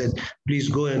later, he said, please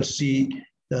go and see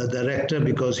the rector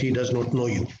because he does not know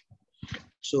you.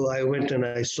 So I went and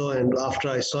I saw, and after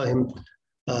I saw him,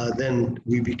 then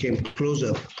we became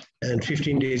closer. And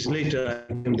 15 days later,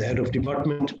 I became the head of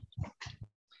department.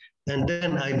 And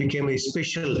then I became a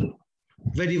special,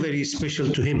 very, very special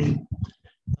to him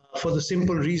for the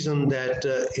simple reason that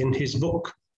in his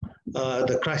book,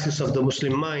 The Crisis of the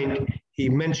Muslim Mind, he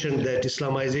mentioned that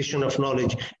Islamization of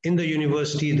knowledge in the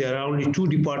university, there are only 2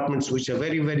 departments which are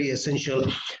very, very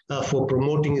essential for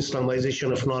promoting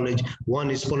Islamization of knowledge.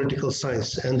 One is political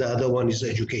science and the other one is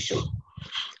education.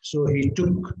 So he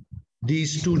took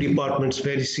these 2 departments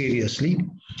very seriously.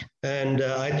 And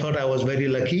I thought I was very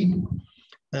lucky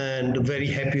and very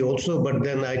happy also, but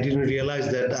then I didn't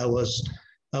realize that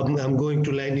I'm going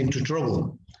to land into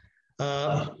trouble.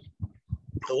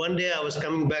 One day I was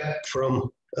coming back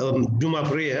from Juma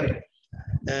prayer,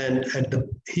 and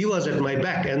he was at my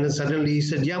back, and then suddenly he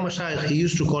said, Ya Mashayikh, he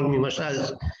used to call me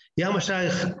Mashayikh. Ya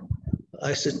Mashayikh.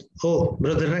 I said, oh,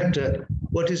 Brother Rector,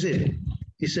 what is it?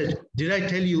 He said, did I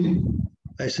tell you?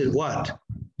 I said, what?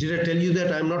 Did I tell you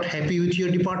that I'm not happy with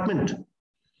your department?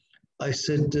 I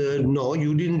said, no,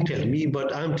 you didn't tell me,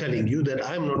 but I'm telling you that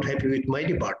I'm not happy with my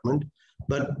department.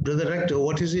 But Brother Rector,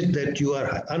 what is it that you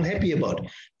are unhappy about?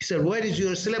 He said, where is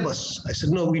your syllabus? I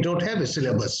said, no, we don't have a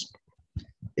syllabus.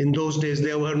 In those days,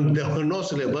 there were no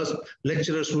syllabus.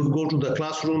 Lecturers would go to the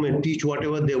classroom and teach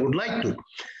whatever they would like to.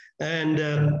 And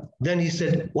then he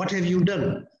said, what have you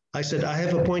done? I said, I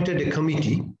have appointed a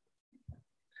committee.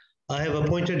 I have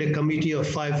appointed a committee of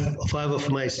five of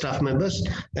my staff members,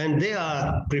 and they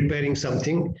are preparing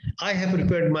something. I have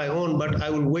prepared my own, but I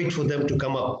will wait for them to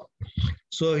come up.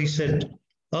 So he said,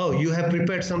 oh, you have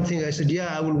prepared something? I said,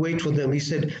 yeah, I will wait for them. He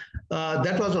said,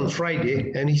 that was on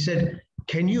Friday. And he said,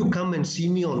 can you come and see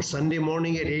me on Sunday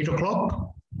morning at 8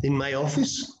 o'clock in my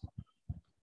office?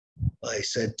 I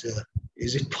said,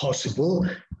 is it possible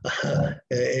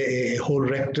a whole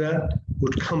rector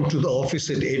would come to the office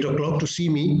at 8 o'clock to see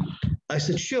me? I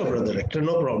said, sure, Brother Rector,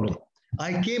 no problem.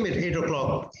 I came at 8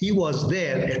 o'clock. He was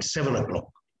there at 7 o'clock.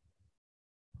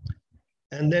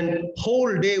 And then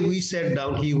whole day we sat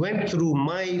down. He went through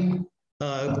my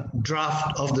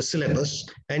draft of the syllabus,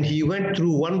 and he went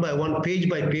through one by one, page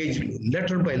by page,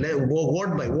 letter by letter,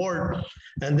 word by word,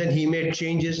 and then he made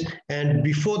changes. And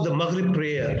before the Maghrib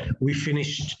prayer, we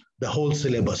finished the whole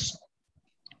syllabus.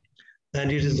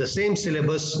 And it is the same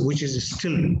syllabus which is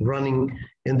still running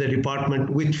in the department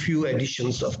with few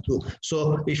additions of 2.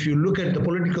 So if you look at the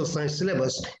political science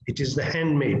syllabus, it is the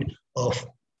handmade of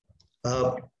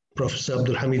Professor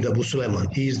Abdul Hamid Abu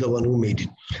Sulayman. He is the one who made it.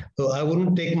 So I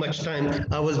wouldn't take much time.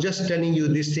 I was just telling you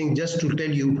this thing just to tell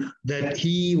you that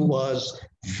he was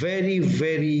very,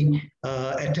 very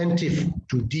attentive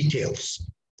to details.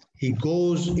 He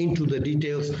goes into the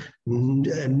details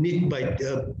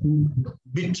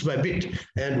bit by bit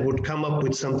and would come up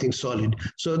with something solid.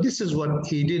 So this is what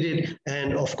he did it.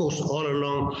 And of course, all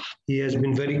along, he has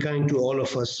been very kind to all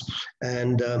of us.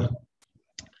 And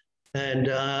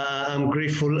I'm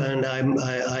grateful, and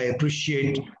I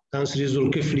appreciate Councillor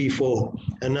Zulkifli for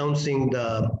announcing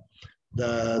the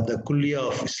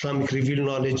Kulliyah of Islamic Revealed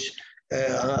Knowledge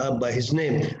by his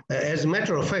name. As a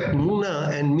matter of fact,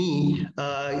 Muna and me,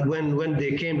 when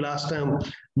they came last time,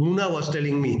 Muna was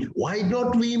telling me, why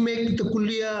not we make the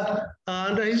Kulliya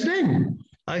under his name?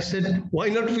 I said, why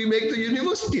not we make the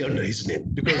university under his name?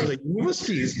 Because the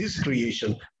university is his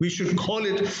creation. We should call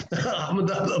it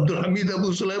Abdul Hamid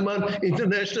Abu Sulayman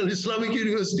International Islamic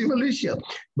University, Malaysia.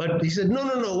 But he said, no,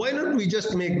 why not we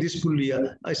just make this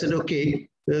Kulliya? I said, okay,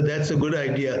 that's a good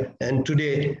idea. And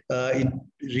today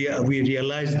we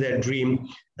realized that dream,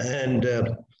 and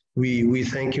we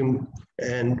thank him,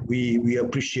 and we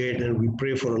appreciate and we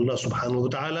pray for Allah subhanahu wa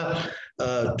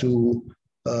ta'ala to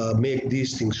make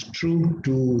these things true,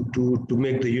 to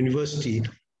make the university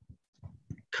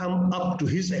come up to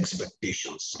his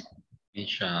expectations.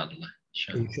 Inshallah.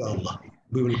 Inshallah.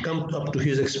 We will come up to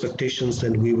his expectations,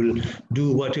 and we will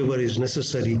do whatever is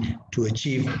necessary to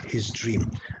achieve his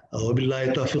dream.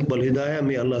 Wabillahi tawfiq wal hidayah.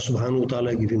 May Allah subhanahu wa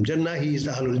ta'ala give him Jannah. He is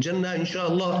Ahlul Jannah,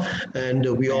 inshallah. And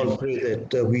we all pray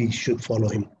that we should follow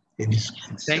him in his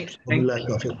steps. Wabillahi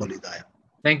tawfiq wal hidayah.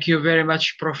 Thank you very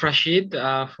much, Prof. Rashid,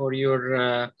 for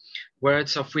your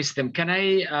words of wisdom. Can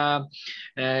I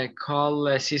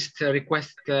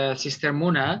request Sister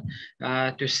Muna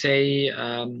to say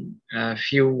a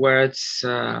few words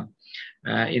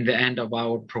in the end of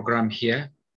our program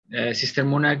here? Sister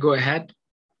Muna, go ahead.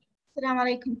 Assalamu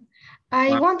alaikum.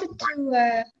 I wanted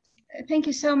to thank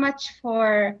you so much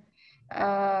for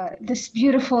this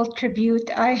beautiful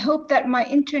tribute. I hope that my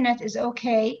internet is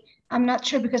okay. I'm not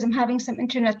sure because I'm having some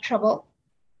internet trouble.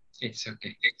 It's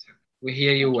okay. We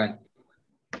hear you well.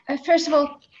 First of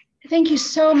all, thank you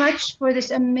so much for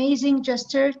this amazing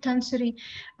gesture, Tansuri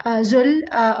Zul,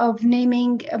 of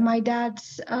naming my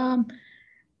dad's,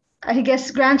 I guess,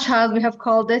 grandchild, we have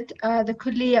called it, the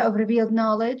Kulliya of Revealed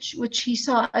Knowledge, which he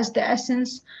saw as the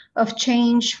essence of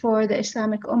change for the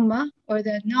Islamic Ummah, or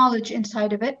the knowledge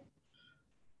inside of it.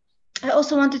 I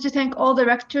also wanted to thank all the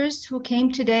rectors who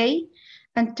came today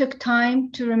and took time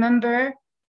to remember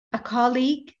a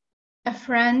colleague, a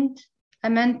friend, a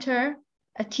mentor,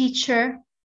 a teacher,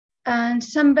 and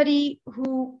somebody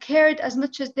who cared as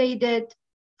much as they did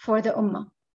for the Ummah.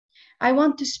 I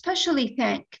want to especially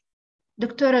thank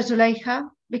Dr. Zulaykha,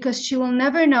 because she will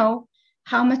never know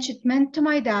how much it meant to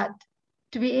my dad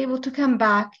to be able to come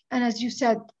back and, as you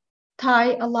said,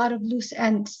 tie a lot of loose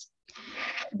ends.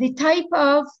 The type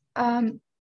of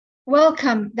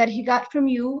welcome that he got from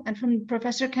you and from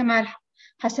Professor Kamal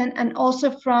Hassan, and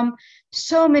also from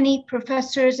so many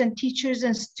professors and teachers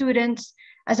and students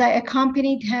as I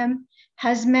accompanied him,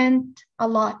 has meant a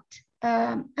lot.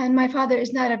 And my father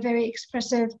is not a very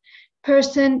expressive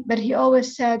person, but he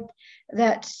always said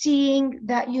that seeing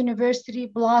that university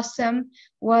blossom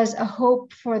was a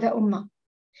hope for the Ummah.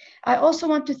 I also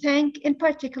want to thank in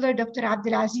particular Dr.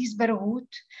 Abdul Aziz Barghout,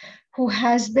 who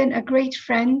has been a great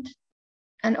friend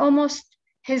and almost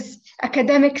his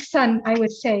academic son, I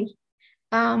would say,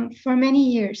 for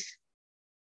many years.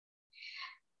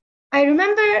 I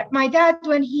remember my dad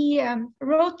when he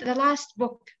wrote the last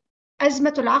book,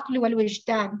 Azmatul Aql wal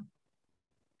Wijdan.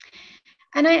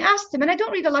 And I asked him, and I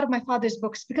don't read a lot of my father's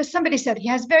books because somebody said he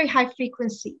has very high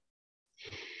frequency.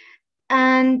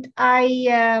 And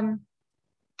I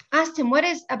asked him, what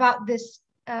is about this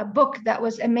book that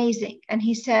was amazing? And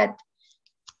he said,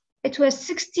 it was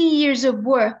 60 years of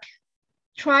work,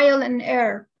 trial and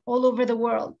error all over the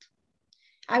world.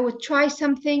 I would try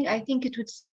something, I think it would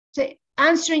say,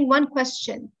 answering one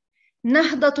question,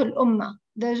 Nahdatul Ummah,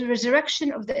 the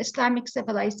resurrection of the Islamic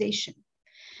civilization.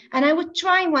 And I would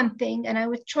try one thing, and I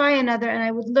would try another, and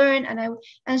I would learn,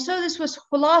 and so this was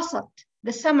khulasat,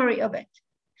 the summary of it.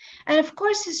 And of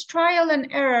course, his trial and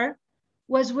error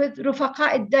was with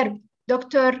Rufaqa al-Darb,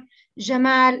 Dr.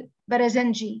 Jamal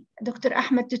Barazanji, Dr.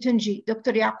 Ahmed Tutunji,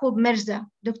 Dr. Yaqub Mirza,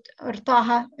 Dr.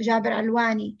 Taha Jabir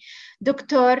Alwani,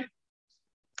 Dr.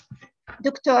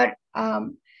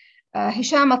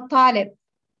 Hisham al-Talib,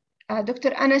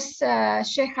 Dr. Anas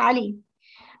Sheikh Ali,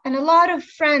 and a lot of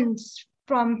friends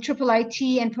from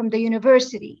IIIT and from the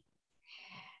university.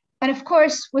 And of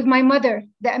course, with my mother,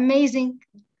 the amazing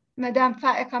Madame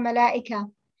Fa'iqa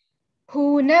Malaika,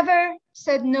 who never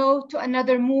said no to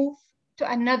another move,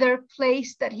 to another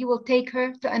place that he will take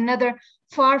her, to another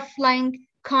far-flung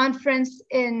conference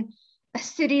in a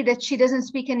city that she doesn't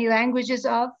speak any languages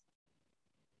of,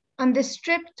 on this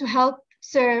trip to help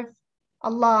serve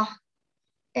Allah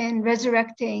in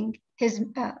resurrecting his,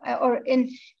 or in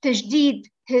tajdeed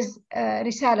his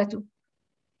risalatu.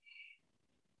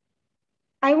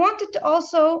 I wanted to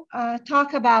also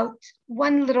talk about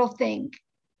one little thing.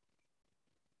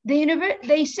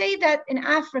 They say that in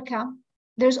Africa,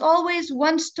 there's always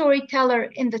one storyteller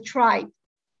in the tribe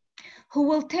who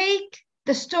will take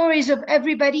the stories of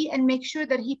everybody and make sure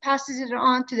that he passes it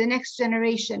on to the next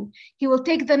generation. He will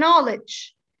take the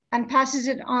knowledge and passes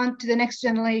it on to the next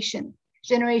generation.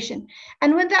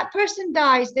 And when that person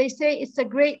dies, they say it's a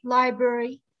great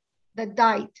library that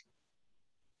died.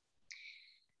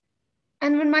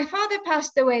 And when my father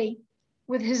passed away,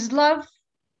 with his love,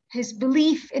 his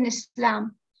belief in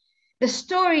Islam, the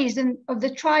stories of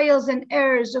the trials and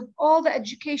errors of all the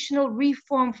educational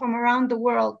reform from around the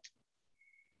world,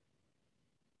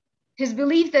 his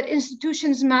belief that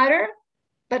institutions matter,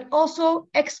 but also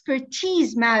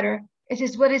expertise matter. It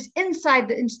is what is inside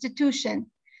the institution,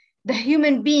 the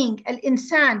human being,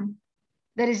 al-insan,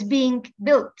 that is being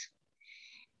built.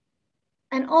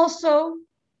 And also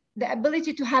the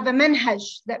ability to have a manhaj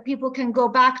that people can go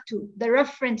back to, the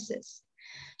references.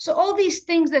 So all these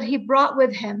things that he brought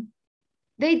with him,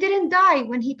 they didn't die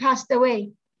when he passed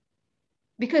away,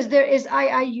 because there is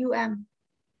Iium.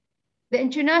 The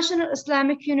International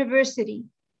Islamic University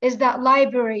is that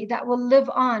library that will live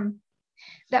on,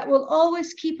 that will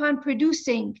always keep on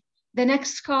producing the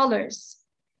next scholars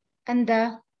and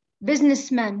the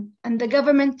businessmen and the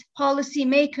government policy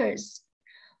makers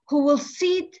who will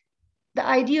seed the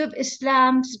idea of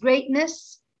Islam's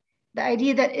greatness, the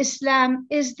idea that Islam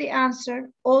is the answer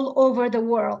all over the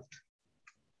world.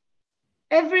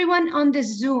 Everyone on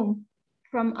this Zoom,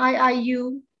 from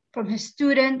IIU, from his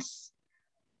students,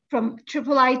 from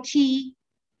IIIT,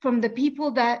 from the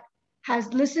people that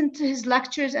has listened to his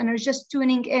lectures and are just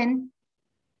tuning in,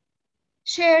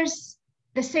 shares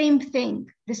the same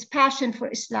thing, this passion for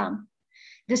Islam,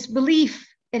 this belief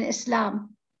in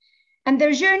Islam. And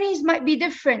their journeys might be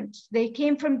different. They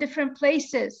came from different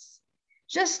places,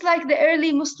 just like the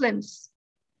early Muslims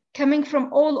coming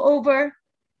from all over,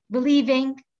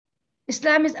 believing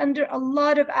Islam is under a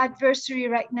lot of adversary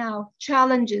right now,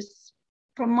 challenges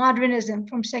from modernism,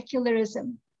 from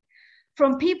secularism,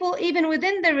 from people even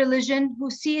within the religion who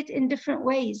see it in different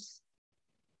ways.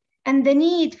 And the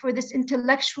need for this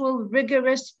intellectual,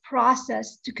 rigorous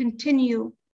process to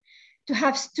continue, to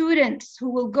have students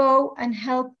who will go and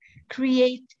help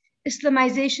create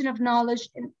Islamization of knowledge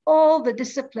in all the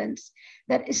disciplines,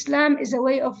 that Islam is a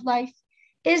way of life,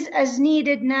 is as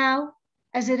needed now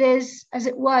as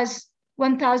it was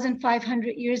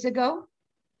 1,500 years ago.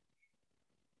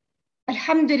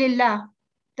 Alhamdulillah,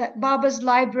 that Baba's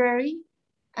library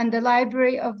and the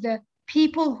library of the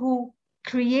people who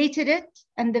created it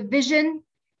and the vision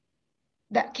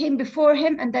that came before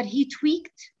him and that he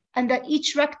tweaked and that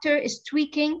each rector is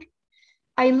tweaking.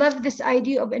 I love this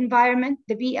idea of environment,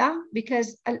 the bi'ah,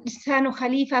 because al-insanu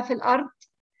khalifa fil ard,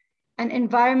 and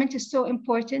environment is so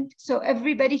important. So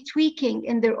everybody tweaking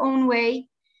in their own way,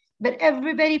 but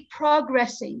everybody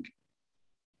progressing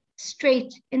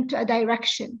straight into a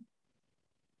direction.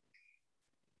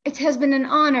 It has been an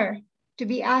honor to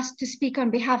be asked to speak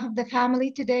on behalf of the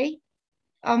family today,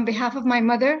 on behalf of my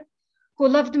mother, who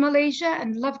loved Malaysia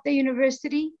and loved the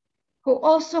university, who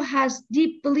also has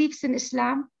deep beliefs in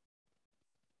Islam,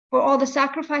 for all the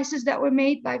sacrifices that were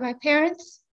made by my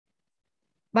parents,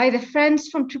 by the friends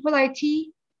from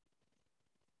IIIT,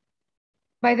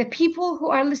 by the people who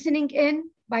are listening in,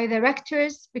 by the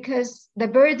rectors, because the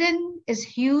burden is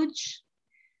huge,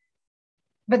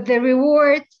 but the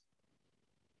reward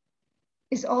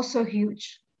is also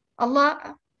huge.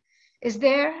 Allah is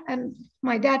there, and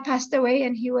my dad passed away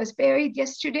and he was buried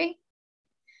yesterday.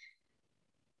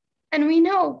 And we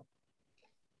know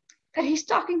that he's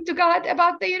talking to God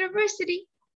about the university.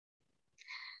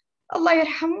 Allah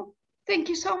yarhamu. Thank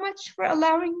you so much for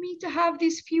allowing me to have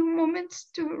these few moments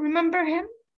to remember him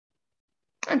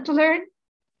and to learn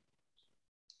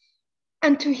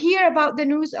and to hear about the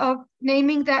news of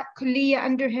naming that kulliyah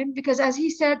under him, because as he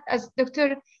said, as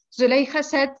Dr. Zulaykha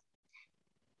said,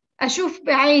 Ashuf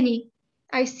bi'aini,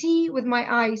 I see with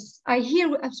my eyes.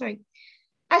 Asma'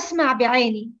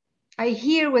 bi'aini, I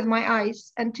hear with my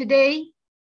eyes. And today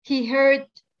he heard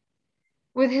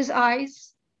with his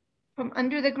eyes from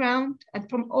under the ground and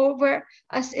from over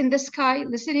us in the sky,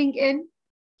 listening in,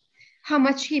 how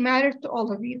much he mattered to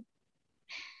all of you.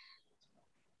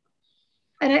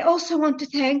 And I also want to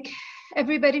thank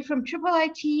everybody from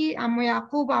IIIT, Ammu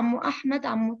Yaqub, Ammu Ahmed,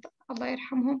 Ammu Allah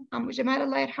yarhamhum, Ammu Jamal,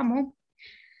 Allah yarhamhum,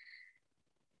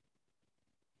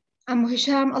 Ammu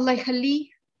Hisham, Allah yakhalli,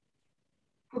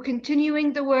 for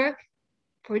continuing the work,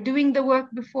 for doing the work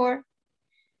before.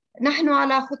 نحن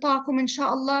على خطاكم إن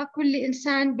شاء الله كل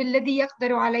إنسان بالذي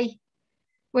يقدر عليه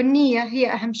والنية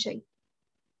هي أهم شيء.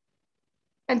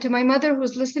 And to my mother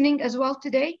who's listening as well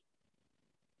today,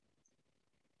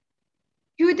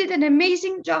 you did an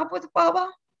amazing job with Baba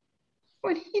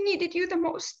when he needed you the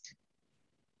most.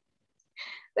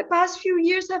 The past few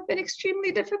years have been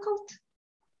extremely difficult.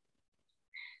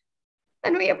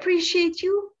 And we appreciate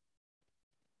you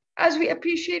as we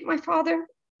appreciate my father,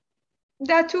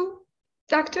 Dato,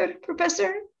 Doctor,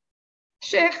 Professor,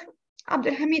 Sheikh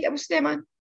Abdul Hamid Abu Sulayman.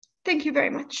 Thank you very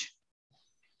much.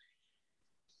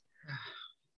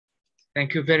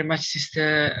 Thank you very much,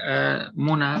 Sister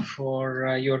Muna,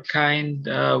 for your kind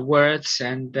words.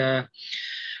 And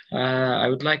I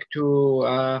would like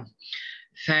to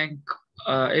thank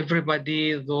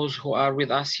everybody, those who are with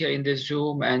us here in the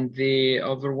Zoom, and the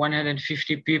over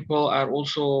 150 people are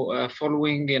also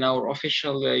following in our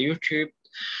official YouTube.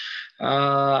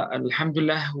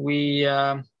 Alhamdulillah, we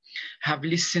have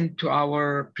listened to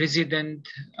our president,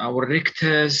 our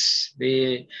rectors,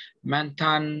 the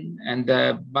Mantan and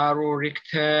the Baro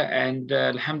rector, and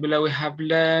Alhamdulillah, we have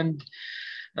learned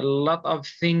a lot of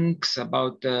things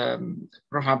about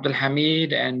Prof. Abdul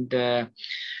Hamid, and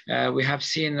we have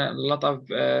seen a lot of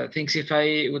things. If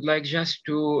I would like just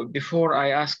to, before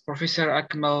I ask Professor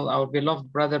Akmal, our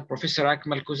beloved brother, Professor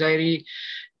Akmal Kuzairi,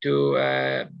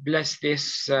 to bless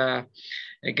this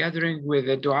gathering with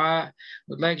a dua,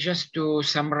 would like just to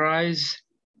summarize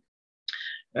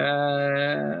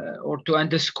or to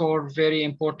underscore very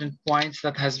important points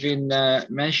that has been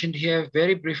mentioned here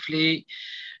very briefly.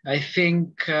 I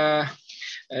think, as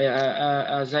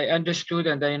I understood,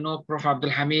 and I know Prof.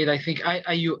 Abdul Hamid, I think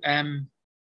Iium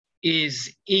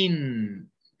is in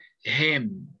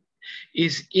him,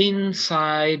 is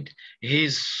inside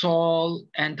his soul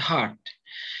and heart.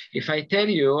 If I tell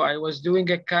you, I was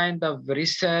doing a kind of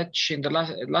research in the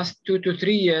last 2 to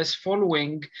 3 years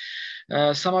following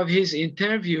some of his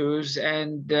interviews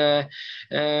and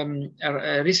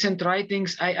recent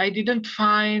writings. I didn't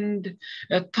find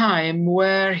a time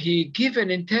where he gave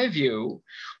an interview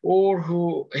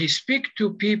or he speak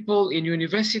to people in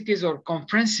universities or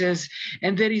conferences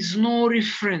and there is no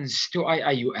reference to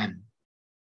Iium.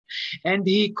 And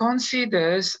he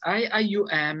considers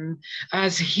Iium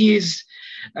as his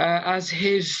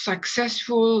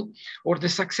successful, or the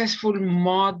successful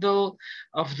model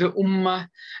of the Ummah,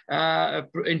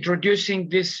 introducing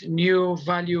this new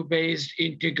value-based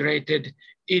integrated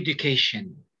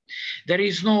education. There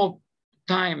is no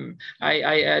time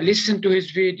I listened to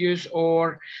his videos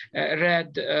or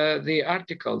read the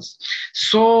articles.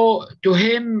 So to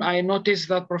him, I noticed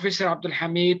that Professor Abdul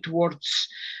Hamid, towards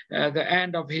the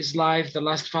end of his life, the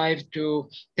last 5 to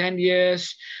 10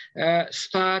 years,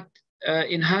 start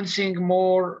enhancing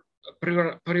more,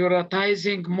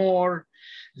 prioritizing more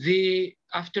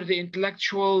after the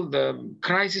intellectual, the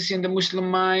crisis in the Muslim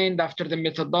mind, after the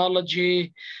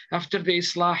methodology, after the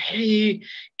Islah, he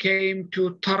came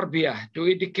to tarbiyah, to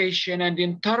education, and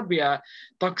in tarbiyah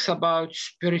talks about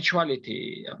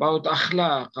spirituality, about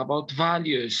akhlaq, about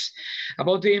values,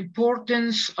 about the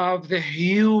importance of the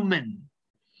human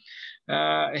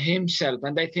himself.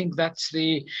 And I think that's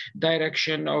the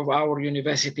direction of our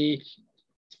university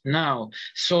now,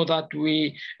 so that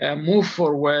we move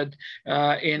forward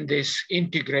in this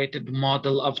integrated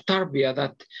model of tarbiyah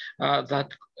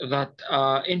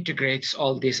that integrates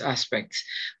all these aspects.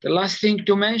 The last thing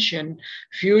to mention,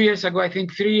 a few years ago, I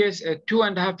think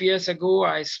 2.5 years ago,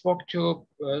 I spoke to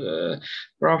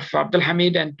Prof. Abdul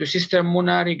Hamid and to Sister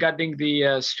Muna regarding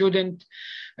the student.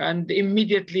 And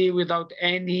immediately, without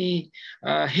any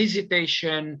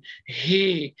hesitation,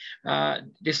 he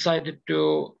decided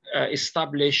to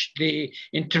establish the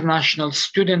International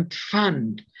Student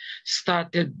Fund.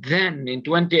 Started then in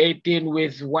 2018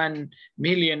 with 1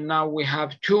 million. Now we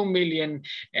have 2 million,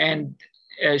 and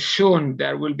soon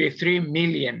there will be 3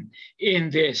 million in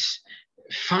this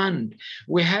fund.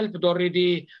 We helped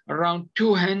already around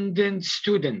 200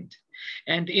 students.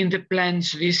 And in the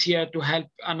plans this year to help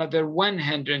another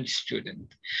 100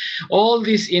 students. All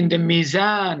this in the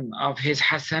mizan of his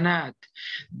hasanat.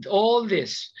 All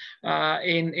this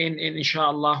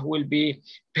inshallah will be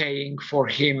paying for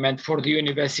him and for the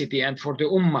university and for the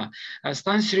ummah. As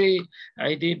Tansri,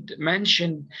 I did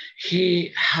mention,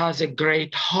 he has a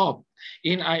great hope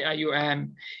in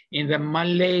Iium, in the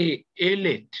Malay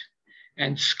elite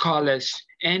and scholars,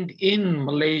 and in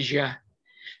Malaysia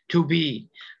to be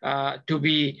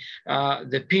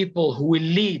the people who will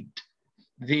lead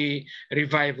the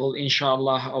revival,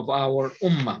 inshallah, of our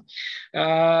ummah.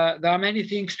 There are many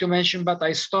things to mention, but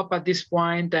I stop at this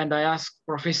point and I ask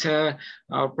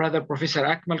our brother Professor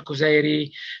Akmal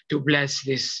Kuzairi to bless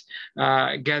this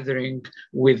gathering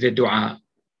with the dua.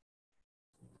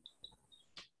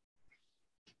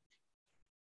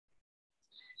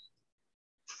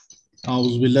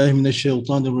 أعوذ بالله من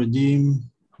الشيطان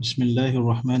الرجيم بسم الله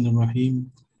الرحمن الرحيم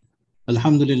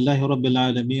الحمد لله رب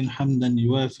العالمين حمدا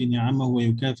يوافي نعمه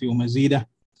ويكافئ مزيده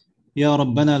يا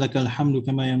ربنا لك الحمد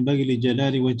كما ينبغي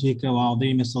لجلال وجهك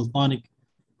وعظيم سلطانك،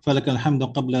 فلك الحمد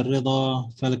قبل الرضا،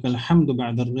 فلك الحمد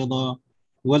بعد الرضا،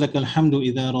 ولك الحمد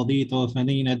إذا رضيت،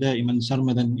 وفنينا دائما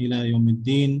سرمدا إلى يوم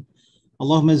الدين.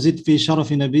 اللهم زد في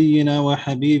شرف نبينا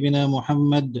وحبيبنا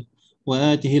محمد،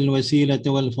 وآته الوسيلة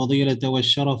والفضيلة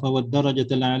والشرف والدرجة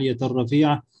العالية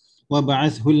الرفيعة،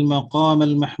 وابعثه المقام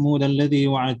المحمود الذي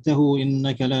وعدته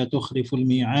إنك لا تخلف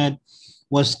الميعاد.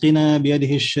 واسقنا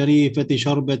بيده الشريفة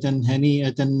شربة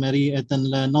هنيئة مريئة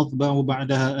لا نضبع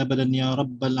بعدها أبدا يا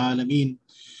رب العالمين.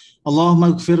 اللهم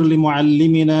اغفر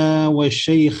لمعلمنا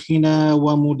وشيخنا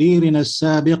ومديرنا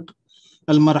السابق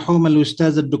المرحوم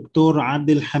الأستاذ الدكتور عبد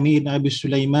الحميد أبي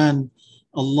سليمان،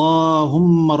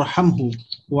 اللهم ارحمه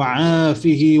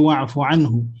وعافه واعف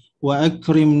عنه،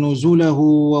 وأكرم نزله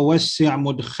ووسع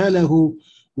مدخله،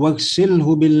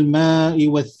 واغسله بالماء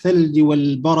والثلج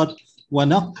والبرد،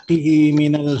 ونقه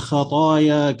من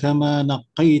الخطايا كما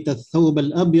نقيت الثوب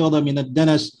الأبيض من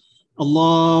الدنس.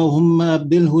 اللهم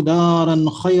أبدله دارا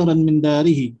خيرا من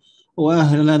داره،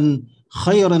 وأهلا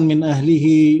خيرا من أهله،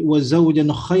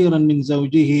 وزوجا خيرا من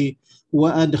زوجه،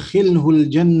 وأدخله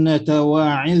الجنة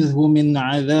وأعذه من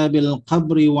عذاب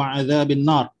القبر وعذاب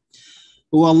النار.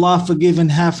 O Allah, forgive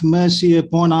and have mercy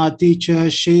upon our teacher,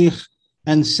 Sheikh,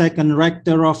 and second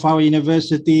Rector of our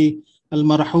university,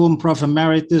 Al-Marhum Prof.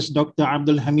 Emeritus, Dr.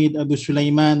 Abdul Hamid Abu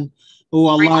Sulayman. O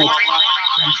Allah,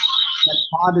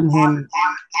 pardon him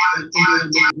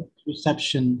in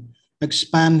reception.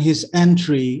 Expand his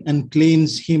entry and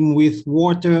cleanse him with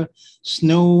water,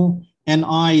 snow, and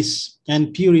ice,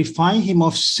 and purify him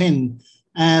of sin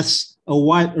as a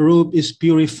white robe is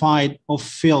purified of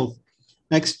filth.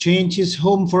 Exchange his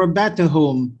home for a better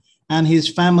home, and his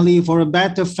family for a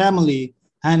better family,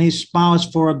 and his spouse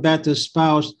for a better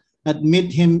spouse. Admit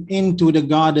him into the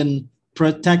garden,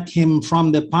 protect him from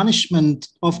the punishment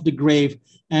of the grave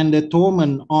and the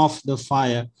torment of the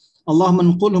fire. اللهم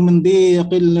انقله من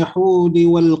ضيق اللحود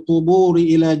والقبور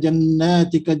إلى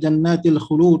جناتك جنات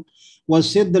الخلود،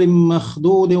 وسدر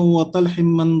مخضود وطلح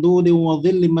منضود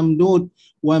وظل ممدود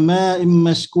وماء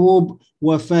مسكوب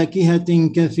وفاكهة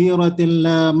كثيرة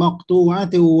لا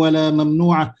مقطوعة ولا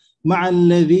ممنوعة، مع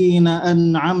الذين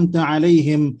أنعمت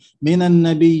عليهم من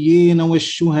النبيين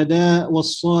والشهداء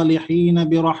والصالحين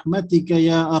برحمتك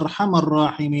يا أرحم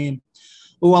الراحمين.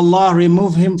 O Allah,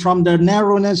 remove him from the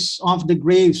narrowness of the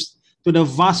graves to the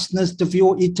vastness of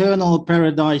your eternal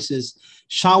paradises,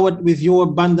 showered with your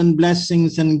abundant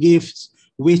blessings and gifts,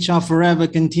 which are forever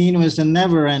continuous and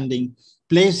never-ending.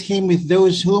 Place him with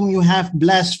those whom you have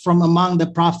blessed from among the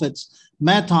prophets,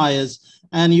 martyrs,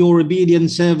 and your obedient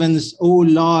servants, O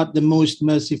Lord, the most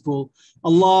merciful.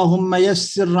 Allahumma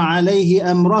yassir alayhi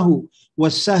amrahu,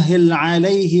 وسهل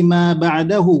عليه ما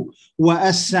بعده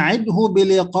وأسعده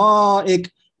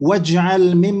بلقائك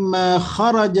واجعل مما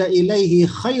خرج إليه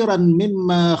خيرا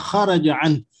مما خرج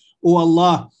عنه. O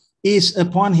Allah, ease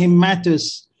upon him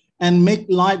matters and make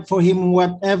light for him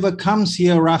whatever comes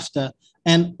hereafter,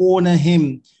 and honor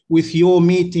him with your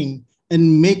meeting,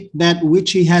 and make that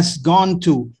which he has gone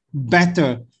to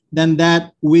better than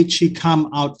that which he come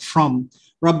out from.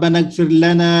 ربنا اغفر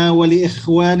لنا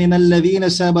ولإخواننا الذين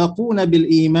سبقونا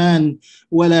بالإيمان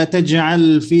ولا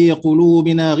تجعل في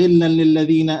قلوبنا غلا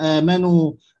للذين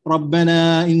آمنوا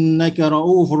ربنا إنك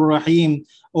رؤوف رحيم.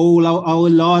 O our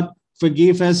Lord,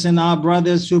 forgive us and our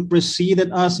brothers who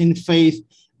preceded us in faith,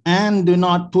 and do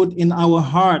not put in our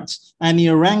hearts any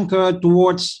rancor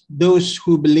towards those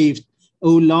who believed.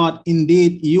 O Lord,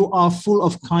 indeed you are full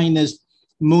of kindness,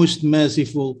 most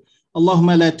merciful.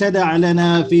 اللهم لا تدع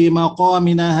لنا في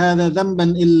مقامنا هذا ذنبا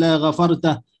إلا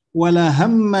غفرته، ولا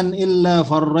هما إلا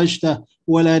فرجته،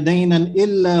 ولا دينا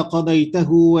إلا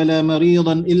قضيته، ولا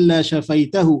مريضا إلا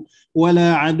شفيته،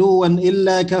 ولا عدوا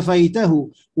إلا كفيته،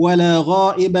 ولا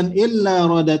غائبا إلا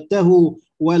رددته،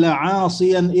 ولا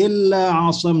عاصيا إلا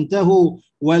عصمته،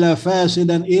 ولا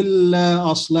فاسدا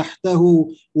إلا أصلحته،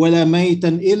 ولا ميتا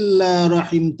إلا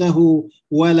رحمته،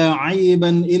 ولا عيبا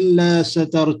إلا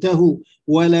سترته،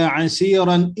 ولا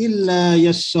عسيرا إلا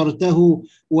يسرته،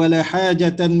 ولا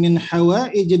حاجة من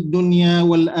حوائج الدنيا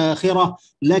والآخرة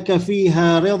لك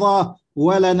فيها رضا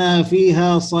ولنا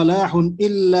فيها صلاح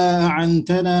إلا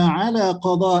أعنتنا على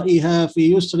قضائها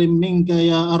في يسر منك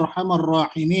يا أرحم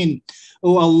الراحمين.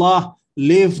 O Allah,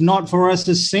 leave not for us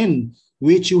a sin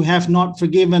which you have not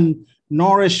forgiven,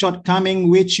 nor a shortcoming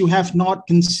which you have not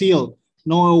concealed,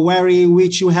 nor a worry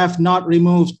which you have not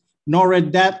removed, nor a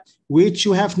debt which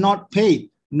you have not paid,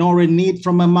 nor a need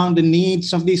from among the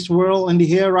needs of this world and the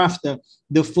hereafter,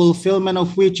 the fulfillment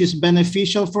of which is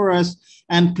beneficial for us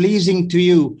and pleasing to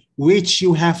you, which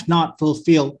you have not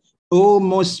fulfilled. O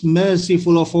most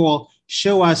merciful of all,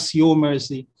 show us your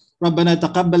mercy. ربنا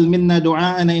تقبل منا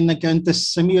دعاءنا إنك أنت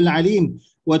السميع العليم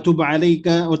وتب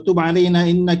علينا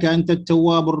إنك أنت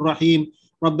التواب الرحيم.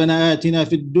 ربنا آتنا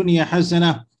في الدنيا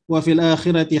حسنة وفي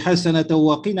الآخرة حسنة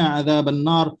وقنا عذاب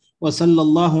النار. وصلى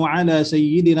الله على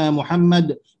سيدنا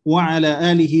محمد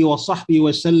وعلى آله وصحبه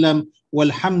وسلم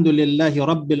والحمد لله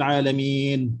رب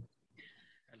العالمين.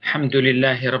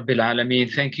 Alhamdulillahi Rabbil Alameen.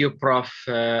 Thank you, Prof.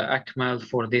 Akmal,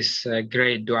 for this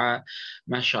great dua.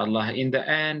 MashaAllah. In the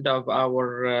end of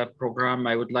our program,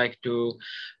 I would like to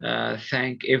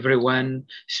thank everyone,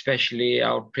 especially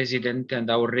our president and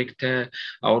our rector,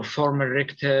 our former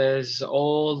rectors,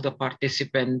 all the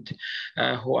participants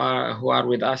who are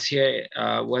with us here,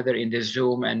 whether in the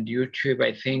Zoom and YouTube.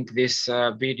 I think this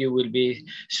video will be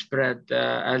spread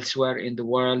elsewhere in the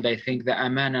world. I think the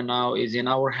amana now is in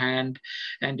our hand.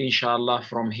 And inshallah,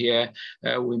 from here,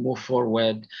 we move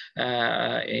forward,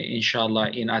 inshallah,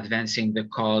 in advancing the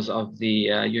cause of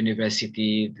the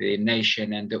university, the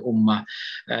nation, and the ummah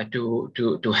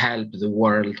to help the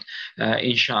world,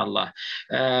 inshallah.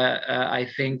 I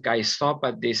think I stop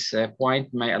at this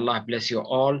point. May Allah bless you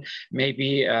all.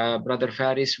 Maybe, Brother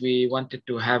Faris, we wanted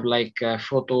to have like a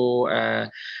photo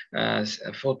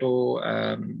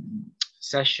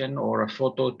session or a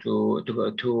photo to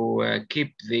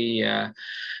keep the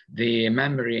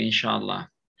memory, inshallah.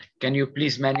 Can you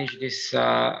please manage this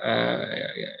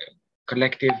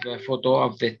collective photo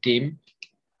of the team?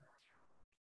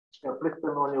 Yeah, please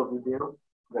turn on your video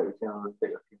that we can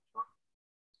take a picture.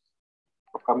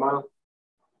 Kamal.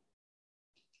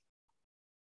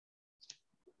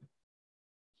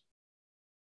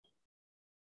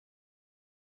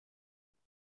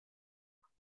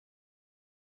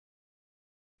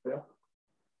 Okay.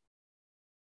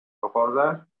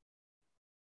 Proposal.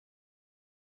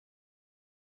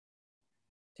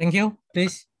 Thank you.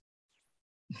 Please.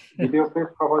 Video, please,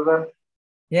 proposal.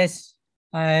 Yes,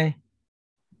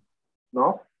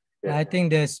 No? Yeah. I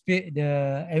think the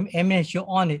image should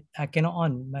on it. I cannot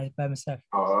on by myself.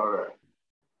 All right.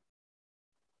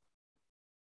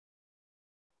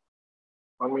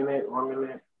 1 minute, 1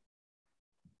 minute.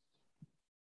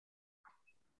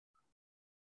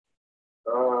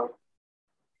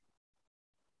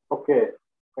 Okay.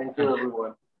 Thank you,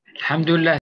 everyone. Alhamdulillah.